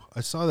 Oh,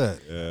 I saw that.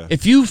 Yeah.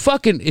 if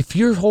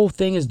your whole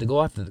thing is to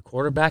go after the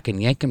quarterback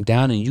and yank him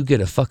down and you get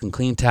a fucking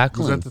clean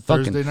tackle Was that and the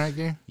fucking, Thursday night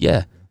game?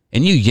 yeah,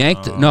 and you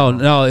yanked,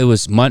 no, it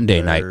was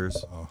Monday night.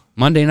 Bears.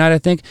 Monday night, I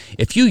think.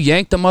 If you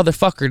yank the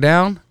motherfucker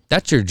down,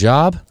 that's your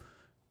job.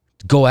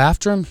 Go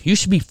after him. You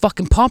should be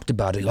fucking pumped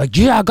about it. Like,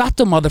 yeah, I got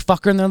the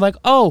motherfucker. And they're like,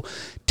 oh,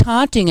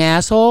 taunting,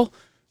 asshole.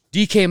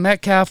 DK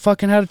Metcalf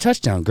fucking had a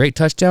touchdown. Great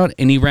touchdown.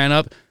 And he ran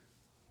up,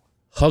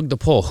 hugged the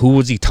pole. Who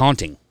was he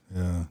taunting?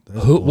 Yeah.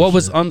 that's What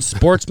was bullshit.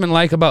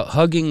 unsportsmanlike about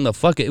hugging the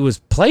fuck? It was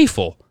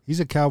playful. He's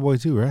a Cowboy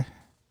too, right?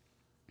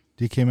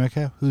 DK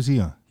Metcalf? Who's he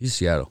on? He's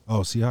Seattle. Oh,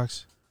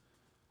 Seahawks?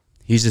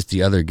 He's just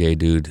the other gay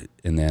dude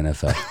in the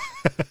NFL.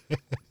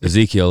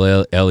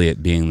 Ezekiel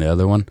Elliott being the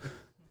other one.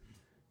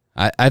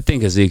 I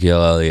think Ezekiel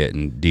Elliott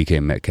and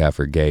DK Metcalf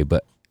are gay,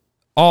 but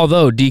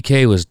although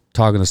DK was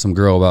talking to some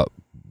girl about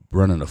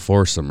running a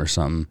foursome or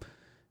something,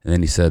 and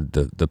then he said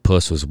the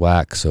puss was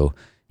whack, so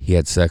he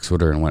had sex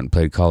with her and went and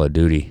played Call of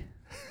Duty.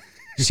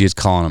 She was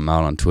calling him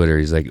out on Twitter.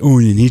 He's like, oh,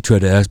 and he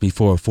tried to ask me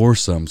for a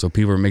foursome, so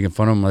people were making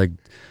fun of him like,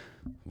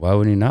 why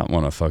would he not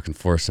want a fucking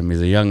foursome?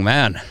 He's a young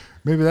man.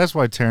 Maybe that's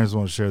why Terrence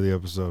won't share the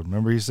episode.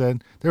 Remember he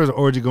said there was an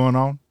orgy going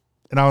on?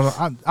 And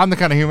I'm the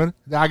kind of human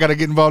that I got to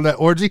get involved in that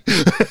orgy.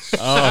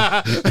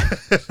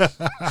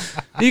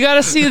 You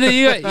gotta see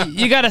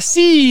you gotta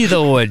see the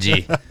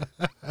orgy.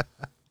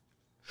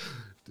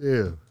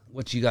 Yeah.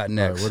 What you got All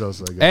next? right, what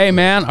else I got? Hey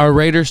man, are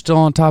Raiders still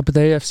on top of the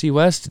AFC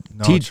West?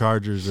 No,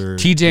 Chargers are.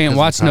 TJ ain't because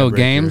watched of no tiebreaker.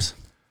 games.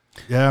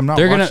 Yeah, I'm not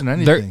They're watching gonna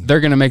anything. they're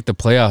gonna make the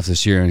playoffs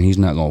this year, and he's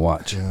not gonna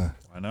watch. Yeah,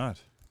 Why not?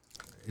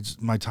 it's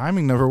my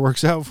timing never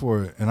works out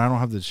for it, and I don't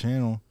have the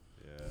channel.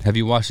 Have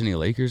you watched any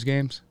Lakers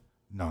games?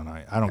 No,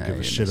 I don't give you're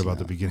a shit missing about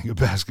the out. beginning of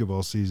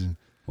basketball season.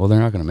 Well, they're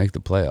not gonna make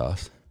the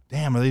playoffs.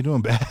 Damn, are they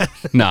doing bad?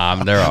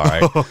 Nah, they're all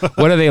right.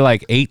 What are they,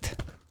 like 8th?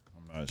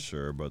 I'm not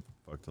sure, but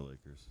fuck the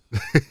Lakers.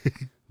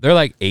 They're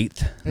like 8th.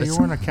 Hey, you're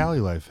wearing a Cali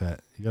Life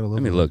hat. You gotta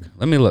Let me look.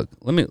 Let me look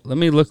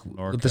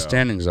what the NorCal.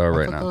 standings are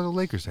right I thought that was now. a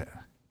Lakers hat.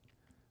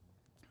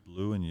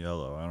 Blue and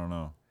yellow. I don't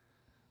know.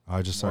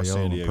 I just saw More yellow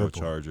San and Diego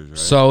purple. Chargers, right?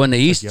 So in the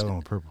Like East, yellow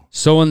and purple.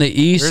 so in the There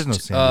East, is no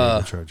San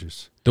Diego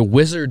Chargers. the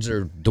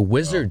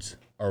Wizards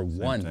are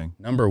one, thing.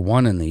 number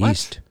 1 in the What?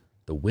 East.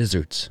 The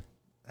Wizards.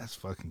 That's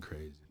fucking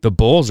crazy. The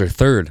Bulls are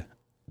 3rd.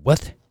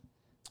 What?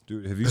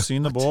 Dude, have you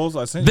seen the Bulls?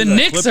 I sent The you that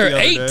Knicks clip the are other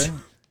 8th. day.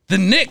 The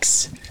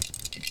Knicks.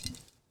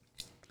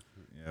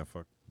 Yeah,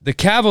 fuck. The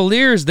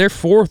Cavaliers, they're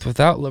 4th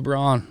without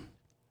LeBron.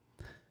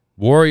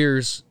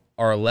 Warriors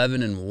are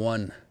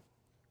 11-1.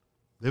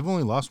 They've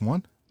only lost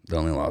one. They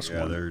only lost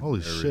Yeah, one. they're Holy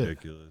they're shit.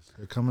 ridiculous.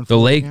 They're coming. The for it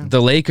Lake, again?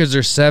 the Lakers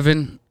are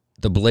 7.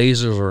 The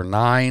Blazers are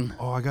 9.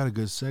 Oh, I got a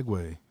good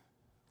segue.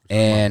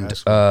 And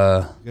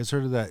basketball. You guys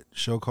heard of that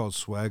show called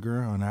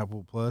Swagger on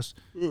Apple Plus?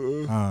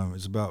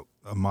 It's about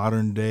a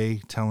modern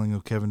day telling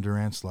of Kevin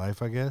Durant's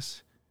life, I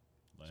guess.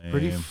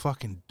 Pretty Lame.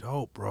 fucking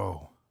dope,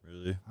 bro.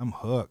 Really? I'm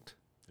hooked.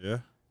 Yeah.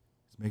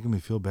 It's making me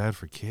feel bad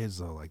for kids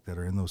though, like that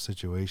are in those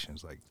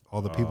situations, like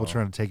all the people Oh.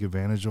 trying to take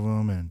advantage of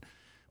them and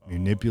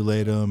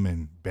manipulate them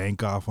and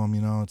bank off them.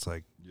 You know, it's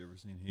like, You ever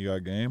seen He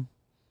Got Game?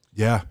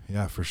 yeah,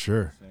 for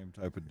sure, Same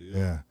type of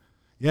deal.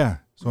 yeah.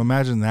 So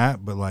imagine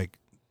that, but like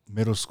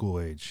middle school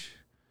age.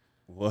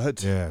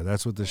 What? Yeah,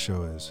 that's what this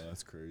show is. Oh,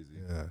 that's crazy.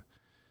 Yeah,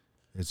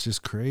 it's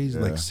just crazy,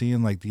 Yeah. like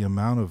seeing like the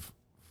amount of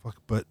fuck.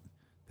 But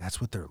that's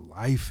what their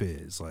life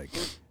is like,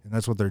 and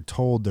that's what they're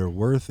told their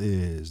worth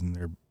is and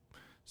their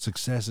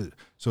success is.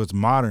 So it's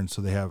modern.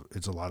 So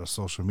it's a lot of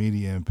social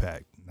media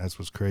impact. That's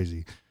what's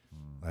crazy.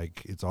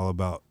 Like it's all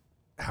about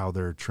how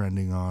they're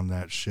trending on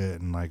that shit,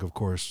 and like of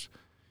course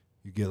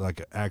you get like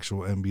an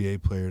actual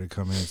NBA player to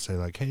come in and say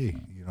like, hey,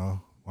 you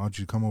know, why don't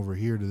you come over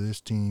here to this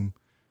team?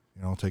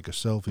 You know, I'll take a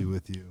selfie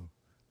with you.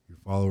 Your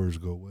followers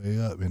go way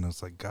up, and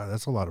it's like, God,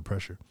 that's a lot of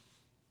pressure.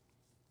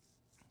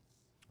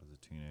 As a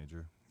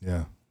teenager.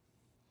 Yeah.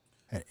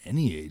 At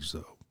any age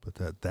though, but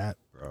that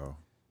Bro.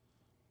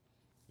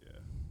 Yeah.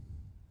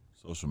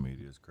 Social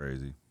media is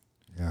crazy.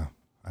 yeah,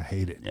 I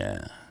hate it.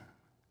 Yeah.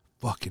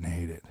 Fucking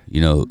hate it.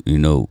 You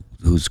know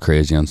who's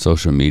crazy on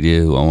social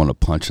media? Who I want to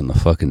punch in the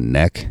fucking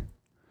neck?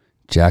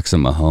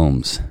 Jackson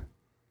Mahomes.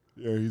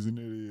 Yeah, he's an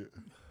idiot.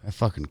 That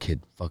fucking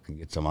kid fucking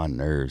gets on my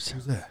nerves.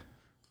 Who's that?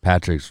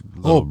 Patrick's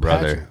little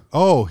brother. Patrick.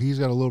 Oh, he's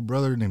got a little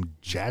brother named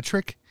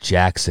Jatrick.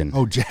 Jackson.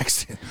 Oh,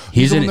 Jackson.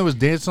 He's the an- one that was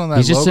dancing on that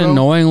He's just logo? an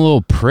annoying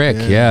little prick.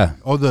 Yeah.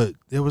 Oh,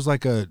 it was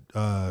like a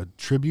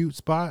tribute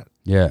spot.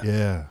 Yeah.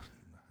 Yeah.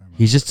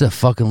 He's just a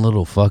fucking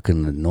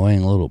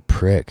annoying little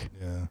prick.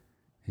 Yeah.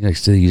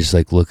 You just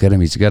like look at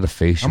him. He's got a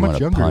face How you much want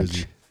to younger punch. is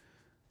he?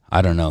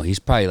 I don't know. He's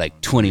probably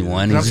like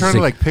 21. And I'm He's trying just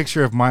to like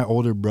picture if my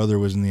older brother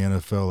was in the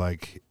NFL,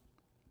 like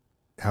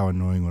how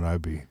annoying would I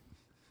be?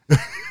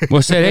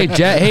 well, said,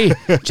 hey,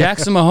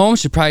 Jackson Mahomes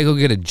should probably go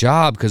get a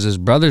job because his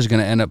brother's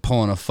gonna end up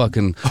pulling a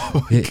fucking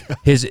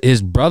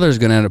his brother's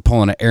gonna end up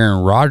pulling an Aaron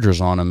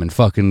Rodgers on him and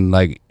fucking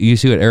like you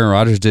see what Aaron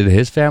Rodgers did to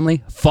his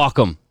family? Fuck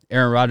him.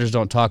 Aaron Rodgers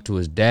don't talk to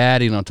his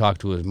dad. He don't talk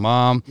to his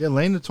mom. Yeah,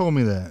 Lena told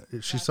me that.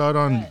 She saw it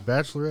on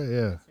Bachelorette.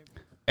 Yeah.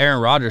 Aaron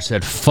Rodgers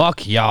said,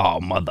 "Fuck y'all,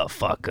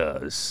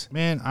 motherfuckers."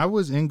 Man, I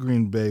was in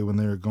Green Bay when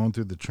they were going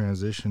through the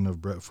transition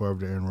of Brett Favre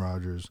to Aaron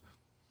Rodgers.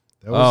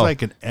 That was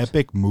like an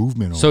epic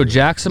movement. So over there.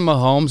 Jackson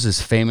Mahomes is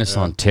famous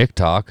on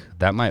TikTok.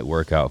 That might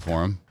work out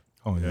for him.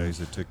 Oh Yeah, yeah. he's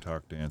a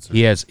TikTok dancer.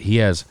 He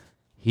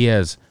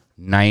has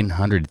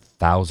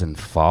 900,000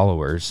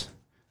 followers.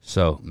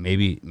 So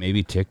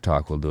maybe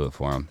TikTok will do it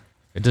for him.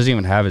 It doesn't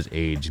even have his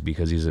age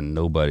because he's a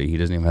nobody. He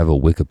doesn't even have a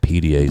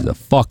Wikipedia. He's a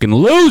fucking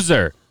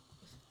loser.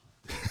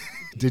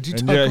 Did you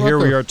And talk yeah, about here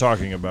we the- are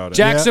talking about it.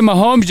 Jackson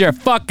Mahomes, you're a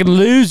fucking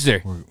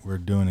loser. We're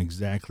doing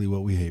exactly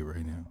what we hate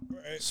right now.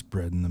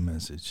 Spreading the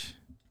message.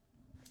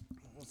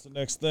 What's the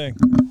next thing?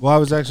 Well, I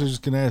was actually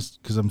just gonna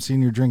ask because I'm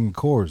seeing you're drinking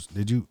Coors.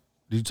 Did you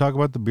talk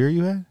about the beer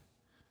you had?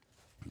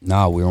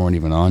 Nah, we weren't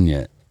even on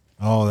yet.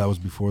 Oh, that was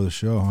before the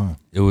show, huh?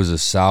 It was a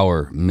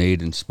sour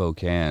made in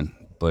Spokane,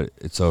 but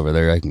it's over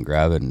there. I can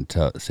grab it and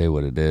say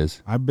what it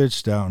is. I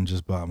bitched out and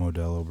just bought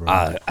Modelo, bro.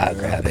 I'll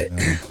grab it.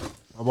 Yeah.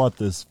 How about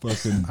this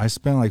fucking... I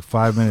spent like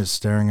 5 minutes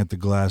staring at the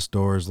glass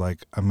doors,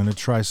 like I'm gonna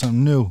try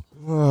something new.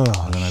 And then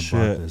I bought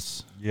shit.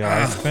 this.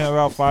 Yeah, I spent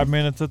about 5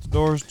 minutes at the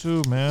doors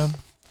too, man.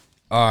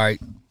 All right.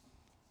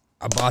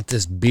 I bought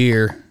this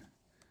beer.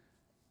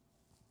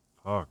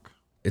 Fuck.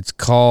 It's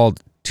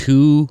called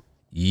 2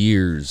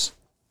 Years,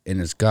 and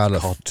it's got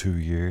Called 2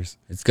 years.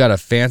 it's got a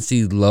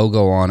fancy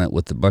logo on it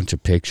with a bunch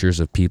of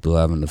pictures of people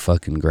having a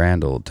fucking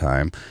grand old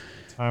time.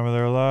 Time of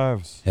their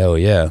lives. Hell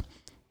yeah.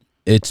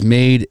 It's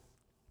made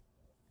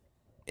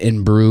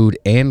and brewed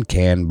and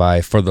canned by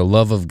For the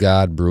Love of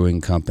God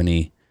Brewing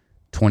Company,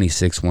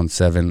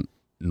 2617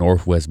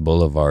 Northwest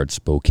Boulevard,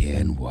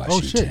 Spokane,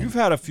 Washington. You've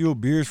had a few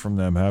beers from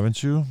them,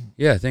 haven't you?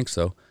 Yeah, I think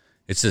so.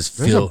 It says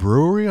There's a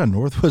brewery on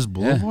Northwest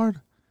Boulevard.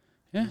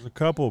 There's a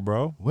couple,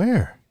 bro.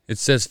 Where? It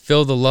says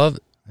Fill the Love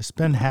I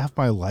spend half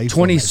my life.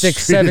 on that street, it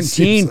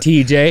 2617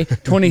 seems like.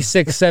 TJ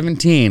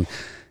 2617.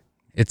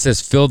 It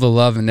says fill the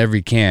love in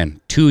every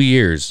can. 2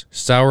 years.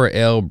 Sour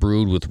ale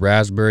brewed with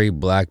raspberry,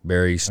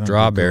 blackberry, I don't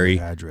strawberry,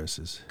 know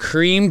addresses.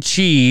 cream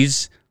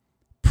cheese,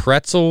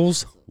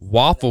 pretzels,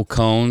 waffle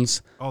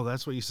cones, Oh,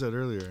 that's what you said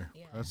earlier.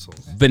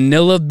 Pretzels.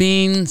 vanilla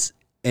beans,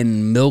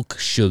 and milk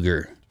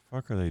sugar.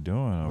 What the fuck are they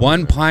doing? over 1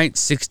 there? pint,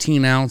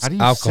 16 ounce How do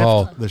you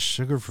alcohol, sift the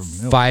sugar from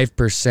milk?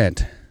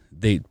 5%.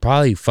 They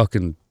probably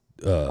fucking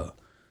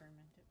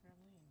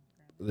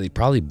they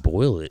probably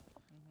boil it.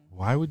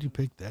 Why would you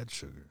pick that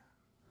sugar?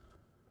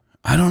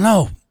 I don't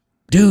know.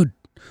 Dude,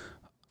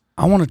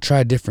 I want to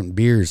try different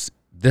beers.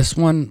 This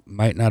one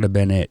might not have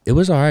been it. It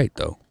was all right,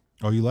 though.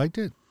 Oh, you liked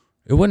it?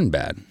 It wasn't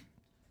bad.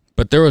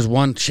 But there was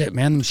one shit,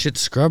 man. The shit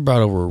Scrub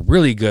brought over were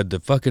really good. The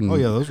fucking Oh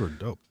yeah, those were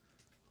dope.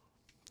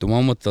 the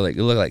one with the like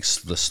it looked like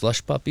the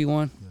slush puppy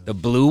one, the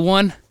blue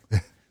one. Yeah,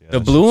 The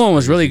that blue shit's one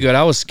was crazy. really good.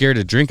 I was scared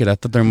to drink it. I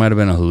thought there might have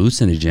been a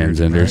hallucinogens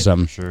in there or Right,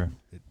 something. for sure.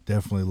 It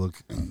definitely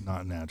looked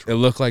not It natural.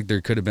 looked like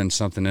there could have been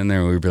something in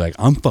there. And we'd be like,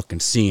 I'm fucking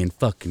seeing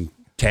fucking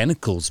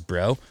tentacles,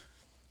 bro.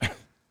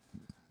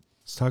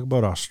 Let's talk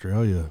about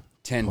Australia.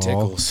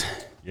 Tentacles.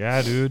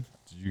 Yeah, dude.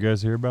 Did you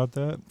guys hear about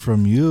that?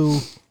 From you,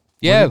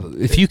 Yeah,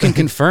 if you can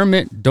confirm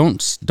it,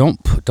 don't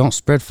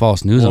spread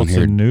false news Well, on it's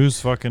here, a news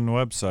fucking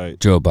website.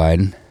 Joe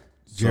Biden.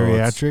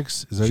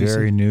 geriatrics. Is that what you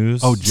Jerry said?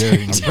 News. Oh,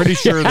 Jerry. I'm pretty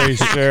sure they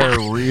share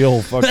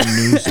real fucking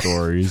news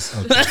stories.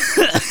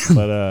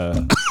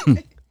 But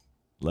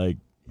like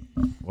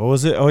What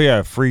was it? Oh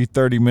yeah, free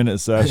 30-minute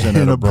session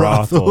at a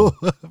brothel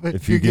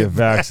if you get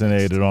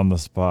vaccinated on the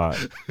spot.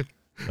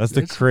 That's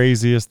the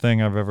craziest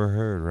thing I've ever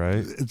heard,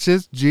 right? It's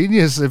just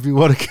genius if you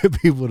want to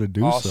get people to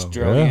do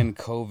Australian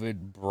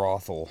COVID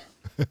brothel.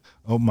 so.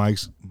 Oh,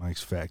 Mike's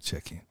fact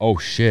checking. Oh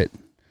shit.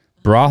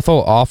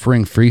 Brothel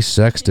offering free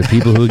sex to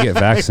people who get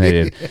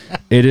vaccinated.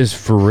 It is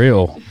for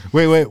real.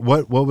 Wait.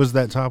 What was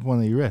that top one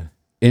that you read?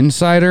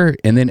 Insider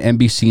and then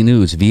NBC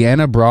News.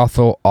 Vienna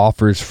brothel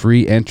offers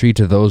free entry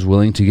to those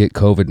willing to get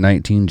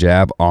COVID-19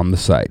 jab on the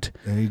site.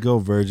 There you go,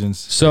 virgins.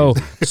 So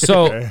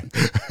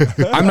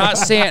I'm not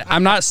saying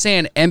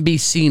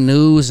NBC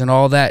News and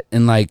all that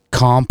and like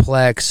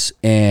Complex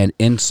and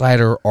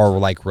Insider are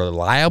like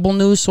reliable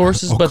news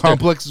sources, but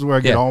Complex is where I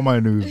get all my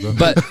news,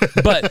 bro.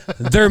 but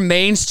they're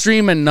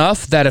mainstream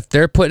enough that if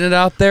they're putting it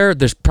out there,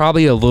 there's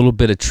probably a little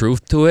bit of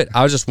truth to it.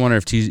 I was just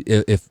wondering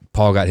if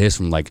Paul got his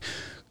from like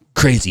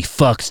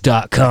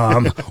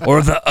crazyfucks.com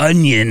or The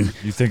Onion.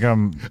 You think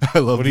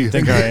what do you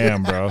think I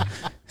am, bro?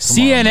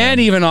 CNN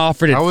even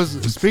offered it. I was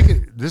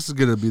speaking. This is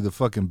gonna be the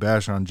fucking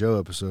Bash on Joe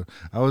episode.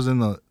 I was in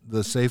the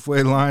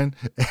Safeway line.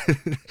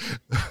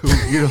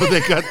 You know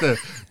they got the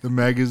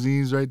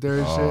magazines right there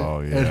and shit.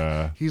 Oh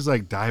yeah. And he's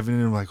like diving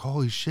in. I'm like,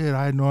 holy shit!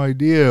 I had no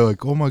idea.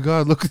 Like, oh my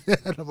god, look at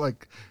that. I'm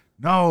like,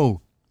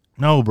 no,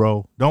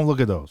 bro, don't look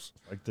at those.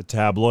 Like the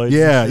tabloids?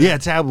 Yeah,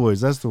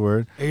 tabloids. That's the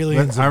word.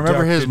 Aliens. I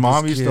remember his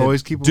mom used to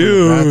always keep him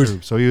in the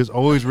bathroom, so he was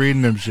always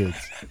reading them shits.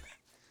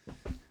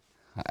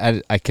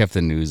 I kept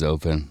the news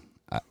open,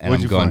 and What'd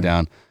I'm you going find?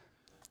 down.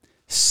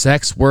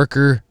 Sex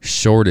worker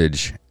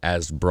shortage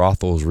as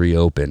brothels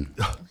reopen.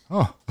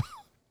 Oh,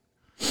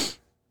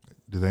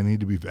 do they need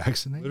to be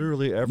vaccinated?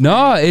 Literally every.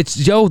 No, it's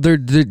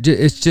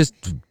it's just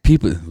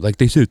people, like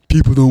they said,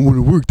 people don't want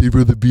to work. They'd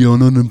rather be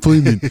on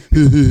unemployment.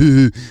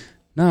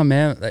 No,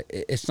 man,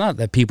 it's not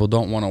that people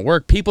don't want to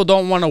work. People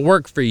don't want to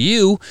work for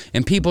you,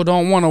 and people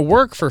don't want to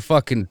work for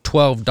fucking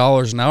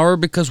 $12 an hour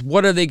because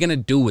what are they going to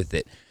do with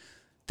it?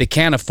 They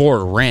can't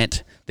afford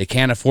rent. They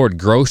can't afford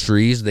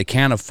groceries. They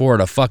can't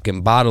afford a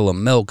fucking bottle of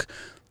milk.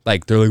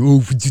 Like, they're like,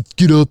 oh, just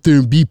get out there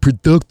and be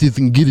productive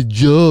and get a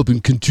job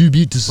and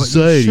contribute to But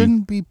society. you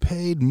shouldn't be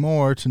paid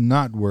more to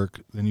not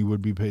work than you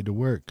would be paid to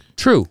work.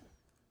 True.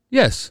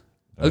 Yes.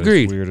 That is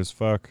Agreed. weird as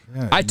fuck.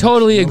 Yeah, I it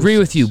totally makes no agree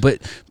with sense. you,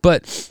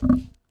 but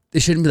they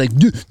shouldn't be like,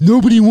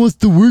 nobody wants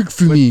to work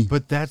for me.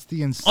 But that's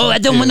the incentive. Oh, I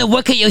don't want to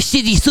work at your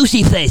shitty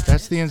sushi place.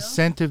 That's the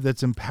incentive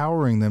that's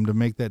empowering them to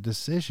make that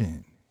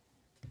decision.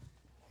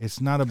 It's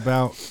not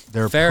about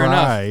their Fair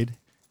enough. pride.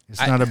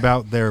 It's not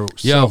about their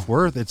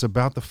self-worth. It's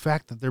about the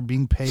fact that they're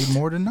being paid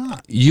more to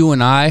not. You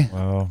and I,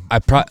 Well,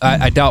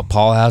 I doubt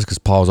Paul has because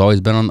Paul's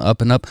always been on the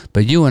up and up.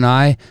 But you and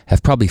I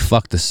have probably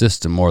fucked the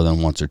system more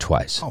than once or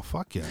twice. Oh,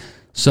 fuck yeah.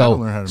 Gotta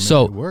learn how to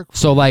So, make it work for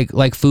so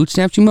like food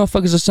stamps. You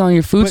motherfuckers are selling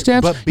your food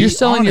stamps. But be You're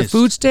selling honest.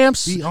 your food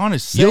stamps. Be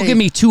honest. You'll Say, give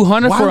me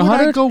 200 why for would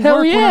 100. I go Hell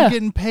work when yeah. I'm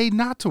getting paid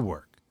not to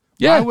work?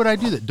 Yeah. Why would I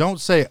do that? Don't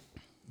say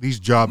these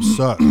jobs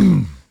suck.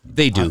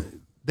 They do.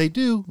 They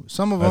do.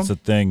 Some of that's the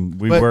them. thing.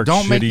 We But work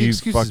don't make the shitty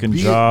excuses. fucking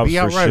Be jobs for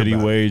outright shitty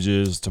about it.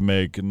 wages to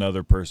make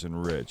another person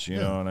rich. You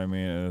know what I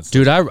mean? And it's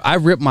Dude, I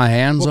rip my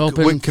hands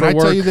open Wait, can for I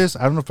work. tell you this?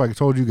 I don't know if I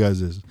told you guys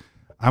this.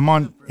 I'm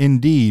on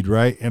Indeed,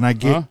 right? And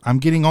I'm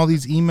getting all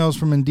these emails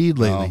from Indeed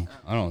lately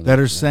I don't that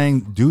are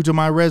saying, due to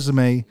my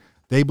resume,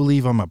 they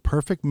believe I'm a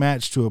perfect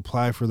match to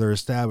apply for their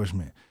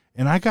establishment.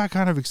 And I got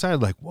kind of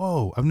excited, like,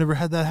 whoa, I've never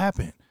had that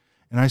happen.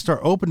 And I start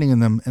opening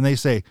them, and they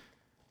say,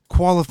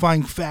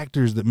 qualifying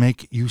factors that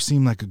make you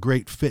seem like a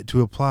great fit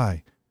to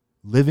apply: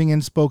 living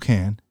in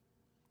Spokane,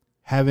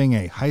 having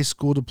a high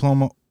school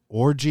diploma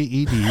or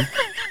GED,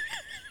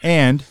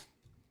 and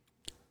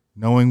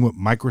knowing what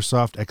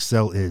Microsoft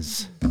Excel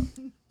is.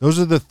 Those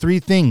are the three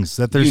things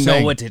that they're You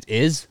saying. know what it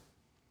is?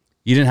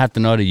 You didn't have to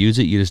know how to use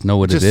it. You just know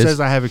what It it just is. says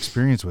I have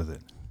experience with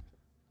it.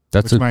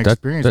 That's Which my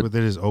experience with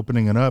it is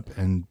opening it up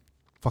and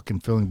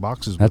fucking filling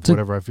boxes with That's a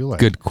whatever I feel like.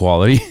 good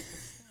quality.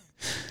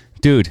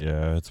 Dude,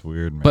 yeah, it's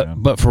weird,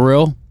 man. but for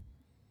real,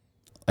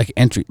 like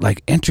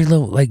entry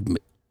level, like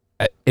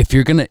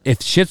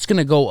if shit's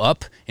gonna go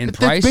up in They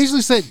price,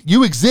 basically said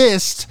you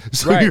exist,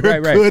 so Right, you're right,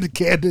 a right. good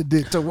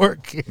candidate to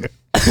work here.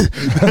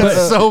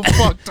 That's so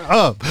fucked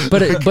up.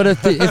 but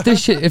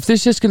if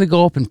this shit's gonna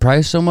go up in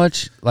price so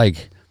much,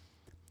 like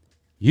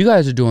you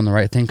guys are doing the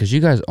right thing because you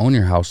guys own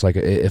your house. Like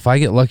if I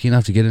get lucky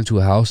enough to get into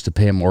a house to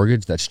pay a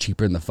mortgage, that's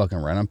cheaper than the fucking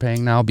rent I'm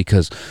paying now.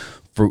 Because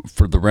for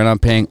the rent I'm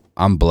paying,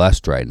 I'm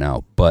blessed right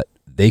now. But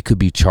they could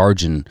be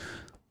charging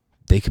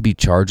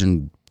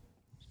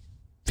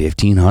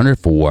 $1,500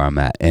 for where I'm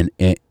at, and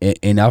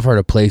I've heard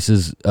of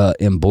places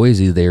in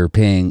Boise they were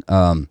paying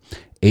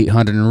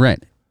 $800 in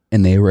rent,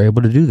 and they were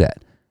able to do that.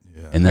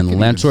 Yeah, And then I the could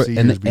landlord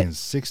even see yours being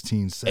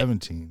 16,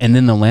 17. and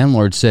then the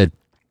landlord said,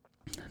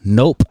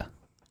 "Nope,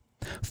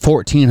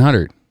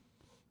 $1,400.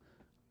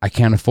 I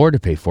can't afford to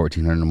pay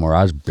 $1,400 anymore.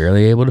 I was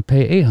barely able to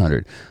pay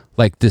 $800.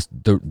 Like this,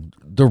 the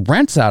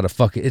rent's out of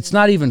fucking. It's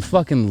not even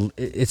fucking.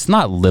 It's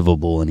not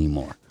livable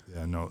anymore.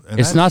 Yeah, no,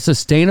 It's not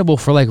sustainable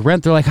for like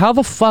rent. They're like, how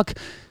the fuck?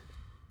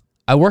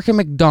 I work at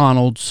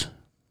McDonald's.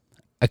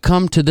 I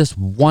come to this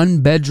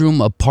 1-bedroom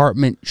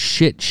apartment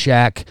shit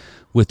shack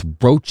with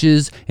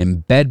roaches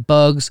and bed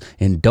bugs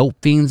and dope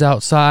fiends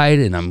outside,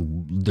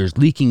 and there's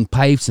leaking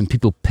pipes and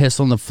people piss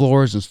on the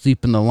floors and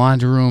sleep in the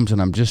laundry rooms,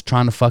 and I'm just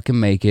trying to fucking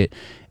make it,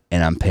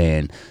 and I'm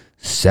paying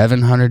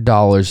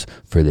 $700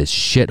 for this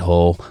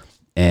shithole,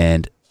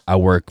 and I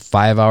work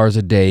 5 hours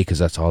a day because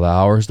that's all the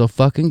hours they'll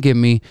fucking give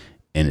me,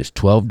 and it's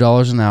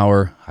 $12 an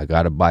hour. I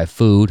gotta buy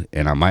food,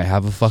 and I might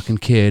have a fucking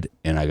kid,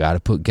 and I gotta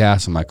put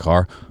gas in my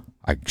car.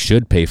 I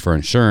should pay for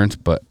insurance,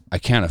 but I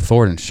can't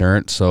afford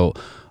insurance, so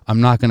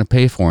I'm not going to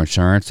pay for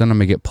insurance. Then I'm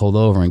going to get pulled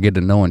over and get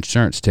a no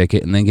insurance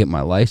ticket and then get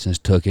my license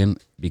taken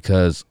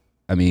because,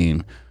 I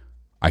mean,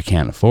 I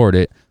can't afford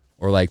it.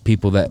 Or like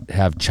people that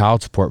have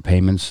child support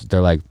payments,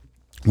 they're like,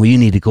 well, you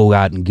need to go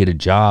out and get a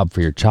job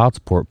for your child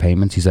support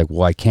payments. He's like,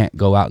 well, I can't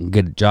go out and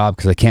get a job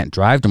because I can't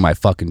drive to my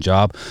fucking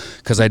job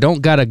because I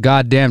don't got a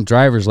goddamn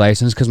driver's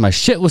license because my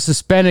shit was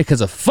suspended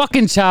because of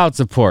fucking child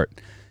support.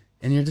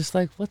 And you're just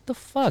like, what the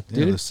fuck, dude?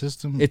 Yeah, the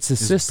system it's a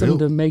system built,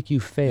 to make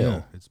you fail.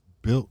 Yeah, it's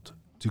built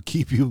to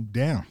keep you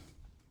down.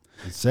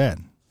 It's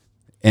sad.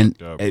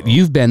 And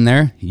you've been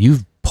there.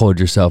 You've pulled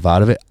yourself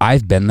out of it.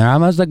 I've been there. I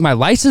was like, my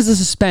license is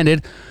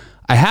suspended.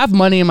 I have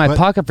money in my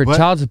pocket for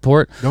child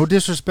support. No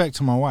disrespect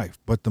to my wife,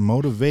 but the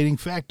motivating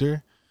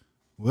factor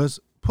was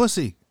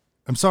pussy.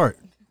 I'm sorry,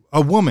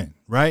 a woman,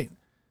 right?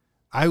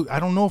 I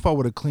don't know if I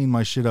would have cleaned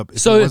my shit up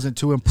if it wasn't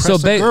to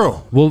impress a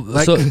girl. Well,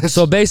 like,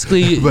 so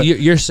basically,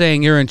 you're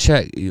saying you're in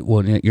check.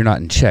 Well, you're not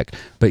in check,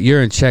 but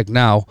you're in check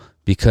now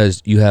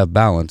because you have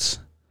balance,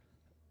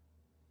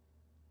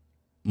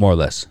 more or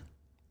less.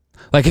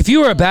 Like if you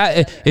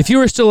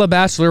were still a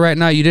bachelor right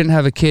now, you didn't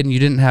have a kid and you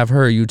didn't have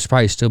her, you'd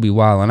probably still be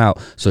wilding out.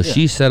 So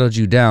she settled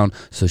you down,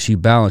 so she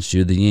balanced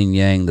you, the yin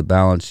yang, the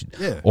balance,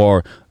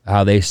 or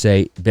how they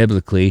say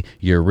biblically,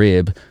 your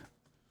rib.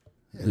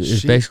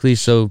 It's basically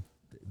so.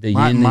 The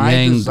yin and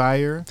yang.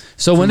 Desire.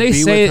 So when they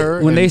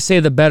say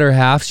the better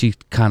half, she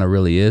kind of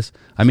really is.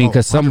 I mean,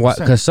 because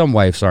some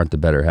wives aren't the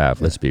better half.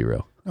 Let's be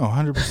real. No,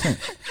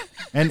 100%.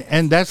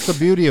 and that's the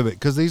beauty of it,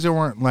 because these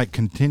weren't like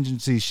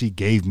contingencies she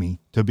gave me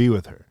to be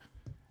with her.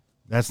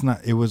 That's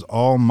not. It was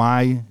all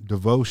my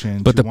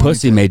devotion. But the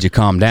pussy made you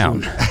calm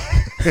down.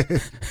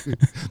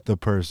 The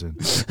person.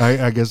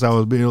 I guess I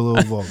was being a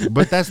little vulgar,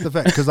 but that's the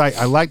fact. Because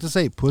I like to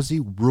say, pussy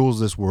rules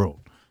this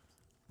world.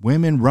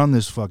 Women run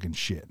this fucking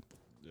shit.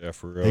 Yeah,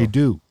 for real. They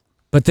do.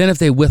 But then if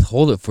they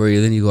withhold it for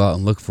you, then you go out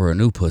and look for a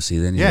new pussy.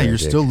 Then you're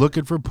still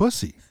looking for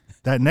pussy.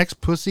 That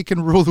next pussy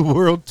can rule the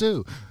world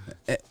too.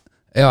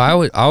 Yeah, I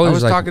was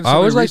talking to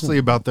somebody recently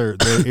about their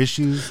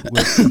issues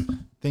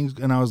with things,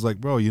 and I was like,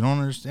 bro, you don't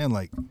understand.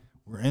 Like,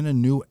 we're in a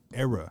new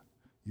era.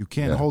 You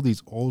can't hold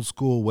these old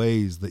school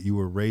ways that you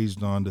were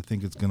raised on to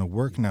think it's going to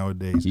work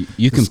nowadays.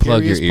 You can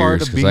plug your ears. The scariest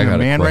part of being a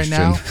man right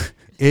now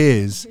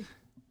is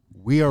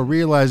we are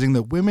realizing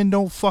that women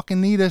don't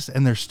fucking need us,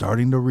 and they're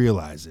starting to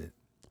realize it.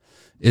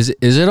 Is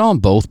it on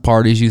both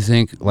parties? You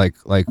think like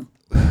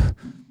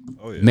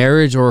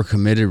marriage or a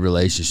committed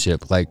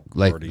relationship? Like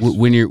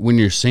when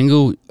you're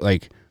single,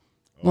 like.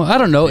 Well, I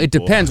don't know. It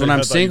depends. When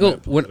I'm single,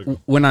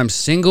 when I'm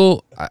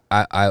single,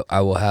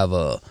 I will have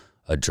a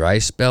dry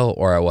spell,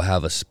 or I will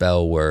have a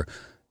spell where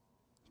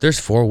there's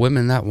 4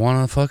 women that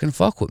want to fucking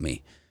fuck with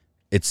me.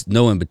 It's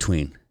no in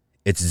between.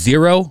 It's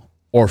 0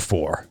 or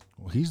 4.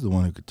 Well, he's the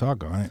one who could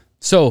talk on it.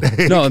 So,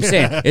 no, I'm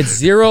saying it's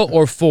 0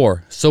 or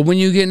 4. So when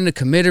you get in a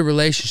committed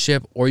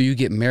relationship or you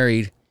get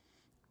married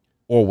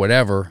or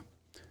whatever,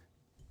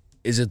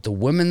 is it the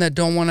women that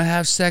don't want to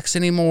have sex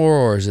anymore,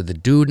 or is it the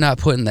dude not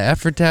putting the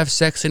effort to have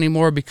sex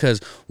anymore? Because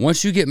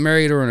once you get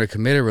married or in a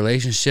committed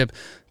relationship,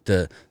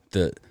 the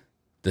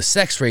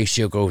sex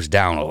ratio goes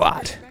down a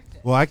lot.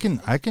 Well, I can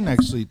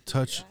actually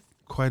touch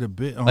quite a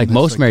bit on like this,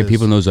 most married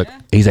people knows. Like,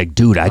 he's like,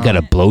 dude, I got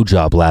a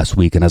blowjob last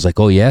week, and I was like,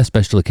 oh yeah,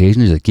 special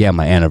occasion. He's like, yeah,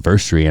 my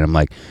anniversary, and I'm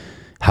like,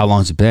 how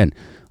long's it been?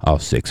 Oh,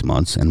 6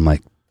 months, and I'm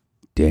like,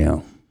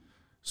 damn.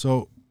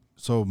 So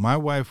my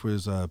wife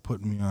was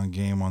putting me on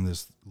game on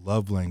this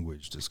love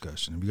language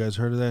discussion. Have you guys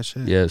heard of that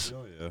shit? Yes.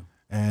 Oh, yeah.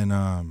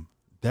 And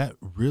that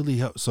really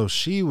helped. So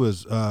she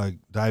was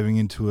diving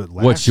into it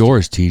last What's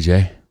yours,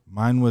 TJ?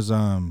 Mine was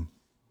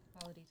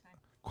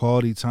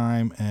quality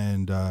time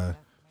and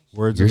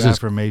words of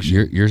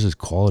affirmation. Yours is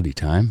quality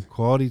time?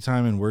 Quality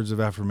time and words of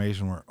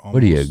affirmation were almost.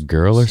 What are you, a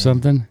girl or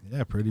something?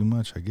 Yeah, pretty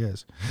much, I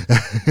guess.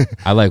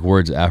 I like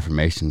words of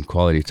affirmation,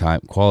 quality time.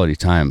 Quality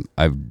time,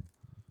 I've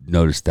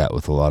noticed that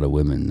with a lot of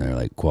women. They're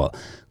like,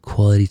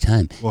 quality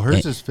time. Well,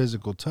 hers is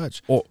physical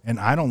touch, and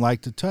I don't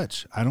like to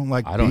touch. I don't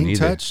like being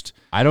touched.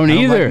 I don't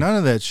either. Like none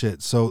of that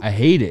shit. So I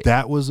hate it.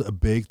 That was a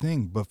big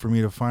thing. But for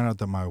me to find out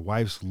that my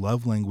wife's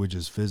love language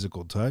is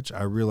physical touch,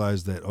 I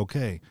realized that,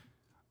 okay,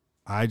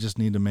 I just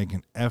need to make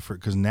an effort,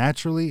 because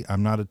naturally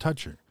I'm not a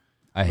toucher.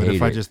 I hate it. But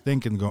if I just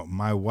think and go,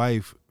 my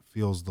wife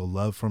feels the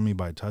love from me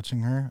by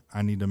touching her,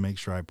 I need to make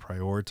sure I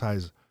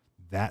prioritize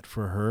that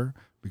for her,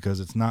 because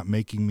it's not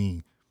making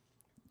me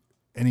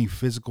any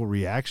physical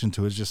reaction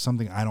to it. It's just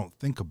something I don't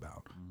think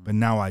about. But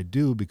now I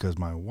do, because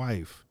my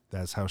wife,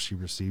 that's how she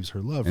receives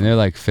her love. And they're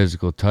like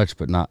physical touch,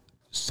 but not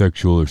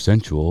sexual or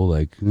sensual.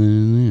 Like,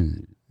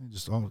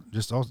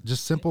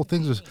 just simple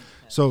things.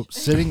 So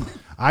sitting,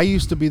 I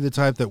used to be the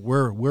type that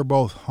we're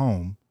both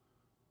home,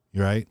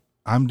 right?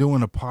 I'm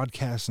doing a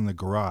podcast in the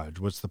garage.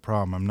 What's the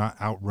problem? I'm not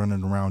out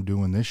running around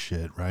doing this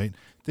shit, right?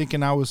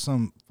 Thinking I was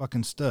some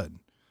fucking stud.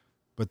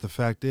 But the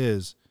fact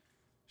is,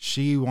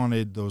 she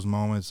wanted those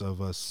moments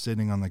of us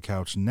sitting on the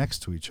couch next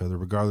to each other,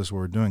 regardless of what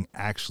we're doing,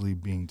 actually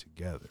being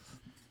together.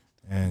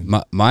 And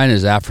mine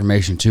is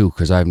affirmation too,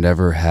 because I've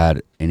never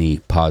had any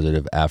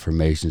positive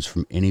affirmations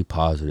from any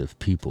positive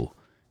people.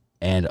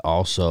 And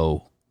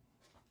also,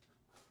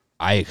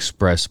 I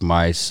express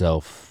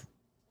myself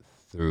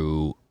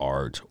through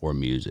art or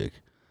music.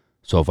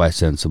 So if I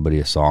send somebody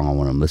a song, I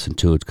want them to listen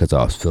to it because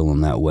I was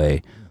feeling that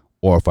way.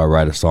 Or if I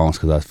write a song, it's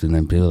because I was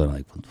feeling people. They're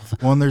like, what the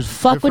fuck? well, and there's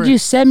Fuck would you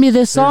send me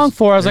this song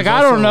for? I was like,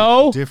 I don't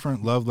know.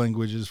 Different love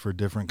languages for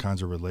different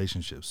kinds of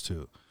relationships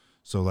too.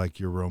 So like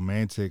your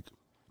romantic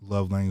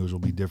love language will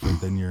be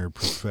different than your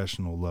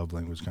professional love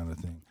language kind of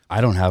thing. I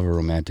don't have a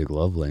romantic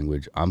love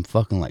language. I'm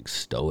fucking like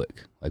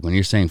stoic. Like when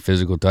you're saying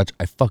physical touch,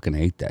 I fucking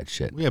hate that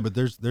shit. Yeah, but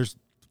there's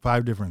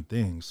 5 different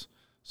things.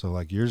 So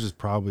like yours is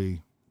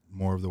probably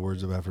more of the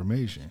words of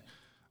affirmation.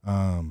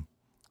 So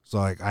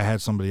like I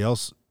had somebody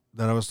else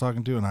that I was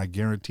talking to, and I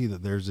guarantee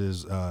that theirs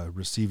is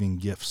receiving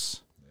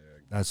gifts.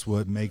 That's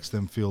what makes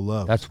them feel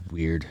loved. That's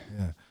weird.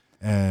 Yeah,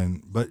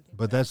 and but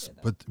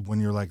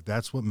when you're like,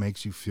 that's what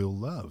makes you feel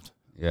loved.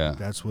 Yeah,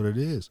 That's what it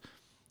is.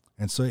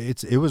 And so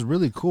it was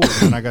really cool.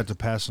 And I got to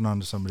pass it on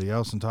to somebody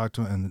else and talk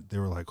to them, and they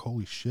were like,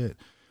 holy shit.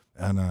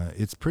 And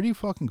it's pretty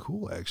fucking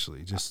cool,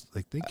 actually, just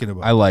like thinking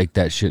about I like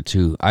that shit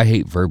too. I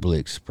hate verbally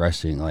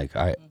expressing. Like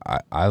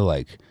I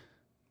like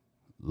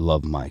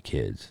love my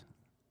kids.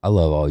 I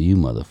love all you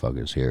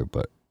motherfuckers here,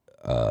 but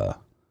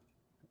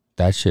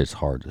that shit's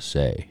hard to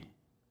say.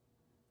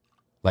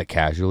 Like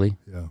casually.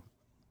 Yeah.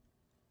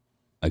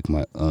 Like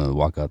my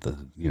walk out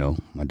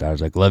my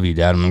dad's like, love you,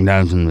 Dad. I'm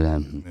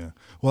like, Yeah.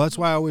 Well, that's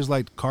why I always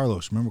liked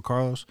Carlos. Remember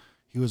Carlos?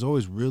 He was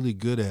always really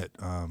good at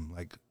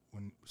like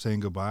when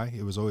saying goodbye.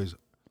 It was always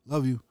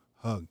love you,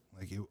 hug.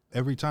 Like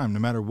every time, no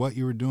matter what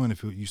you were doing,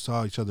 if you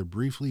saw each other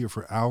briefly or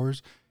for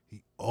hours,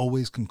 he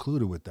always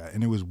concluded with that.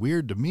 And it was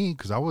weird to me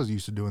because I wasn't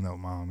used to doing that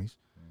with my homies,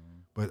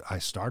 but I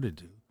started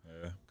to.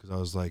 Yeah. Because I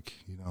was like,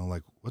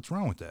 like, what's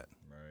wrong with that?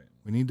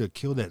 We need to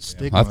kill that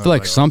stigma. I feel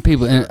like some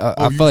people, and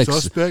I feel like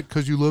suspect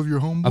because you love your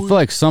homeboy. I feel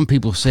like some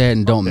people say it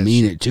and don't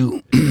mean it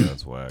too. Yeah,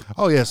 that's whack.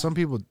 Oh yeah, some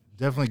people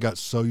definitely got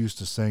so used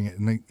to saying it,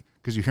 and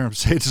because you hear them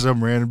say it to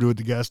some random dude at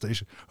the gas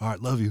station. All right,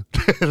 love you.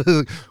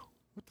 Like,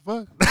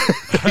 what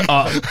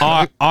the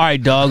fuck? All right,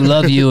 dog,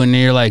 love you, and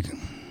you're like,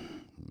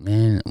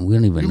 man, we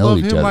don't even You know love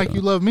each him other. like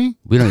you love me.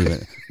 We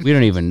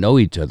don't even know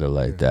each other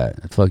like that.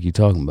 What the fuck you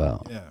talking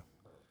about? Yeah,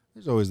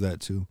 there's always that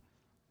too.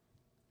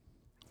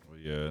 Well,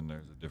 yeah, and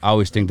there's a different. I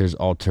always think there's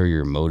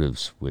ulterior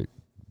motives with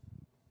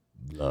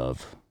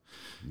love,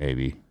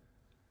 maybe.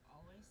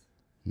 Always?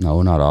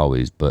 No, not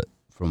always, but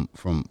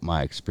from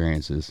my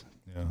experiences,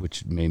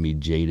 which made me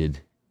jaded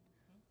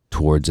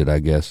towards it, I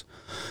guess.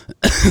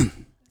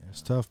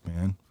 It's tough,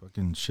 man.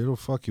 Fucking shit will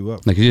fuck you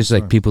up. Like it's just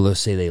like people that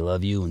say they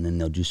love you and then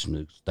they'll do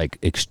some like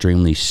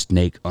extremely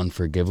snake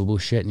unforgivable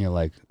shit, and you're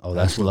like, oh,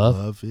 that's what love.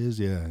 Love is,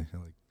 yeah.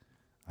 Like,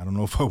 I don't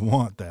know if I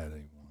want that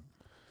anymore.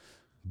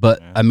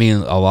 But I mean,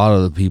 a lot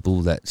of the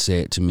people that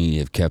say it to me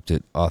have kept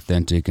it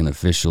authentic and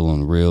official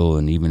and real,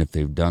 and even if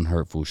they've done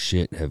hurtful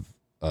shit, have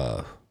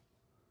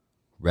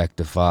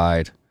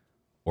rectified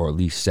or at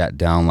least sat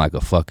down like a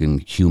fucking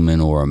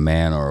human or a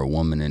man or a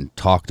woman and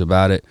talked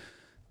about it.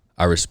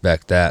 I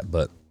respect that,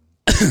 but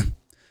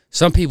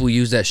some people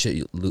use that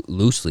shit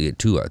loosely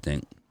too, I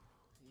think.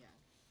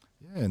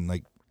 Yeah, and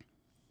like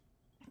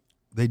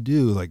they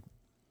do, like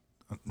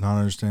not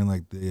understand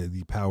like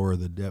the power,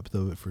 the depth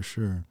of it for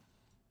sure.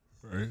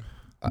 Right.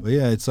 But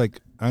yeah, it's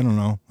like I don't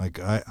know. Like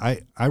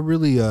I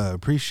really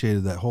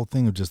appreciated that whole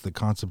thing of just the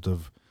concept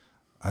of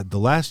the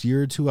last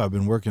year or two. I've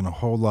been working a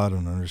whole lot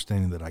on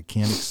understanding that I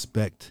can't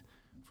expect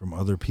from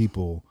other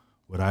people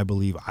what I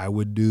believe I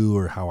would do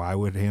or how I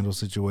would handle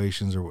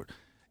situations or what.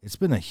 It's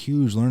been a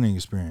huge learning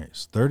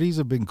experience. 30s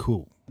have been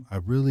cool. I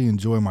really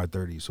enjoy my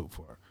 30s so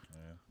far.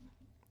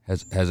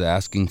 Has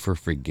asking for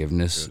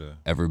forgiveness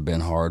ever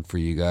been hard for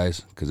you guys?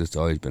 Because it's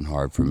always been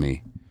hard for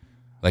me.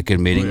 Like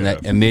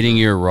admitting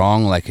you're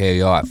wrong. Like, hey,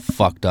 yo, I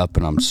fucked up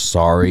and I'm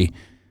sorry.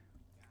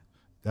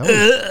 That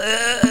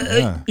was,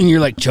 yeah. And you're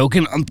like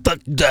choking. I'm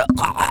fucked up.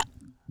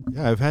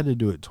 Yeah, I've had to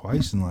do it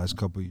twice in the last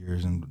couple of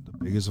years, and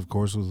the biggest, of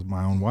course, was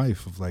my own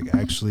wife. Of like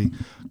actually,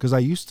 because I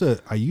used to.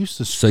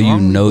 So you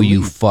know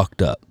you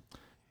fucked up.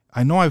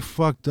 I know I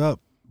fucked up,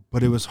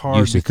 but it was hard.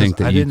 You used to think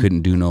that you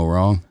couldn't do no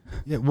wrong.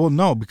 Yeah, well,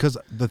 no, because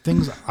the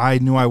things I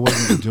knew I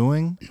wasn't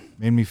doing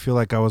made me feel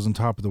like I was on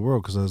top of the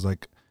world. Because I was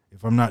like,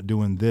 if I'm not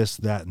doing this,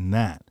 that, and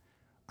that,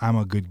 I'm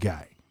a good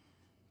guy.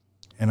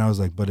 And I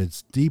was like, but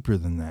it's deeper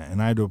than that. And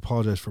I had to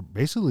apologize for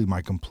basically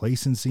my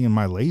complacency and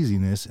my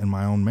laziness in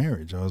my own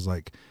marriage. I was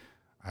like,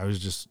 I was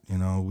just,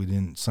 we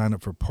didn't sign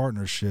up for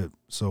partnership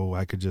so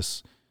I could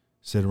just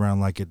sit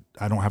around like it.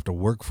 I don't have to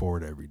work for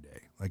it every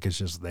day. Like it's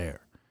just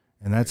there.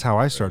 And that's how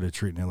I started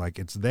treating it. Like,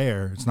 it's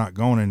there, it's not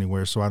going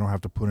anywhere, so I don't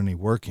have to put any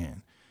work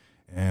in.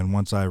 And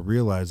once I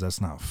realized that's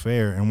not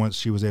fair, and once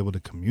she was able to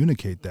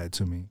communicate that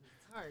to me,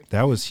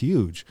 that was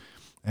huge.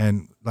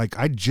 And like,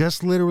 I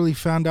just literally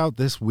found out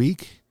this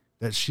week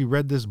that she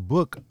read this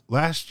book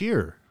last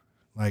year.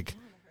 Like,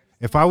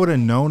 if I would have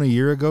known a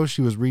year ago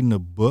she was reading a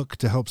book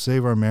to help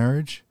save our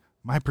marriage,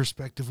 my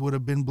perspective would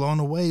have been blown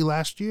away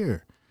last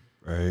year.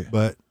 Right.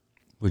 But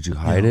Would you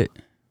hide it?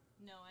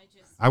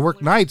 I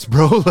work nights,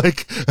 bro.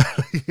 Like,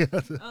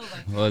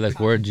 Well, like,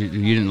 where you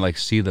didn't like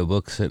see the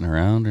book sitting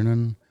around or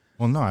nothing?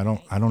 well, no,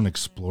 I don't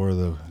explore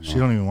the. She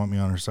don't even want me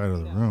on her side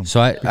of the room.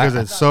 So because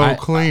it's so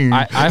clean.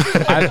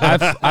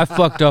 I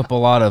fucked up a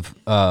lot of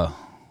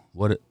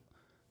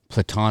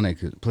platonic.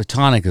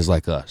 Platonic is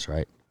like us,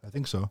 right? I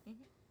think so.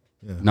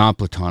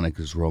 Non-platonic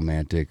is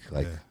romantic.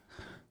 Like,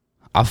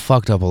 I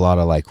fucked up a lot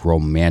of like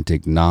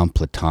romantic,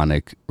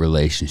 non-platonic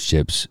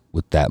relationships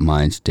with that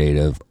mind state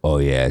of, oh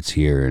yeah, it's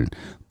here and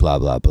blah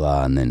blah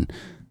blah, and then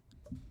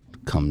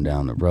come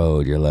down the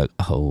road, you're like,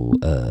 oh,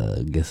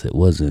 guess it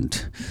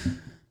wasn't.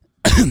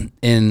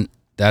 And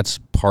that's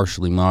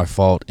partially my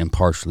fault and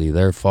partially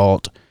their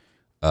fault.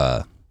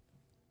 But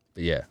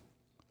yeah.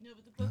 No,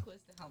 but the book was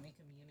to help me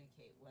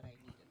communicate what I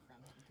needed from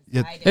him.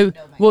 Yeah. I didn't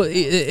know my Well,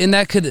 own and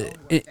that could,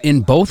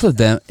 in both of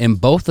them, in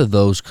both of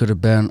those could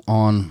have been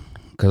on,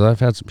 because I've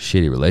had some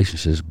shitty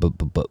relationships,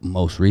 but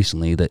most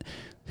recently that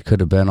it could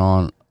have been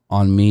on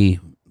me,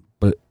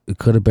 but it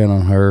could have been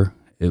on her.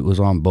 It was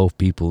on both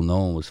people. No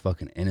one was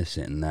fucking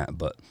innocent in that,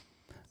 but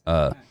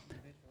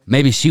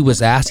maybe she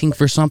was asking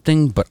for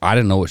something, but I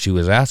didn't know what she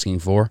was asking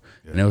for,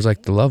 and it was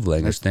like the love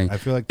language thing. I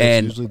feel like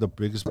that's usually the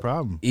biggest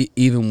problem.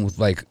 Even with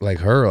like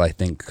her, I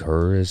think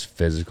her is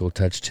physical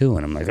touch too,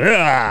 and I'm like,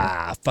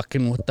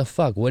 fucking what the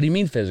fuck? What do you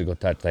mean physical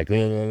touch? Like,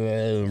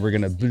 we're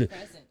gonna.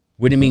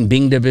 What do you mean,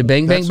 bing,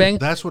 bang, bang, bang?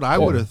 That's what I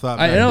would have thought.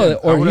 I back know, then.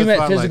 or I would you have meant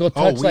thought, physical like,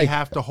 touch, Oh, we like-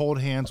 have to hold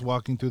hands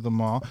walking through the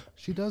mall.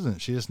 She doesn't.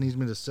 She just needs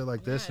me to sit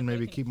like this and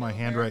maybe keep my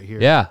hand right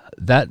here. Yeah,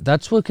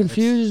 that's what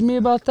confuses me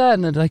about that,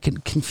 and it like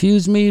it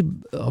confused me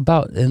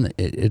about, and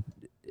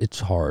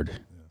it's hard.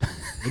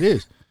 It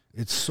is.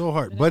 It's so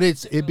hard, but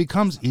it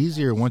becomes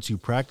easier once you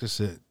practice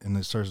it and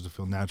it starts to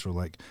feel natural.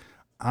 Like,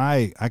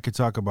 I could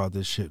talk about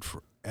this shit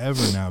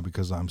forever now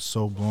because I'm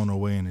so blown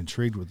away and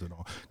intrigued with it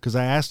all. Because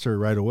I asked her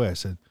right away. I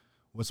said,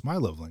 "What's my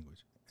love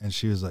language?" And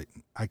she was like,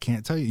 "I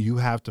can't tell you. You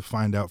have to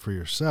find out for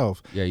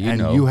yourself. Yeah, you and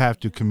know. you have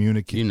to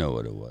communicate." You know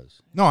what it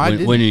was. No, I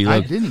didn't. When you I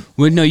look- didn't.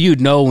 Well, no, you'd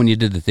know when you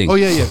did the thing. Oh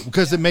yeah,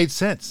 because it made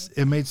sense.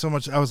 It made so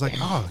much. I was like,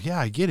 "Oh yeah,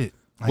 I get it."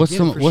 What's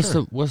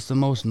the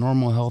most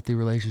normal healthy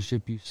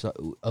relationship you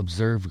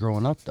observed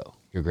growing up though?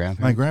 Your My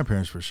grandparents?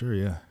 grandparents for sure.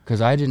 Yeah.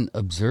 Because I didn't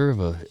observe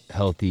a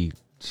healthy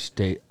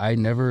state. I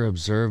never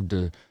observed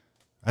a.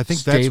 I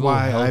think that's Stable,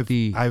 why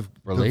healthy I've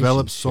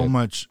developed so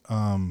relationship.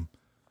 much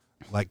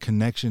like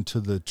connection to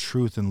the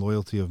truth and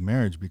loyalty of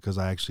marriage because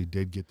I actually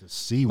did get to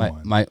see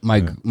one.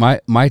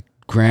 My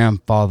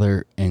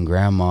grandfather and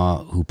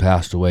grandma who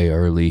passed away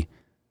early,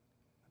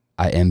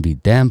 I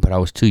envied them, but I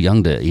was too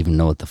young to even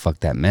know what the fuck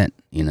that meant.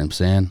 You know what I'm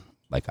saying?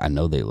 Like, I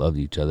know they loved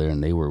each other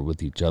and they were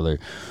with each other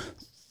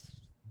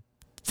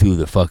through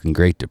the fucking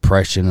Great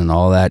Depression and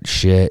all that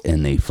shit,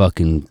 and they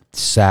fucking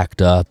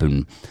sacked up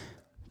and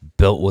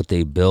built what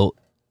they built.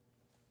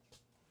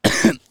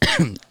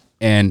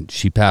 And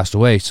she passed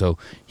away, so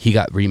he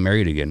got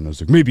remarried again. And I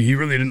was like, maybe he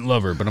really didn't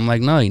love her. But I'm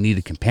like, no, he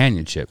needed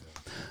companionship.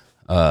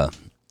 And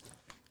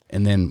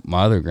then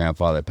my other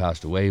grandfather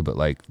passed away, but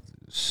like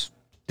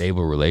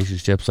stable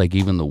relationships, like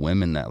even the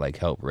women that like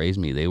helped raise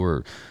me, they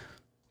were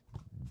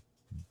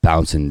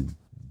bouncing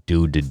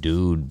dude to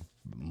dude,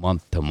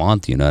 month to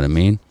month, you know what I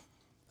mean?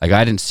 Like,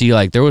 I didn't see,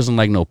 like, there wasn't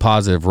like no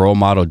positive role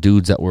model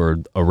dudes that were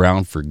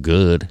around for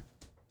good.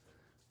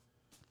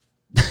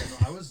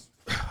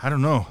 I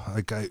don't know.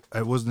 Like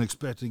I wasn't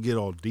expecting to get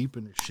all deep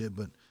in this shit,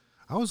 but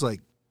I was like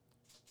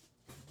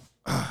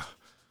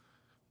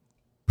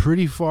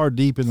pretty far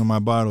deep into my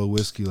bottle of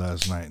whiskey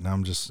last night, and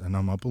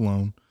I'm up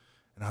alone,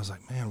 and I was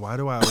like, man, why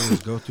do I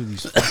always go through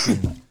these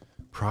fucking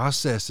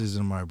processes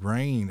in my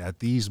brain at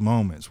these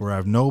moments where I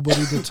have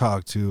nobody to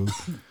talk to,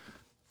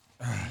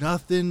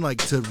 nothing like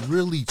to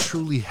really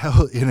truly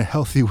in a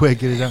healthy way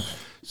get it out.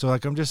 So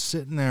like I'm just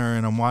sitting there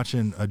and I'm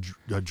watching a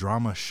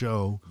drama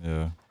show.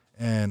 Yeah.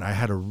 And I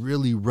had a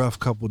really rough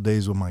couple of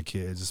days with my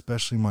kids,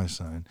 especially my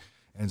son.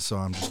 And so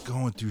I'm just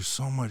going through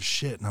so much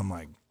shit, and I'm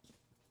like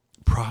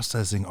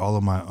processing all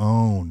of my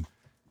own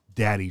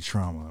daddy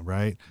trauma,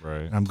 right?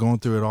 Right. And I'm going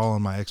through it all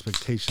in my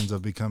expectations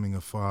of becoming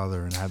a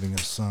father and having a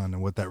son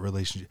and what that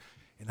relationship.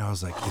 And I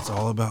was like, it's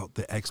all about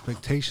the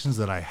expectations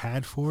that I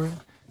had for it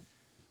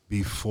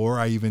before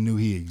I even knew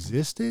he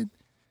existed,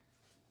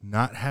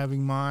 not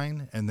having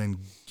mine, and then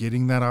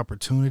getting that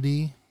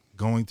opportunity,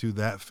 going through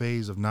that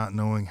phase of not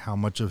knowing how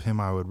much of him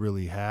I would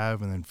really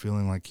have, and then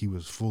feeling like he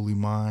was fully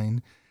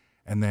mine,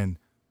 and then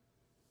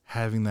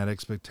having that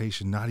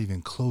expectation not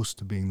even close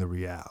to being the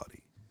reality.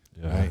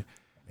 Yeah. Right.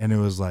 And it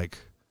was like,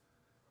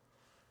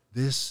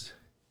 this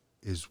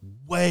is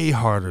way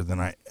harder than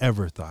I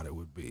ever thought it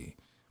would be.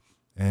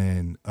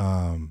 And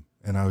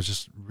And I was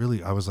just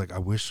really, I was like, I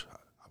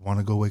want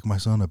to go wake my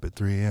son up at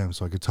 3 a.m.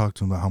 so I could talk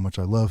to him about how much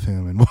I love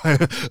him and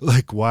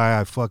why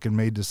I fucking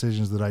made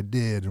decisions that I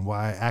did and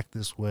why I act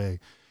this way.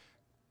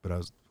 But I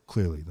was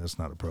clearly, that's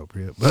not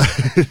appropriate.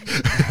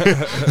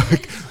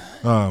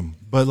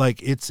 But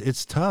like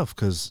it's tough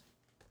because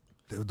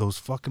those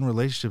fucking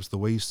relationships, the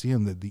way you see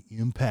them, the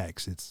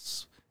impacts,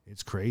 it's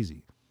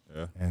crazy.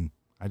 Yeah. And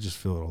I just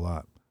feel it a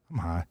lot. I'm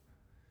high.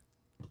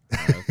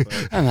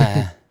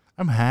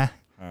 I'm high.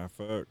 Ah,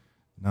 fuck.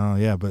 No,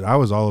 yeah, but I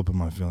was all up in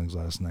my feelings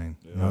last night.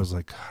 Yeah. And I was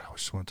like, God, I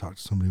just want to talk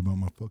to somebody about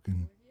my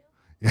fucking...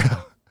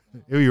 Yeah.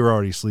 You were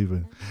already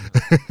sleeping.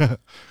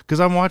 Because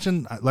I'm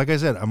watching, like I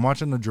said, I'm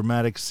watching a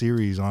dramatic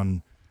series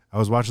on... I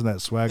was watching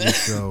that Swagger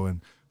show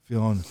and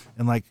feeling...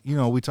 And like, you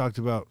know, we talked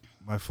about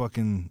my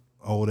fucking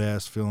old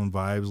ass feeling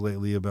vibes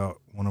lately about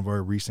one of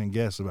our recent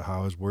guests about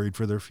how I was worried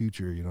for their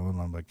future, you know?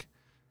 And I'm like,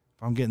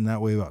 if I'm getting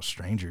that way about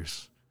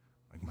strangers,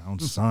 like my own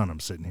son,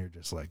 I'm sitting here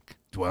just like...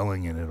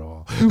 dwelling in it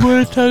all. We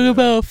want to talk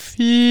about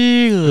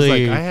feelings.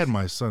 Like I had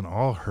my son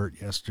all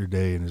hurt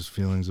yesterday and his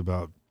feelings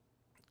about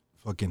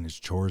fucking his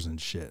chores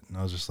and shit. And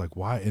I was just like,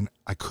 why? And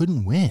I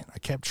couldn't win. I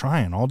kept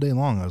trying all day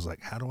long. I was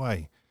like, how do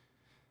I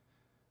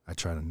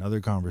tried another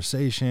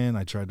conversation.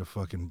 I tried to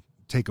fucking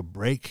take a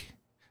break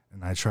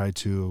and I tried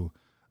to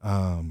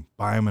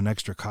buy him an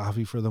extra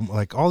coffee for them.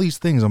 Like all these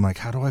things. I'm like,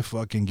 how do I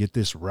fucking get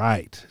this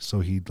right? So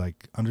he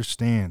like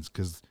understands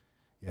because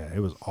yeah,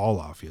 it was all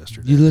off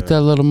yesterday. You let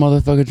that little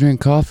motherfucker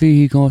drink coffee,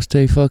 he gonna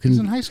stay fucking... He's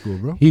in high school,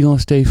 bro. He gonna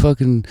stay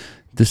fucking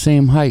the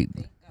same height.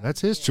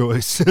 That's his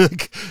choice.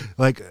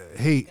 like,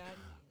 hey,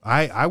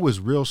 I was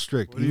real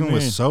strict, What do you even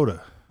with mean?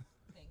 soda.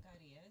 Thank God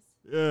he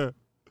is. Yeah.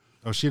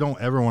 Oh, she don't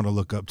ever want to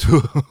look up to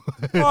him.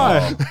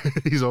 Why?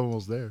 He's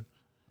almost there.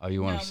 Oh,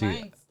 you want No, to see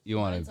it? mine's- You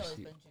want mine's to always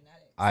see been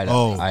genetic. eye to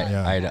Oh, eye,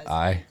 yeah. eye to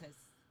eye.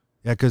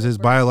 Yeah, because his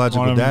biological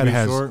Want him to dad be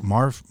has short?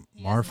 Marfan's,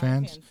 He has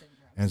Marfan syndrome,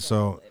 and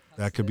so it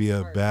that puts could his be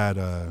a heart bad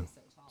because he's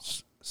so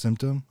tall.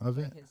 symptom of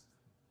it. His-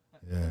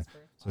 Yeah. his birth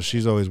So father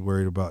she's always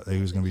worried about that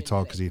he was going to be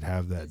tall because he'd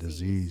have that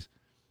disease.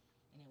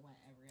 and it went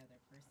every other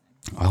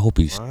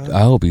person.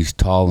 I hope he's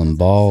tall and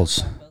balls.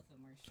 So glad both of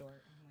them are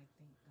short. I'm like,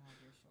 thank God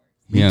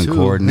you're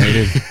short. He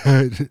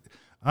uncoordinated.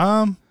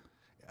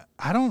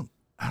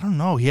 I don't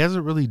know. He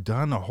hasn't really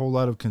done a whole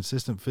lot of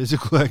consistent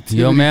physical activity.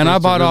 Yo, man, for I us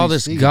to bought all really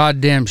this see.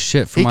 goddamn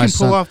shit for He my can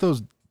son. pull off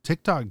those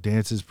TikTok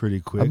dances pretty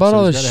quick. I bought so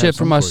all he's this gotta have shit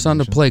for some my son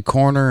to coordination. play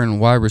corner and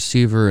wide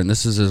receiver, and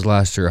this is his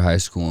last year of high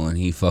school, and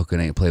he fucking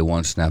ain't play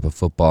one snap of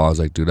football. I was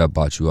like, dude, I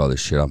bought you all this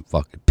shit. I'm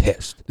fucking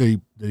pissed.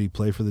 Did he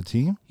play for the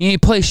team? He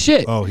ain't play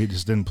shit. Oh, he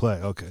just didn't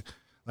play. Okay,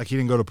 like he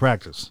didn't go to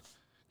practice.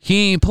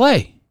 He ain't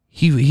play.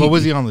 He What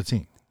was he on the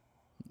team?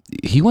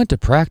 He went to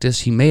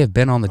practice. He may have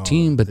been on the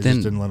team, but they then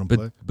just didn't let him but,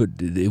 play? But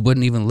it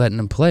wasn't even letting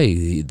him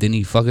play. Then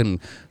he fucking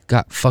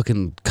got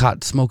fucking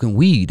caught smoking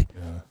weed.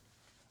 Yeah.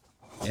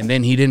 And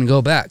then he didn't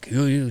go back.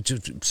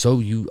 So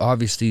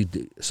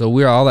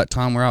we're all that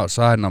time we're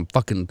outside, and I'm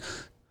fucking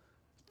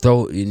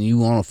and you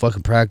want to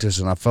fucking practice,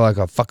 and I feel like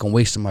I'm fucking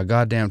wasting my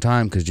goddamn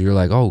time because you're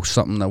like, oh,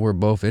 something that we're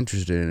both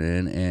interested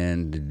in,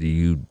 and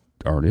you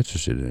aren't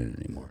interested in it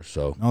anymore.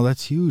 So No,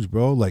 that's huge,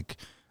 bro. Like,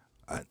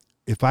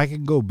 if I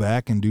could go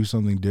back and do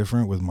something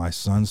different with my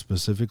son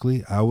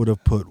specifically, I would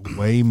have put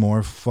way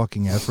more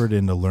fucking effort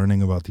into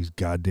learning about these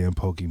goddamn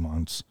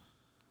Pokemons.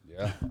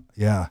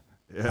 Yeah.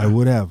 I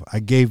would have. I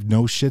gave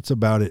no shits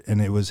about it,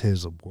 and it was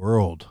his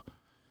world.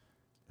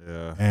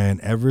 Yeah. And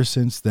ever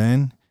since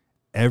then,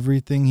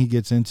 everything he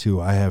gets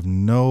into, I have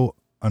no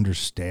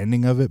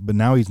understanding of it, but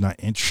now he's not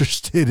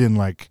interested in,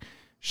 like,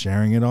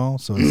 sharing it all.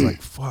 So it's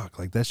like, fuck,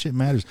 like, that shit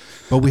matters.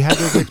 But we have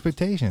those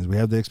expectations. We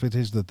have the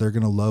expectation that they're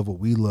going to love what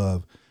we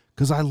love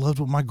because I loved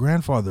what my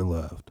grandfather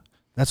loved.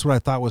 That's what I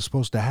thought was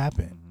supposed to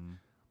happen.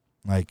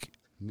 Like,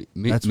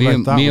 that's what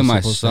I thought me and was my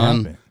supposed to son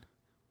happen.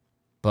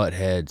 butt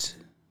heads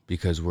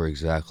because we're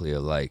exactly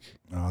alike.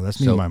 Oh,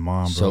 that's me and my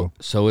mom, bro.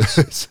 So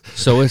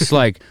it's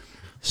like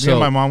Me and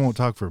my mom won't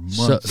talk for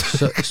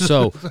months.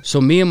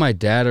 So me and my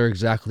dad are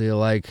exactly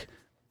alike.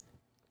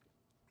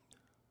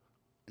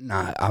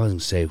 Nah, I was gonna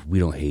say we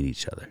don't hate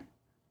each other.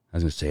 I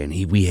was gonna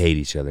say we hate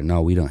each other.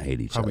 No, we don't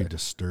hate each Probably other.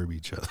 disturb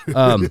each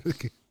other.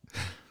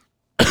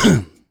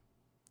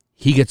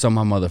 He gets on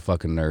my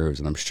motherfucking nerves,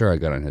 and I'm sure I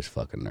got on his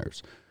fucking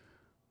nerves.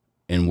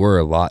 And we're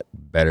a lot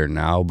better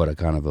now, but I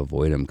kind of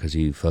avoid him because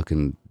he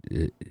fucking.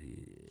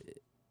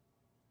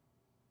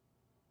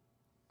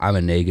 I'm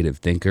a negative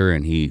thinker,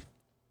 and he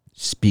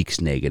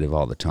speaks negative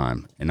all the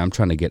time, and I'm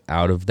trying to get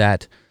out of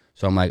that.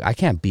 So I'm like, I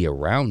can't be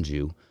around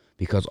you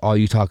because all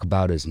you talk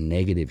about is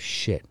negative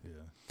shit.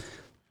 Yeah.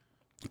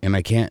 And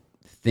I can't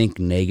think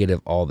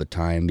negative all the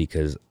time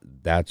because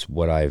that's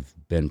what I've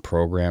been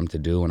programmed to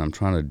do, and I'm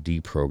trying to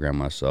deprogram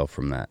myself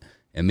from that.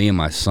 And me and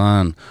my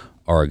son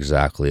are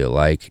exactly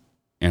alike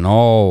in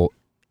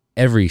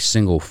every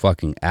single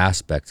fucking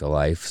aspect of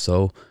life.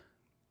 So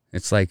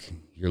it's like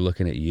you're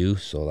looking at you,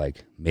 so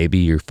like maybe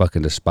you're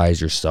fucking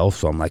despise yourself.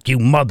 So I'm like, you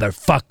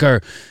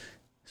motherfucker.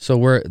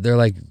 So they're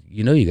like,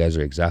 you know, you guys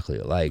are exactly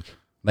alike.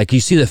 Like you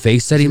see the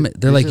face that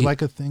they're Is like, it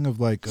like a thing of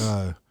like,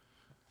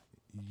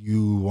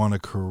 you want to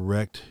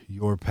correct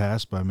your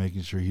past by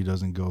making sure he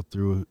doesn't go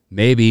through it.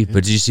 Maybe,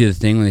 but did you see the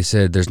thing when they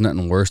said there's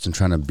nothing worse than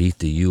trying to beat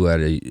the you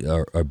out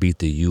of or beat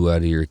the you out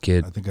of your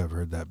kid? I think I've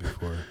heard that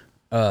before.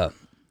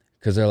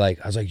 Because they're like,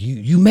 I was like,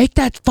 you make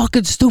that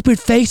fucking stupid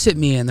face at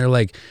me, and they're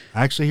like,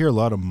 I actually hear a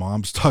lot of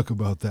moms talk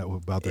about that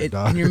about their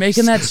daughters. and you're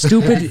making that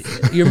stupid,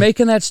 you're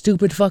making that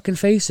stupid fucking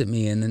face at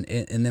me, and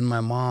then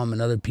my mom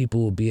and other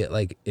people will be at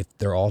like, if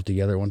they're all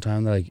together at one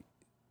time, they're like,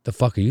 the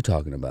fuck are you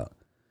talking about?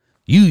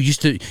 You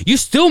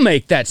still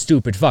make that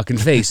stupid fucking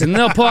face, and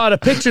they'll pull out a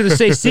picture to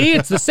say, see,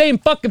 it's the same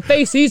fucking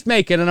face he's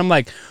making, and I'm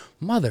like,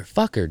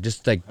 motherfucker,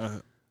 just like.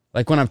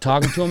 Like when I'm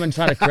talking to him and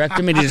trying to correct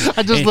him, and he just,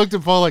 I just looked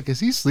at Paul like,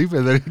 is he sleeping?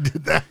 And then he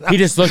did that. he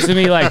just looks at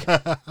me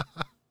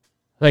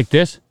like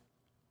this,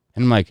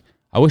 and I'm like,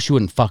 I wish you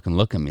wouldn't fucking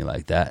look at me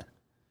like that.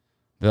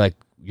 They're like,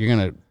 you're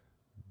gonna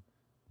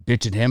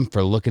bitch at him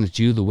for looking at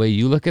you the way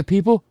you look at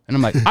people, and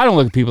I'm like, I don't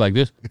look at people like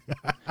this.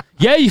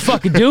 Yeah, you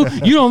fucking do.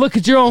 You don't look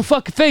at your own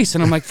fucking face,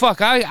 and I'm like,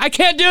 fuck, I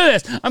can't do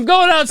this. I'm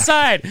going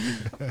outside.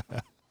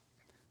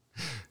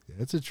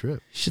 It's a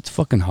trip. Shit's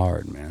fucking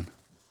hard, man.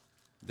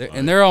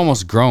 They're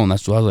almost grown.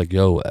 That's why I was like,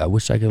 yo, I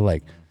wish I could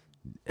like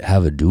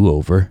have a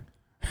do-over.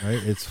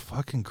 Right? It's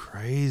fucking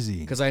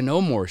crazy. Because I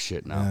know more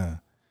shit now. Yeah.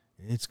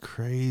 It's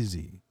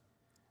crazy.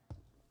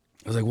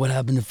 I was like, what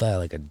happened if I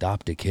like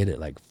adopt a kid at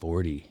like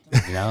 40?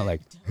 You know,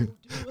 like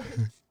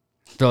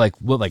they're like,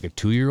 what, like a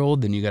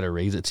 2-year-old? Then you got to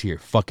raise it to your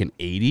fucking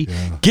 80.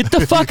 Yeah. Get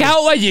the fuck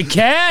out while you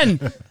can.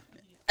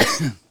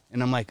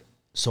 And I'm like,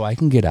 so I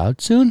can get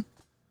out soon?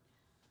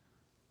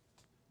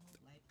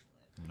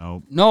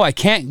 Nope. No, I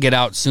can't get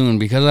out soon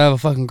because I have a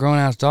fucking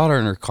grown-ass daughter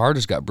and her car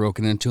just got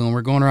broken into, and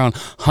we're going around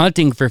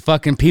hunting for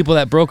fucking people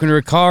that broke into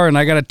her car, and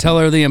I got to tell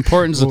her the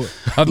importance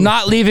of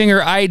not leaving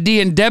her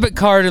ID and debit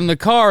card in the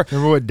car.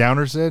 Remember what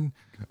Downer said?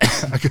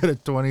 I got a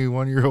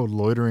 21-year-old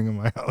loitering in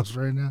my house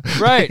right now.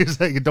 Right. He's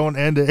like, don't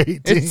end at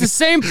 18. It's the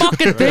same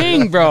fucking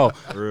thing, bro.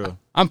 For real.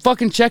 I'm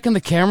fucking checking the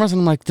cameras,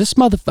 and I'm like, this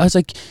motherfucker. I was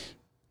like,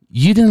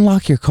 you didn't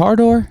lock your car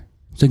door?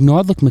 He's like, no,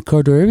 I'd look my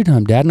car door every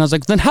time, Dad. And I was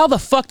like, then how the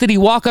fuck did he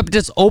walk up,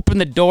 just open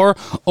the door,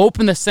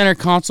 open the center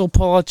console,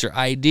 pull out your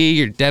ID,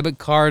 your debit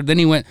card? Then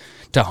he went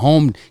to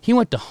Home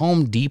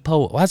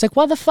Depot. I was like,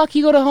 why the fuck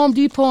you go to Home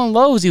Depot and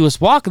Lowe's? He was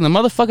walking. The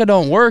motherfucker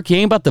don't work. He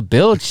ain't about to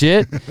build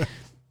shit.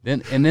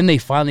 Then they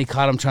finally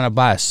caught him trying to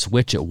buy a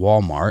Switch at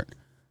Walmart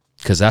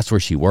because that's where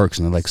she works.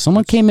 And they're like,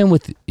 someone came in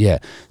with,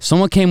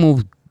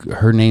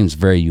 her name's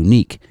very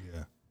unique.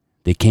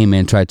 They came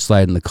in, tried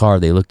sliding the car.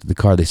 They looked at the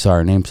car. They saw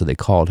her name, so they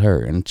called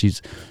her. And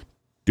she's,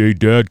 hey,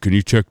 Dad, can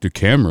you check the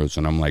cameras?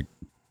 And I'm like,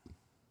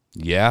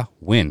 yeah,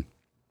 when?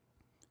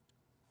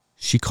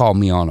 She called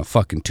me on a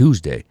fucking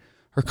Tuesday.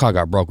 Her car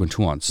got broken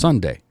into on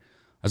Sunday.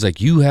 I was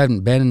like, you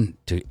hadn't been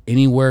to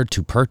anywhere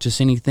to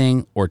purchase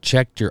anything or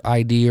checked your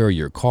ID or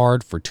your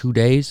card for 2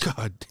 days?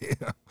 God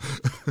damn.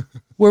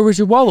 Where was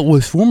your wallet? Well,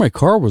 before my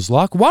car was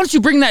locked. Why don't you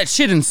bring that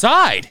shit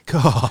inside?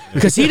 God.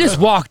 Because he just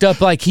walked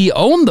up like he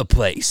owned the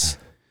place.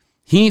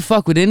 He ain't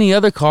fuck with any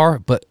other car,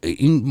 but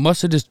he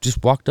must have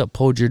just walked up,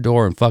 pulled your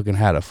door, and fucking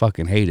had a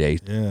fucking heyday.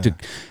 Yeah. Took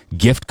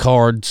gift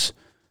cards,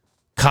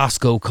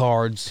 Costco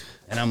cards.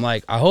 And I'm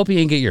like, I hope he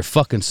ain't get your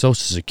fucking social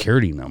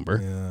security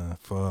number. Yeah,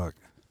 fuck.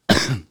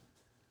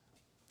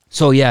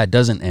 So, yeah, it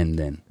doesn't end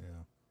then.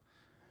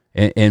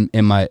 Yeah.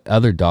 And my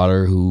other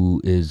daughter,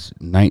 who is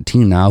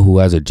 19 now, who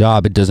has a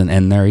job, it doesn't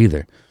end there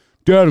either.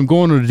 Dad, I'm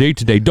going on a date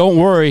today. Don't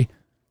worry.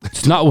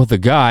 It's not with a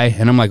guy.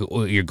 And I'm like,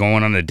 oh, you're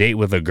going on a date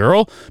with a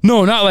girl?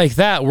 No, not like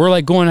that. We're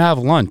like going to have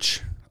lunch.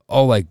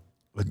 Oh, like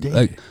A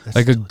date.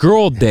 like a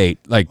girl date.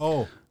 Like,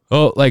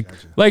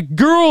 like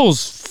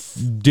girls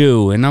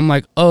do. And I'm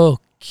like,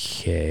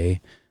 okay.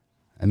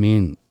 I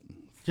mean,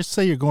 just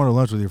say you're going to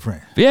lunch with your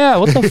friend. yeah,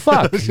 what the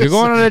fuck? You're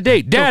going on a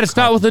date. Dad, it's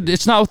not with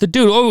the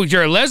dude. Oh,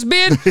 you're a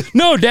lesbian?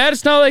 No, Dad,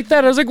 it's not like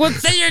that. I was like, well,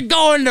 say you're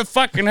going to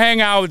fucking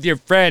hang out with your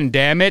friend,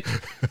 damn it.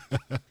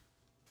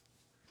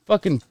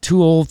 Fucking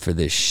too old for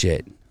this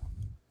shit.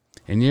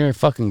 And you're a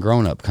fucking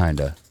grown up,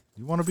 kinda.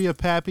 You want to be a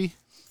pappy?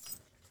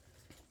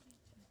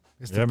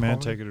 Yeah, man,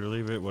 take it or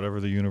leave it.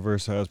 Whatever the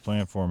universe has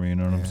planned for me, you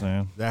know what I'm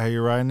saying? Is that how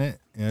you're riding it?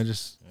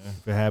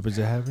 If it happens,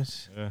 it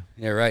happens. Yeah.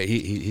 Yeah, right.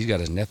 He's got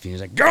his nephew. He's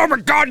like, get over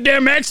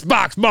goddamn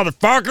Xbox,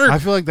 motherfucker. I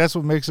feel like that's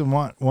what makes him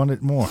want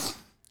it more.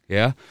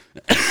 Yeah.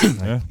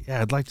 Yeah.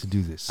 Yeah, I'd like to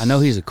do this. I know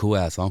he's a cool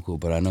ass uncle,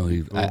 but I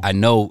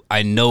know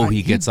I know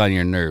he gets on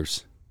your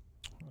nerves.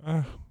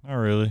 Not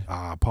really.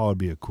 Paul would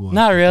be a cool.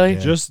 Not really.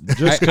 Just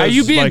Are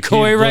you 'cause, being like,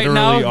 coy he right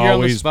now? literally You're on the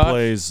always spot?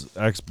 plays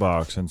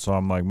Xbox, and so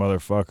I'm like,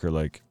 motherfucker,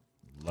 like,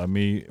 let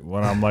me,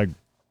 when I'm like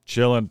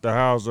chilling at the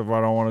house, if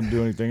I don't want to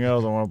do anything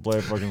else, I want to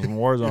play fucking some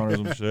Warzone or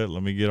some shit,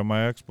 let me get on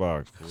my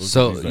Xbox.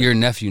 So He's like, your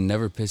nephew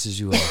never pisses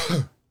you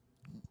off?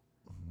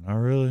 not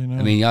really, no.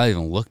 I mean, y'all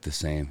even look the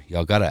same.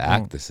 Y'all gotta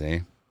act the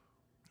same.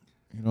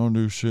 you don't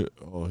do shit.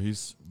 Oh,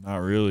 he's not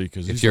really,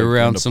 because If you're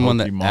around someone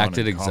that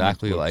acted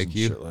exactly like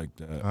you. shit like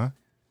that. Huh?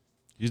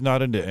 He's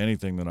not into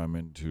anything that I'm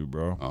into,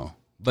 bro. Oh,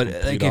 but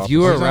Complete like if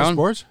you were He's not around,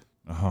 sports.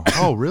 Uh-huh.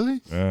 Oh, really?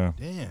 Yeah.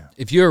 Damn.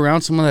 if you're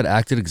around someone that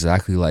acted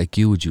exactly like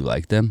you, would you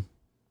like them?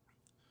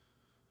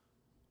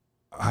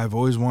 I've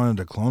always wanted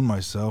to clone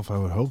myself. I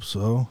would hope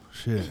so.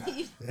 Shit.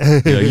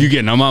 You're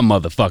getting on my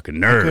motherfucking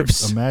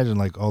nerves. Imagine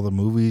like all the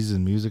movies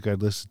and music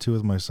I'd listen to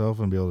with myself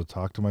and be able to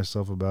talk to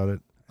myself about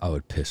it. I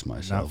would piss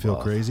myself Not feel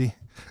off. crazy.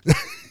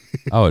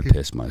 I would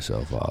piss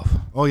myself off.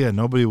 Oh yeah,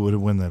 nobody would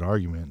win that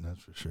argument.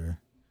 That's for sure.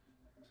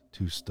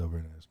 Too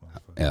stubborn ass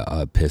motherfucker. Yeah,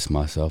 I'd piss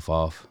myself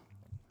off.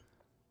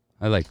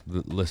 I like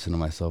listen to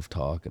myself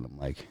talk, and I'm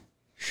like,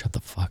 shut the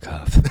fuck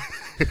up.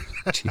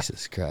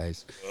 Jesus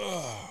Christ.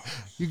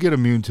 You get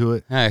immune to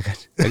it. I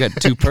got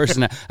two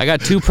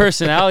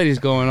personalities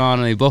going on,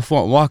 and they both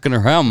want walking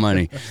around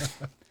money.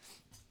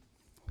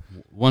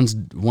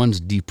 One's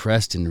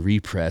depressed and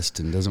repressed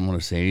and doesn't want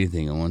to say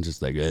anything, and one's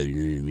just like, oh, you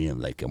know what I mean?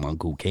 I'm like, I'm on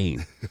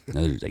cocaine.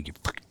 Another's like, you're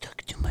fucking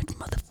talking too much,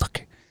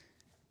 motherfucker.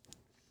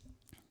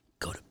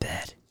 Go to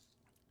bed.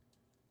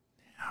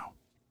 Now.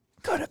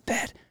 Go to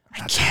bed. I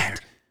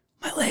can't.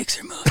 My legs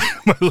are moving.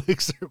 My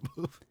legs are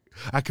moving.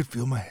 I could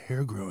feel my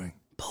hair growing.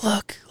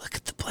 But look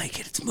at the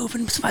blanket. It's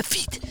moving with my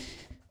feet.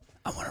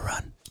 I want to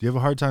run. Do you have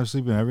a hard time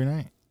sleeping every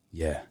night?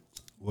 Yeah.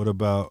 What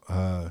about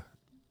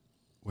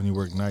when you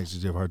work nights?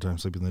 Did you have a hard time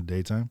sleeping in the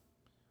daytime?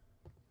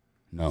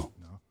 No.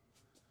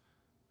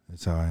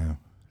 That's how I am.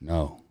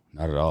 No,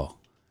 not at all.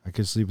 I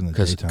could sleep in the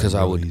daytime. Because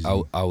real easy.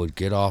 I would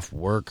get off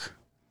work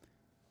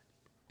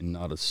and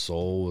not a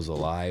soul was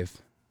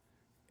alive,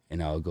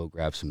 and I would go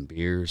grab some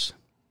beers.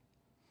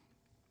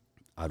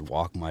 I'd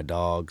walk my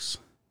dogs,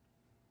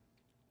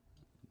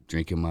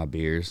 drinking my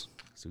beers.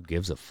 So who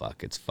gives a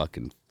fuck? It's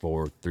fucking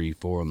 4 in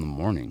the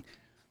morning.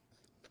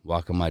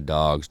 Walking my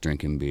dogs,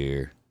 drinking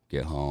beer,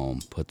 get home,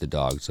 put the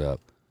dogs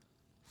up,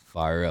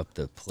 fire up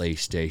the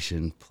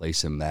PlayStation, play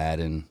some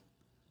Madden,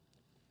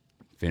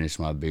 finish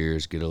my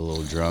beers, get a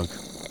little drunk,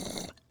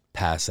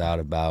 pass out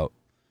about,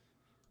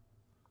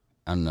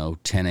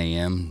 10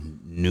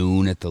 a.m.,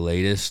 noon at the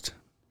latest,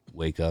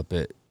 wake up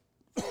at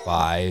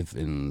 5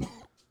 and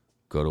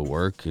go to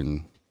work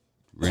and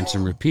rinse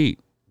and repeat.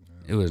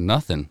 It was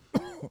nothing.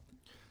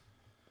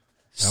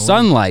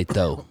 Sunlight,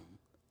 though.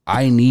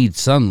 I need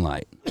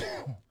sunlight.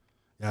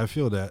 Yeah, I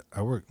feel that.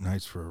 I worked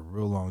nights for a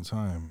real long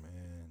time,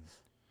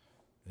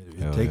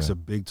 and it takes a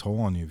big toll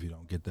on you if you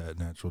don't get that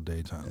natural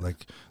daytime. Yeah.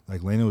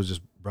 Like Lena was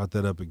just brought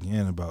that up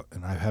again about,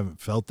 and I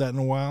haven't felt that in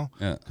a while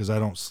because I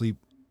don't sleep.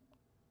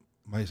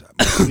 My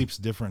sleep's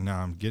different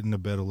now. I'm getting to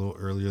bed a little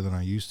earlier than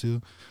I used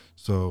to.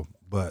 So,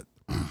 but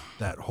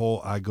that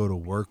whole I go to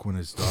work when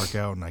it's dark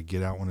out and I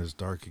get out when it's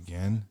dark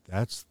again,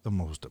 that's the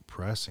most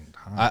depressing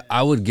time.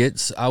 I would get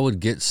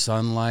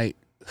sunlight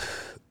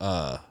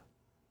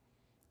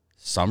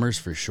summers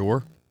for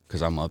sure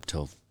because I'm up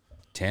till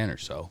 10 or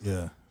so.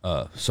 Yeah.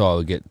 So I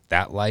would get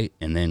that light,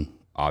 and then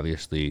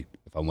obviously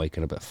if I'm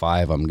waking up at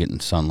 5, I'm getting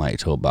sunlight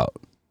till about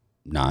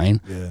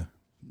 9. Yeah.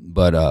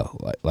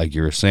 But like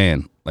you were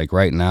saying, like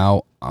right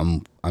now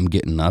I'm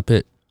getting up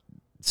at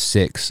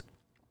 6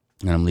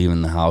 and I'm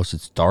leaving the house.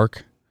 It's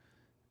dark.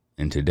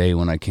 And today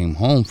when I came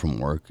home from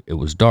work, it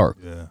was dark.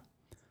 Yeah.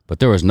 But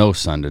there was no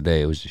sun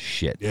today. It was just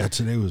shit. Yeah,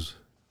 today was.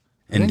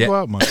 I didn't go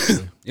out much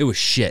today. It was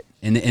shit.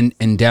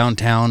 In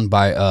downtown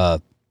by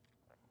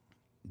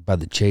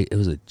the Chase, it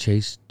was a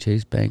Chase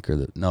Bank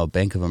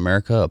Bank of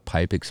America. A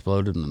pipe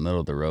exploded in the middle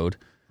of the road.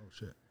 Oh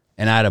shit!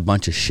 And I had a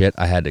bunch of shit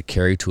I had to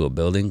carry to a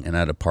building, and I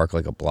had to park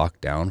like a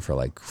block down for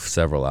like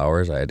several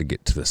hours. I had to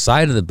get to the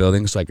side of the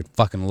building so I could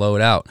fucking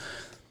load out.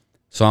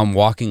 So I'm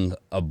walking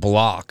a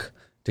block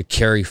to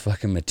carry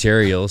fucking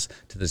materials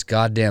to this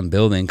goddamn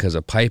building because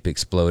a pipe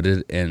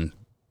exploded, and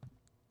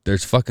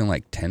there's fucking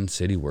like 10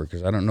 city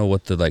workers. I don't know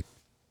what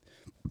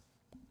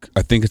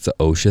I think it's the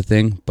OSHA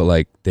thing, but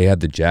like they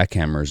had the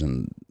jackhammers,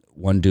 and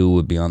one dude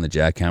would be on the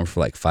jackhammer for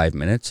like 5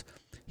 minutes.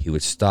 He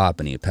would stop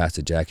and he'd pass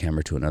the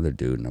jackhammer to another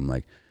dude, and I'm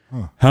like,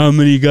 how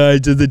many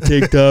guys does it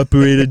take to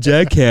operate a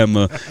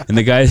jackhammer? And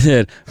the guy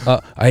said,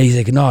 he's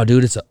like, no,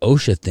 dude, it's an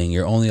OSHA thing.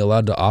 You're only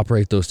allowed to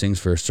operate those things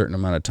for a certain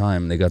amount of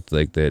time. And they got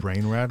like the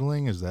brain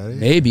rattling. Is that it?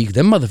 Maybe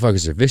them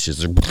motherfuckers are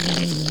vicious.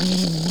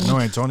 No,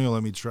 Antonio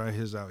let me try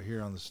his out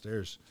here on the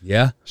stairs.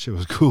 Yeah, shit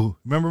was cool.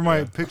 Remember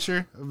my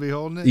picture of me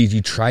holding it?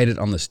 You tried it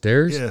on the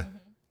stairs? Yeah,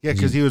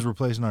 because he was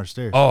replacing our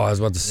stairs. Oh, I was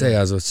about to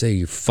say,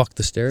 you fucked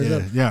the stairs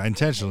up. Yeah,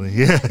 intentionally.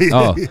 Yeah.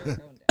 Oh,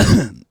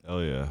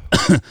 hell yeah.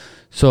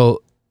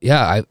 So.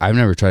 Yeah, I've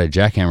never tried a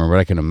jackhammer, but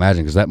I can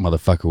imagine because that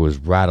motherfucker was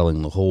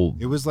rattling the whole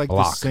It was like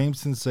block. the same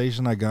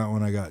sensation I got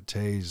when I got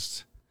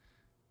tased,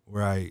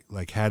 where I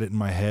like had it in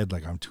my head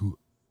like I'm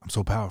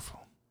so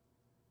powerful.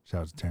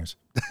 Shout out to Terrence.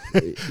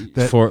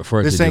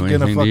 for it this to ain't do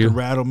gonna anything to you? fucking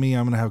rattle me.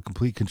 I'm gonna have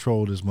complete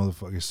control of this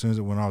motherfucker. As soon as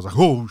it went on, I was like,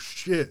 oh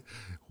shit,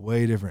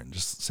 way different.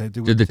 Just same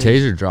thing. Did the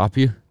taser drop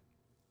you?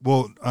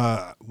 Well,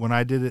 when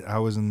I did it, I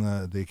was in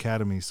the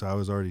academy, so I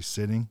was already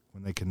sitting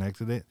when they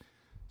connected it.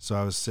 So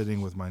I was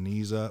sitting with my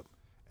knees up.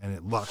 And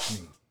it locked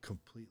me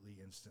completely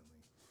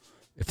instantly.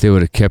 If they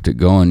would have kept it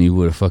going, you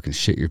would have fucking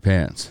shit your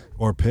pants.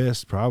 Or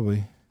pissed,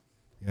 probably.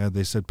 Yeah,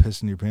 they said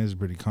pissing your pants is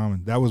pretty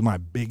common. That was my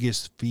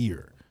biggest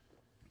fear,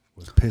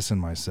 was pissing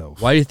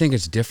myself. Why do you think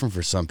it's different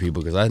for some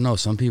people? Because I know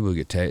some people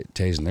get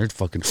tased and they're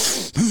fucking...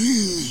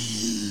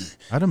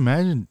 I'd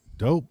imagine,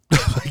 dope.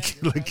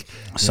 like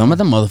Some of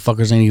the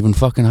motherfuckers ain't even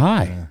fucking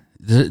high.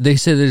 They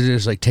said they're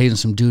just like tasing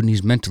some dude and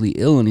he's mentally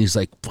ill and he's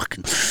like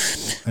fucking.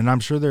 And I'm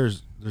sure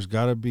there's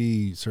got to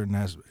be certain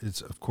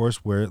it's of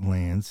course where it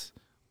lands,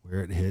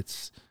 where it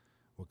hits,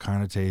 what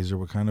kind of taser,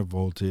 what kind of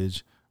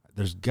voltage.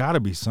 There's got to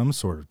be some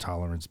sort of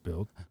tolerance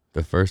built.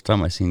 The first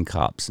time I seen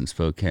cops in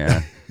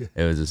Spokane,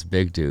 it was this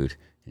big dude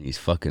and he's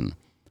fucking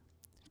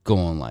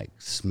going like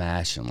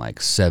smashing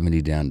like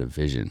 70 down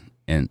Division,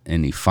 and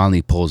he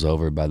finally pulls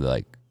over by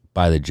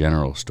the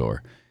general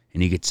store.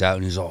 And he gets out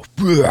and he's all,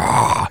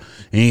 and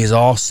he's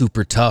all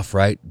super tough,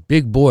 right?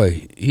 Big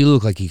boy. He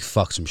looked like he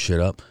fucked some shit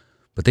up.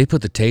 But they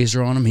put the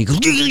taser on him. He goes,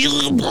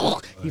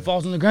 he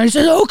falls on the ground. He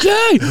says,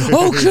 okay.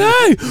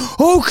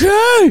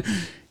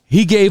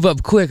 He gave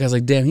up quick. I was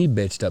like, damn, he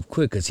bitched up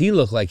quick because he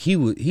looked like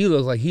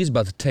he's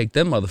about to take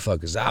them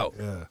motherfuckers out.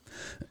 Yeah.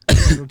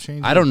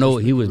 I don't know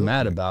what he was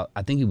mad about.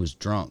 I think he was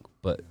drunk.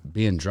 But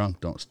being drunk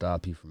don't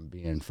stop you from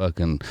being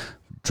fucking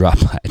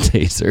dropped by a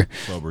taser.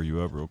 Sober you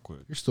up real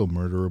quick. You're still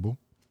murderable.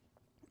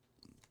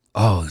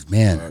 Oh,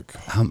 man.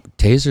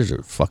 Tasers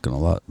are fucking a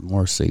lot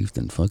more safe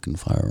than fucking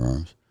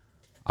firearms.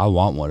 I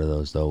want one of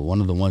those, though. One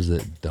of the ones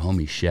that the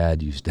homie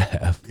Shad used to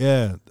have.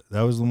 Yeah,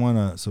 that was the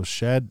one. So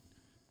Shad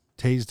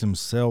tased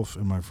himself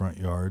in my front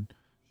yard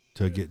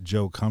to get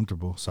Joe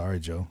comfortable. Sorry,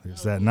 Joe.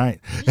 It's that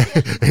night.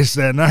 It's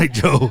that night,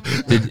 Joe.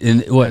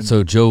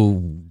 So Joe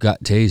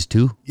got tased,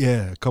 too?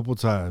 Yeah, a couple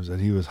times. And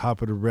he was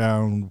hopping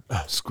around,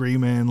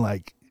 screaming.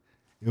 Like,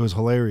 it was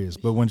hilarious.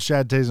 But when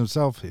Shad tased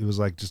himself, it was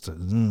like just a...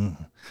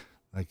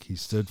 Like, he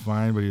stood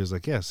fine, but he was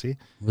like, yeah, see?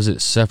 Was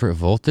it separate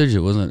voltage?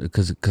 It wasn't,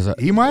 because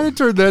he might have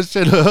turned that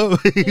shit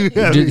up.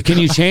 Can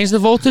you change the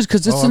voltage?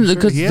 Because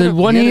the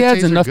one he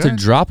had's enough to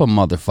drop a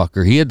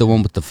motherfucker. He had the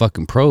one with the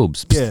fucking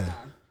probes. Yeah.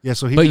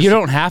 So you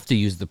don't have to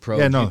use the probes.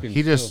 Yeah, no,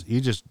 you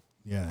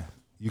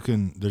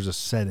can, there's a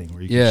setting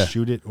where you can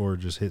shoot it or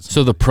just hit something.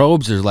 So the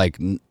probes are like,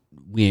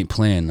 we ain't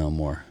playing no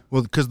more.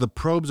 Well, because the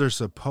probes are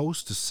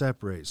supposed to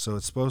separate. So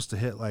it's supposed to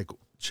hit like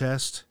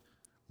chest,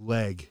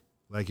 leg.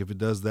 Like, if it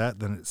does that,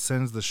 then it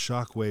sends the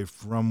shock wave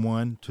from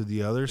one to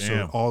the other,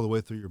 so all the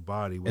way through your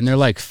body. And they're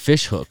like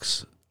fish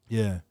hooks.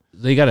 Yeah.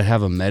 They got to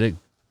have a medic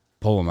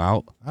pull them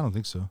out. I don't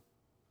think so.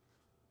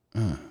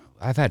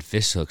 I've had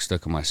fish hooks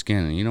stuck in my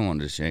skin, and you don't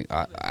want to shank.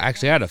 I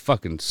actually had a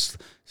fucking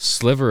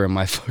sliver in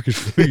my fucking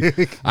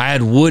feet. I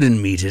had wood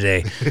in me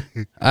today.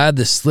 I had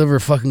the sliver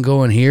fucking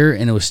going here,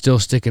 and it was still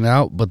sticking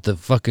out, but the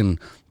fucking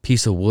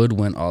piece of wood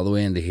went all the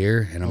way into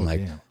here, and I'm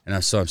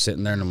I'm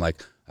sitting there, and I'm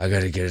like, I got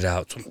to get it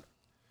out.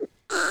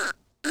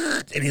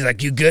 And he's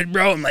like, you good,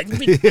 bro? I'm like,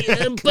 yeah,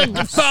 I'm fucking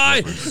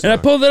fine. And I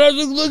pulled it out. I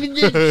was like, look at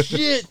this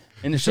shit.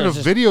 And it should have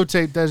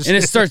videotaped that shit. And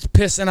it starts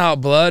pissing out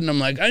blood. And I'm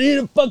like, I need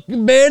a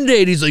fucking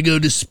Band-Aid. He's like, oh,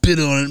 just spit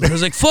on it. I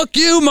was like, fuck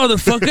you,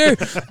 motherfucker.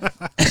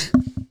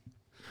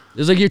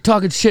 It's like, you're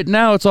talking shit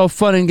now. It's all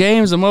fun and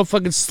games. The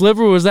motherfucking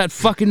sliver was that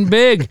fucking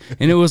big.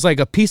 And it was like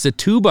a piece of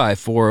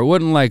 2x4. It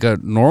wasn't like a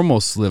normal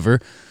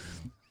sliver.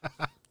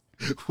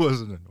 It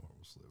wasn't a normal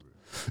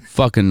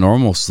fucking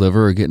normal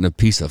sliver or getting a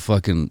piece of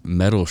fucking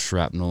metal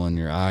shrapnel in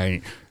your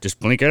eye. Just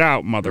blink it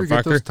out, motherfucker. You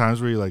get those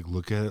times where you like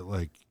look at it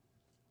like,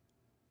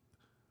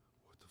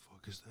 what the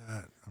fuck is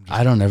that?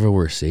 I don't ever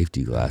wear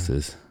safety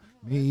glasses.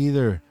 Me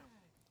either.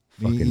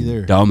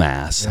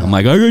 Dumbass. Yeah. I'm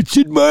like, I got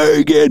shit in my eye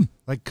again.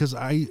 Like, cause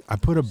I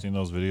put a... Seen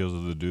those videos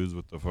of the dudes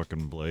with the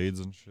fucking blades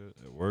and shit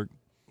at work?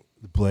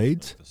 The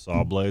blades? Like the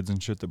saw blades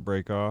and shit that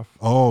break off.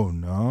 Oh,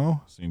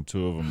 no. Seen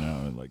two of them now,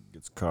 and it like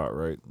gets caught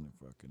right in the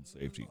fucking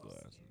safety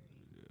glasses.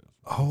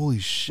 Holy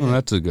shit. Well,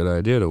 that's a good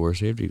idea to wear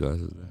safety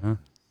glasses, huh?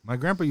 My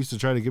grandpa used to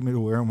try to get me to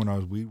wear them when I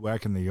was weed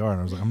whacking the yard.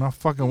 I was like, I'm not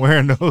fucking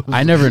wearing those.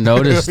 I never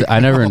noticed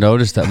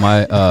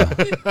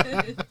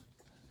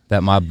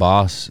that my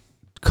boss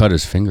cut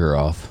his finger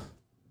off.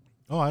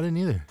 Oh, I didn't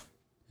either.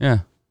 Yeah.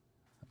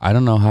 I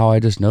don't know how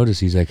I just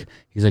noticed. He's like,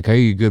 are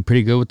you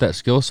pretty good with that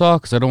skill saw?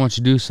 Because I don't want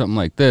you to do something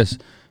like this.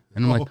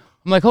 And I'm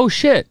like, oh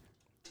shit.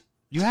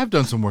 You have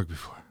done some work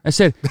before. I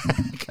said,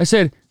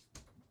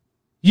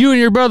 you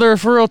and your brother are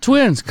for real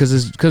twins, because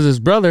his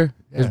brother,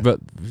 his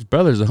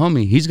brother's a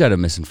homie. He's got a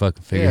missing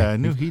fucking finger. Yeah, I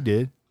knew he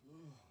did.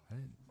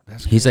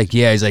 He's like,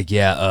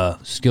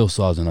 skill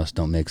saws and us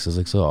don't mix. I was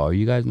like, so are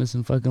you guys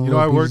missing fucking?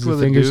 I worked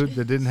with a dude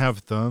that didn't have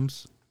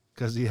thumbs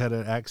because he had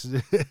an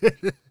accident,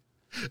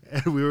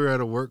 and we were at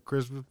a work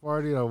Christmas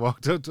party, and I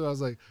walked up to him, I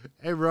was like,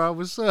 hey, Rob,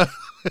 what's up?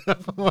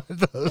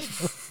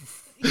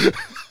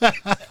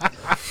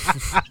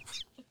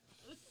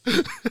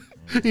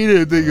 He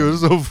didn't think it was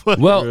so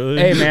funny. Well, really?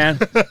 Hey man,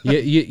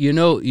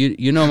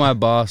 you know my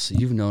boss.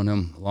 You've known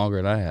him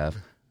longer than I have.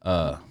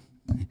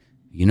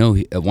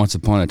 Once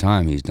upon a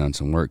time he's done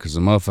some work because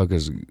the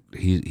motherfuckers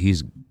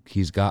he's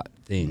got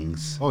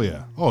things. Oh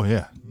yeah.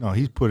 No,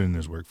 he's put in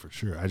his work for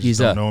sure. I just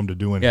don't know him to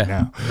do anything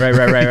now.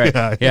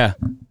 Right. Yeah.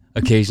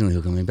 Occasionally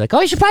he'll come in and be like,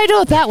 oh, you should probably do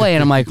it that way,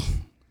 and I'm like,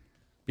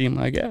 be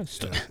my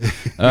guest.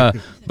 But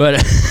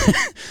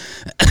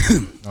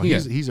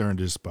he's earned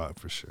his spot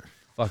for sure.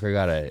 Fucker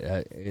got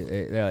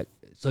they're like,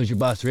 so is your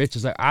boss rich?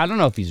 It's like, I don't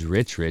know if he's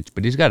rich,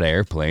 but he's got an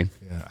airplane.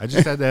 Yeah, I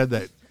just had to have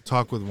that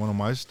talk with one of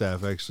my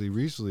staff actually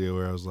recently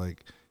where I was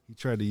like, he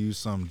tried to use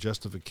some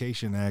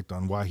justification act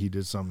on why he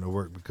did something to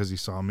work because he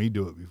saw me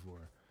do it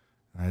before.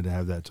 I had to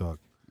have that talk.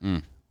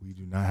 We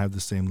do not have the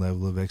same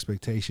level of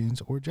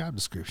expectations or job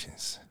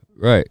descriptions,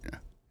 Right.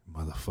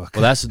 motherfucker.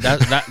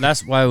 Well,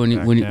 that's why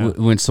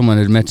when someone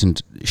had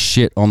mentioned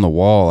shit on the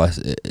wall,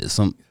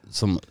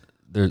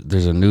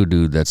 there's a new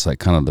dude that's like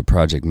kind of the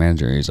project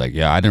manager. He's like,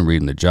 yeah, I didn't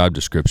read in the job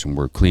description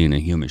where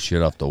cleaning human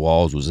shit off the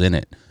walls was in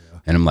it,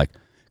 and I'm like,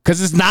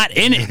 because it's not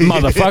in it,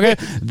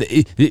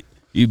 motherfucker.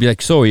 You'd be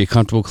like, so are you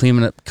comfortable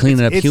cleaning up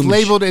it's human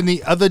labeled in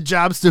the other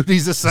jobs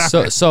duties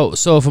assigned. So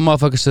if a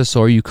motherfucker says,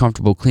 so are you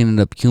comfortable cleaning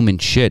up human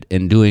shit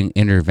and doing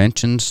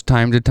interventions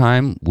time to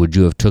time, would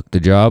you have took the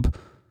job?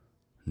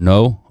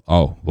 No?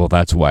 Oh, well,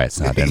 that's why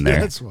it's not in there.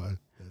 That's why.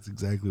 That's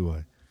exactly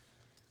why.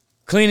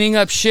 Cleaning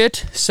up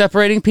shit,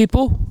 separating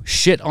people,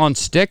 shit on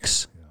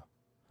sticks.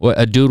 What,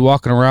 a dude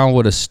walking around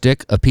with a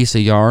stick, a piece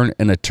of yarn,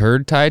 and a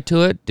turd tied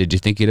to it? Did you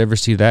think you'd ever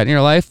see that in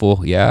your life?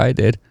 Well, yeah, I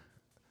did.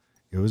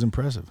 It was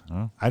impressive.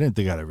 I didn't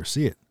think I'd ever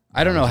see it.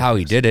 I don't know how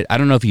he did it. I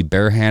don't know if he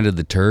barehanded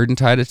the turd and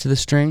tied it to the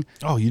string.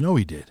 Oh, you know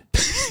he did.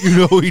 You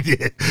know he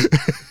did.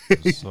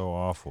 So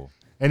awful.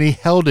 And he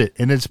held it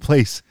in its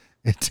place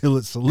until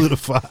it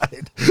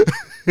solidified.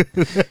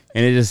 And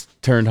it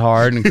just turned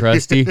hard and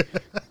crusty.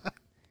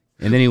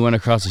 And then he went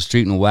across the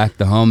street and whacked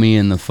the homie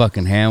in the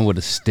fucking hand with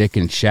a stick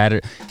and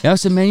shattered. And I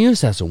said, man, you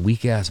just have some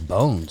weak ass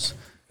bones.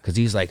 Because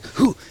he's like,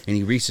 whoo, and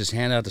he reached his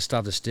hand out to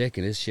stop the stick,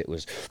 and his shit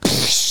was.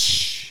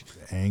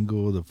 The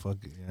angle, the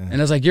fucking. Yeah. And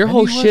I was like, your And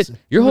whole he was- shit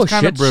he was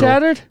kinda brittle.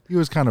 shattered? He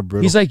was kind of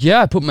brittle. He's like,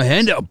 yeah, I put my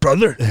hand out,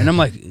 brother. And I'm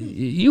like,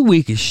 you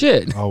weak as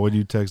shit. oh, when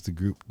you text the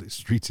group, the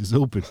streets is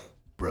open,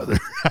 brother.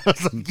 I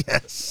was like,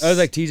 yes. I was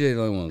like, TJ,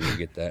 the only one to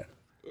get that.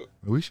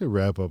 We should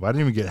wrap up. I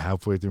didn't even get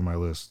halfway through my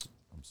list.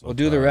 We'll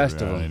do the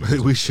rest of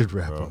them. We should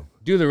wrap up.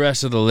 Do the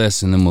rest of the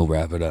list, and then we'll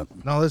wrap it up.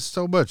 No, there's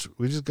so much.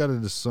 We just got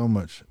into so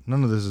much.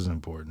 None of this is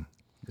important.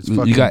 It's You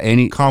fucking got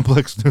any-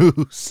 complex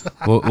news.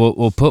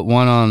 We'll put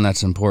one on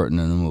that's important,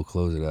 and then we'll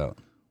close it out.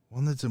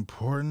 One that's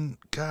important?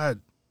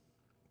 God.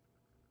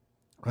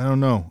 I don't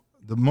know.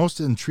 The most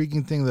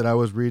intriguing thing that I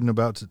was reading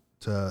about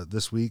to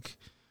this week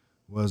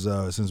was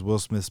since Will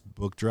Smith's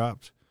book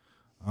dropped,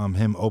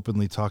 him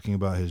openly talking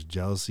about his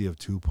jealousy of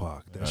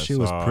Tupac. That shit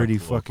was pretty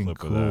fucking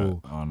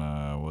cool. On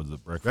was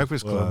it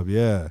Breakfast Club,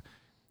 yeah.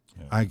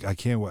 I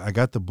can't wait. I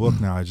got the book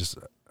now.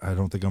 I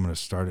don't think I'm gonna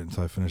start it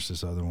until I finish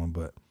this other one,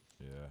 but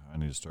Yeah, I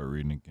need to start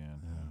reading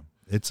again.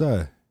 it's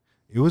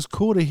it was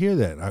cool to hear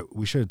that.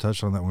 We should have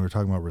touched on that when we were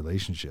talking about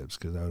relationships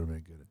because that would have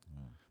been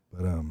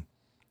good.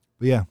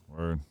 But yeah,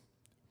 Word.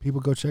 people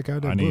go check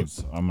out that book.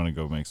 I'm gonna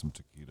go make some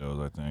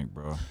taquitos. I think,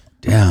 bro.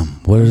 Damn,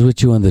 what is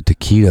with you on the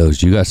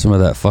taquitos? You got some of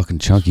that fucking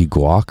chunky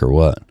guac or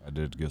what? I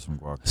did get some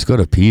guac. Let's go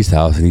to P's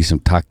house and eat some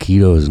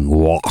taquitos and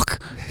guac.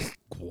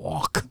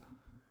 Guac.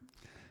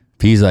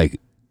 P's like,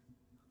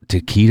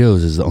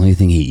 taquitos is the only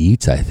thing he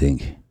eats, I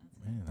think.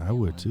 Man, I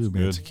would too,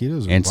 man. good.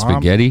 Taquitos are And bomb.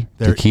 spaghetti.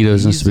 They're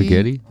Taquitos and easy.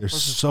 spaghetti. They're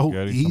so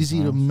Spaghetti easy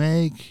to sometimes.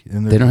 make,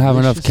 and They don't have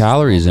enough delicious.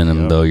 calories in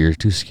them, Yeah. though. You're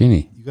too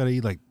skinny. You gotta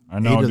eat like. I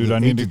know, 8 of dude. the- I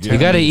 8 need to to 10. get. You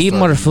gotta I need to eat start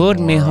more eating food,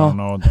 more. mijo. I don't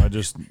know.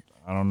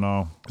 I don't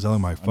know. It's like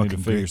my I need to fucking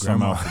figure great something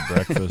grandma.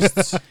 out for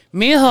breakfast.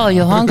 Mijo,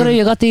 you hungry?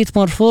 You got to eat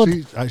more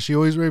food. She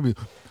always raised me.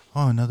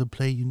 Oh, another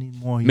plate. You need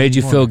more. Made need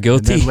you more." feel And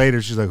guilty? then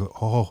later, she's like,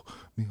 "Oh,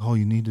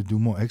 you need to do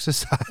more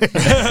exercise."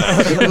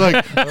 I'm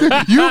like,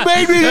 you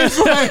made me this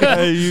way.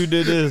 Hey, you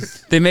did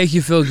this. They make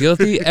you feel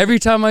guilty every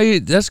time I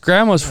eat. That's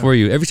grandma's for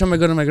you. Every time I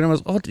go to my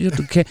grandma's, oh, you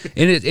have to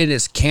and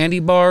it's candy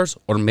bars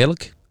or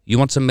milk. You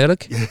want some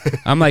milk?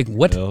 I'm like,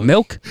 what?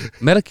 Milk?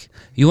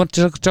 You want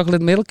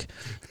chocolate milk?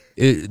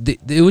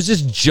 It was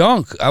just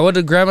junk. I went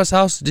to grandma's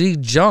house to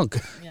eat junk.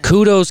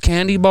 Kudos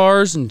candy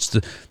bars and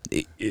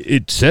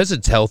it says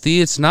it's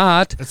healthy. It's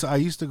not. I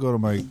used to go to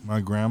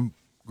my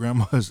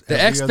grandma's. The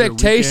every other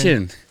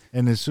expectation. weekend,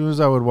 and as soon as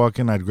I would walk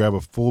in, I'd grab a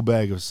full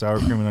bag of sour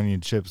cream and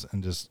onion chips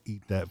and just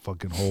eat that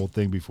fucking whole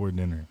thing before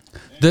dinner.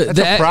 That's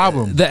a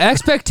problem. The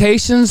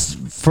expectations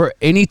for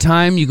any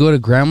time you go to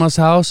grandma's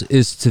house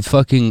is to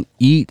fucking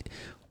eat,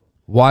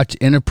 watch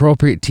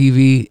inappropriate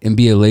TV, and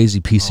be a lazy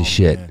piece of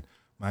shit. Man.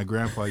 My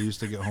grandpa used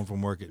to get home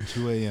from work at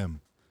 2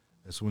 a.m.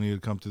 That's when he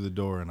would come through the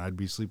door, and I'd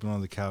be sleeping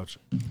on the couch,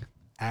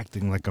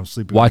 acting like I'm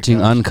sleeping.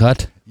 Watching on the couch.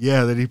 Uncut.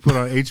 Yeah, that he put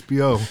on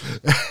HBO,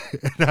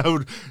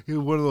 and he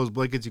had one of those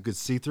blankets you could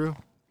see through.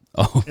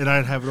 Oh. And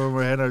I'd have it over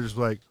my head. I'd just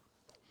be like,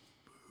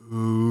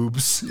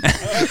 oops.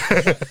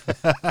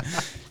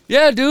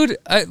 Yeah, dude.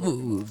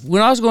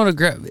 When I was going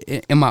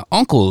to and my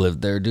uncle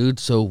lived there, dude.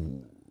 So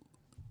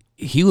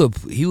he would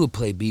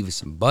play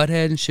Beavis and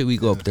Butthead and shit. We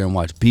go up there and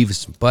watch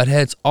Beavis and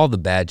Buttheads, all the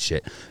bad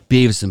shit.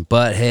 Beavis and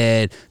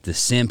Butthead, The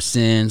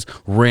Simpsons,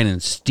 Ren and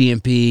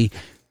Stimpy.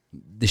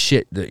 The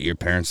shit that your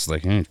parents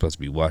like, you ain't supposed to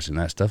be watching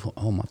that stuff.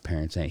 Oh, my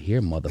parents ain't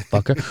here,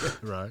 motherfucker.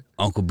 Right.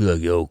 Uncle be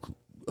like, yo,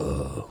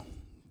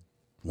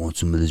 want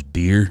some of this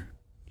beer?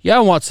 Yeah,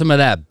 I want some of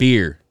that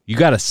beer. You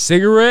got a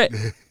cigarette?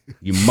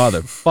 You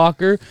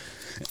motherfucker.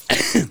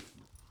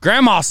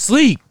 Grandma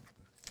sleep.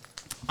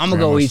 I'm gonna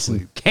go Grandma's eat some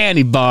sleep.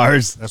 candy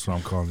bars. That's what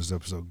I'm calling this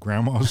episode.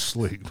 Grandma's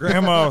sleep.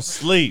 Grandma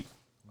sleep.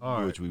 All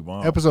right. Which we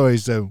want. Episode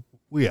 87.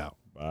 We out.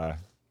 Bye.